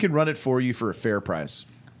 Austin can run it for you for a fair price.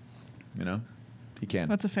 You know, he can.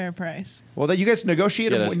 What's a fair price? Well, that you guys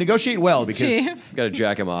negotiate Get it. negotiate well because Chief. Got to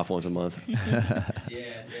jack him off once a month.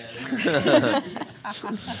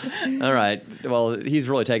 All right. Well, he's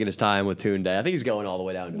really taking his time with Tunde. I think he's going all the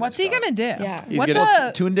way down to What's his he car. gonna do? Yeah. He's What's gonna-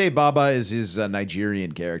 a Tunde Baba is his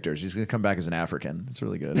Nigerian character. He's going to come back as an African. It's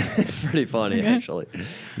really good. It's pretty funny, actually.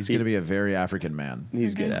 He's going to be a very African man.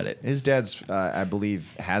 He's good at it. His dad's, I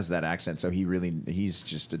believe, has that accent, so he's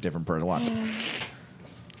just a different person. Watch.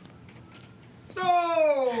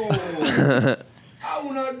 No!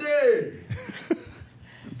 I'm not there.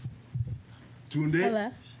 Tunde?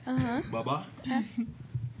 Hello. Baba?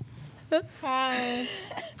 Hi.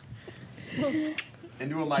 And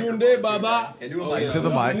do a Tunde, Baba. And do a To the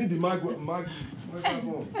I mic. need the microphone.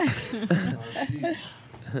 Oh, jeez.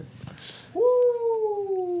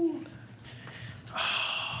 Woo!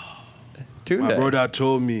 Tunde. My brother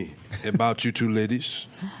told me about you two ladies.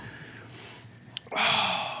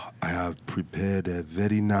 I have prepared a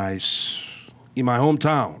very nice. In my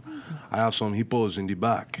hometown, I have some hippos in the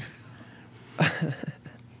back.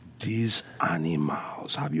 These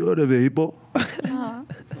animals. Have you heard of a hippo? I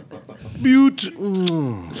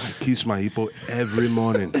kiss my hippo every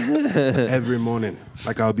morning. Every morning.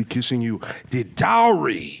 Like I'll be kissing you. The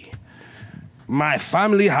dowry my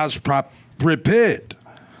family has prepared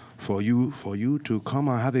for you to come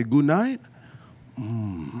and have a good night.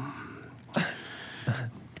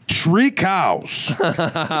 3 cows.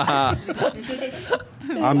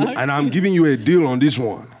 I'm giving you a deal on this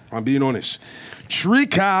one. I'm being honest. 3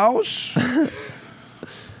 cows,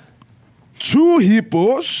 2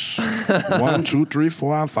 hippos, 1, 2, 3,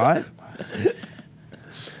 4, and 5.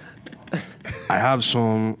 I have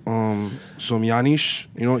some Yanish,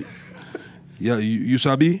 you know. Yeah, you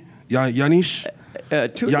sabi? Yanish?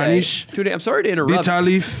 Tunde, Yanish. Tunde, I'm sorry to interrupt. Bitter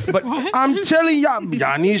leaf. But I'm telling you,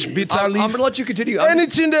 Yanish, bitter I'm leaf. going to let you continue. I'm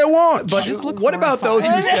just- Anything they want. But what about those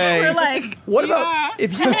who say? We're like, What about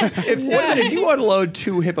if you unload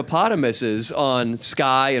 2 hippopotamuses on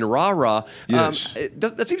Sky and Rara? Yes.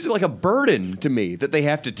 That seems like a burden to me that they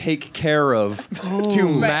have to take care of 2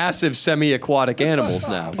 massive semi-aquatic animals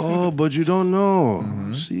now. Oh, but you don't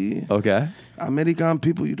know. See? Okay. American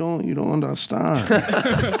people, you don't understand.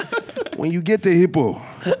 When you get the hippo,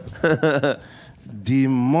 the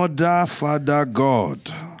mother, father, God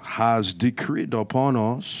has decreed upon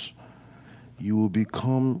us, you will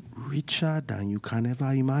become richer than you can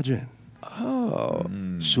ever imagine. Oh.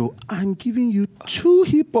 So I'm giving you 2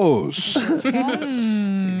 hippos.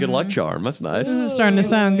 Good luck charm. That's nice. This is starting to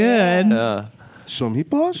sound good. Yeah. Some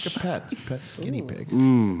hippos? Pet guinea pig.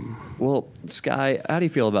 Well, Sky, how do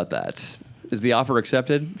you feel about that? Is the offer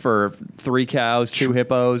accepted for 3 cows, 2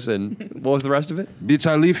 hippos, and what was the rest of it?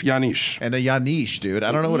 Bitter leaf Yanish. And a Yanish, dude.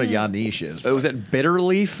 I don't know what a Yanish is. Was that bitter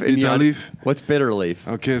leaf? Bitter leaf. What's bitter leaf?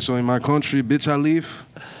 Okay, so in my country, bitter leaf,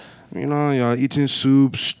 you're eating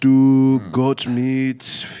soup, stew, goat meat,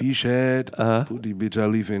 fish head. Put the bitter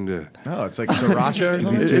leaf in there. Oh, it's like sriracha or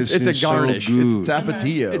something? It's a tastes so garnish. good. It's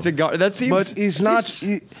tapatio. It's a that seems. But it's not.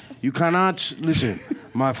 You cannot listen.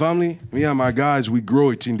 My family, me and my guys, we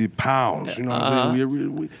grow it in the pounds. You know what I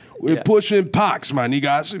mean? We're pushing packs, my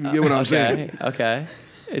niggas. If you get what I'm saying? Okay.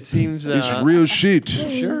 It seems. It's real shit.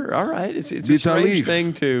 Sure. All right. It's a Bitter strange leaf.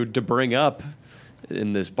 thing to bring up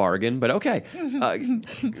in this bargain, but okay.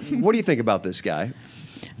 What do you think about this guy?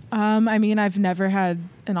 I mean, I've never had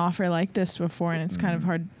an offer like this before, and it's kind of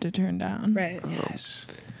hard to turn down. Right. Yes.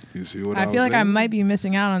 You see what I feel like I saying? might be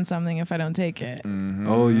missing out on something if I don't take it.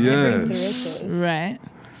 Oh Brings the yes. riches. Right.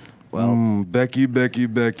 Well, Becky. so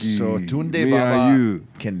Tunde me Baba and you.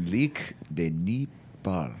 can leak the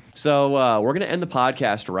nipple. So we're going to end the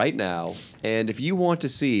podcast right now, and if you want to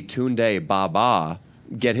see Tunde Baba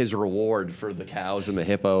get his reward for the cows and the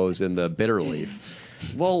hippos and the bitter leaf,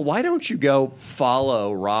 well, why don't you go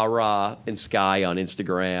follow Rara and Sky on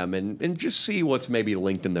Instagram and just see what's maybe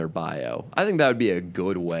linked in their bio. I think that would be a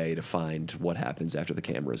good way to find what happens after the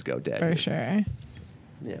cameras go dead. For sure.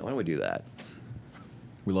 Yeah, why don't we do that?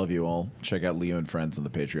 We love you all. Check out Leo and Friends on the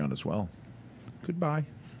Patreon as well. Goodbye.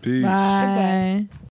 Peace. Bye.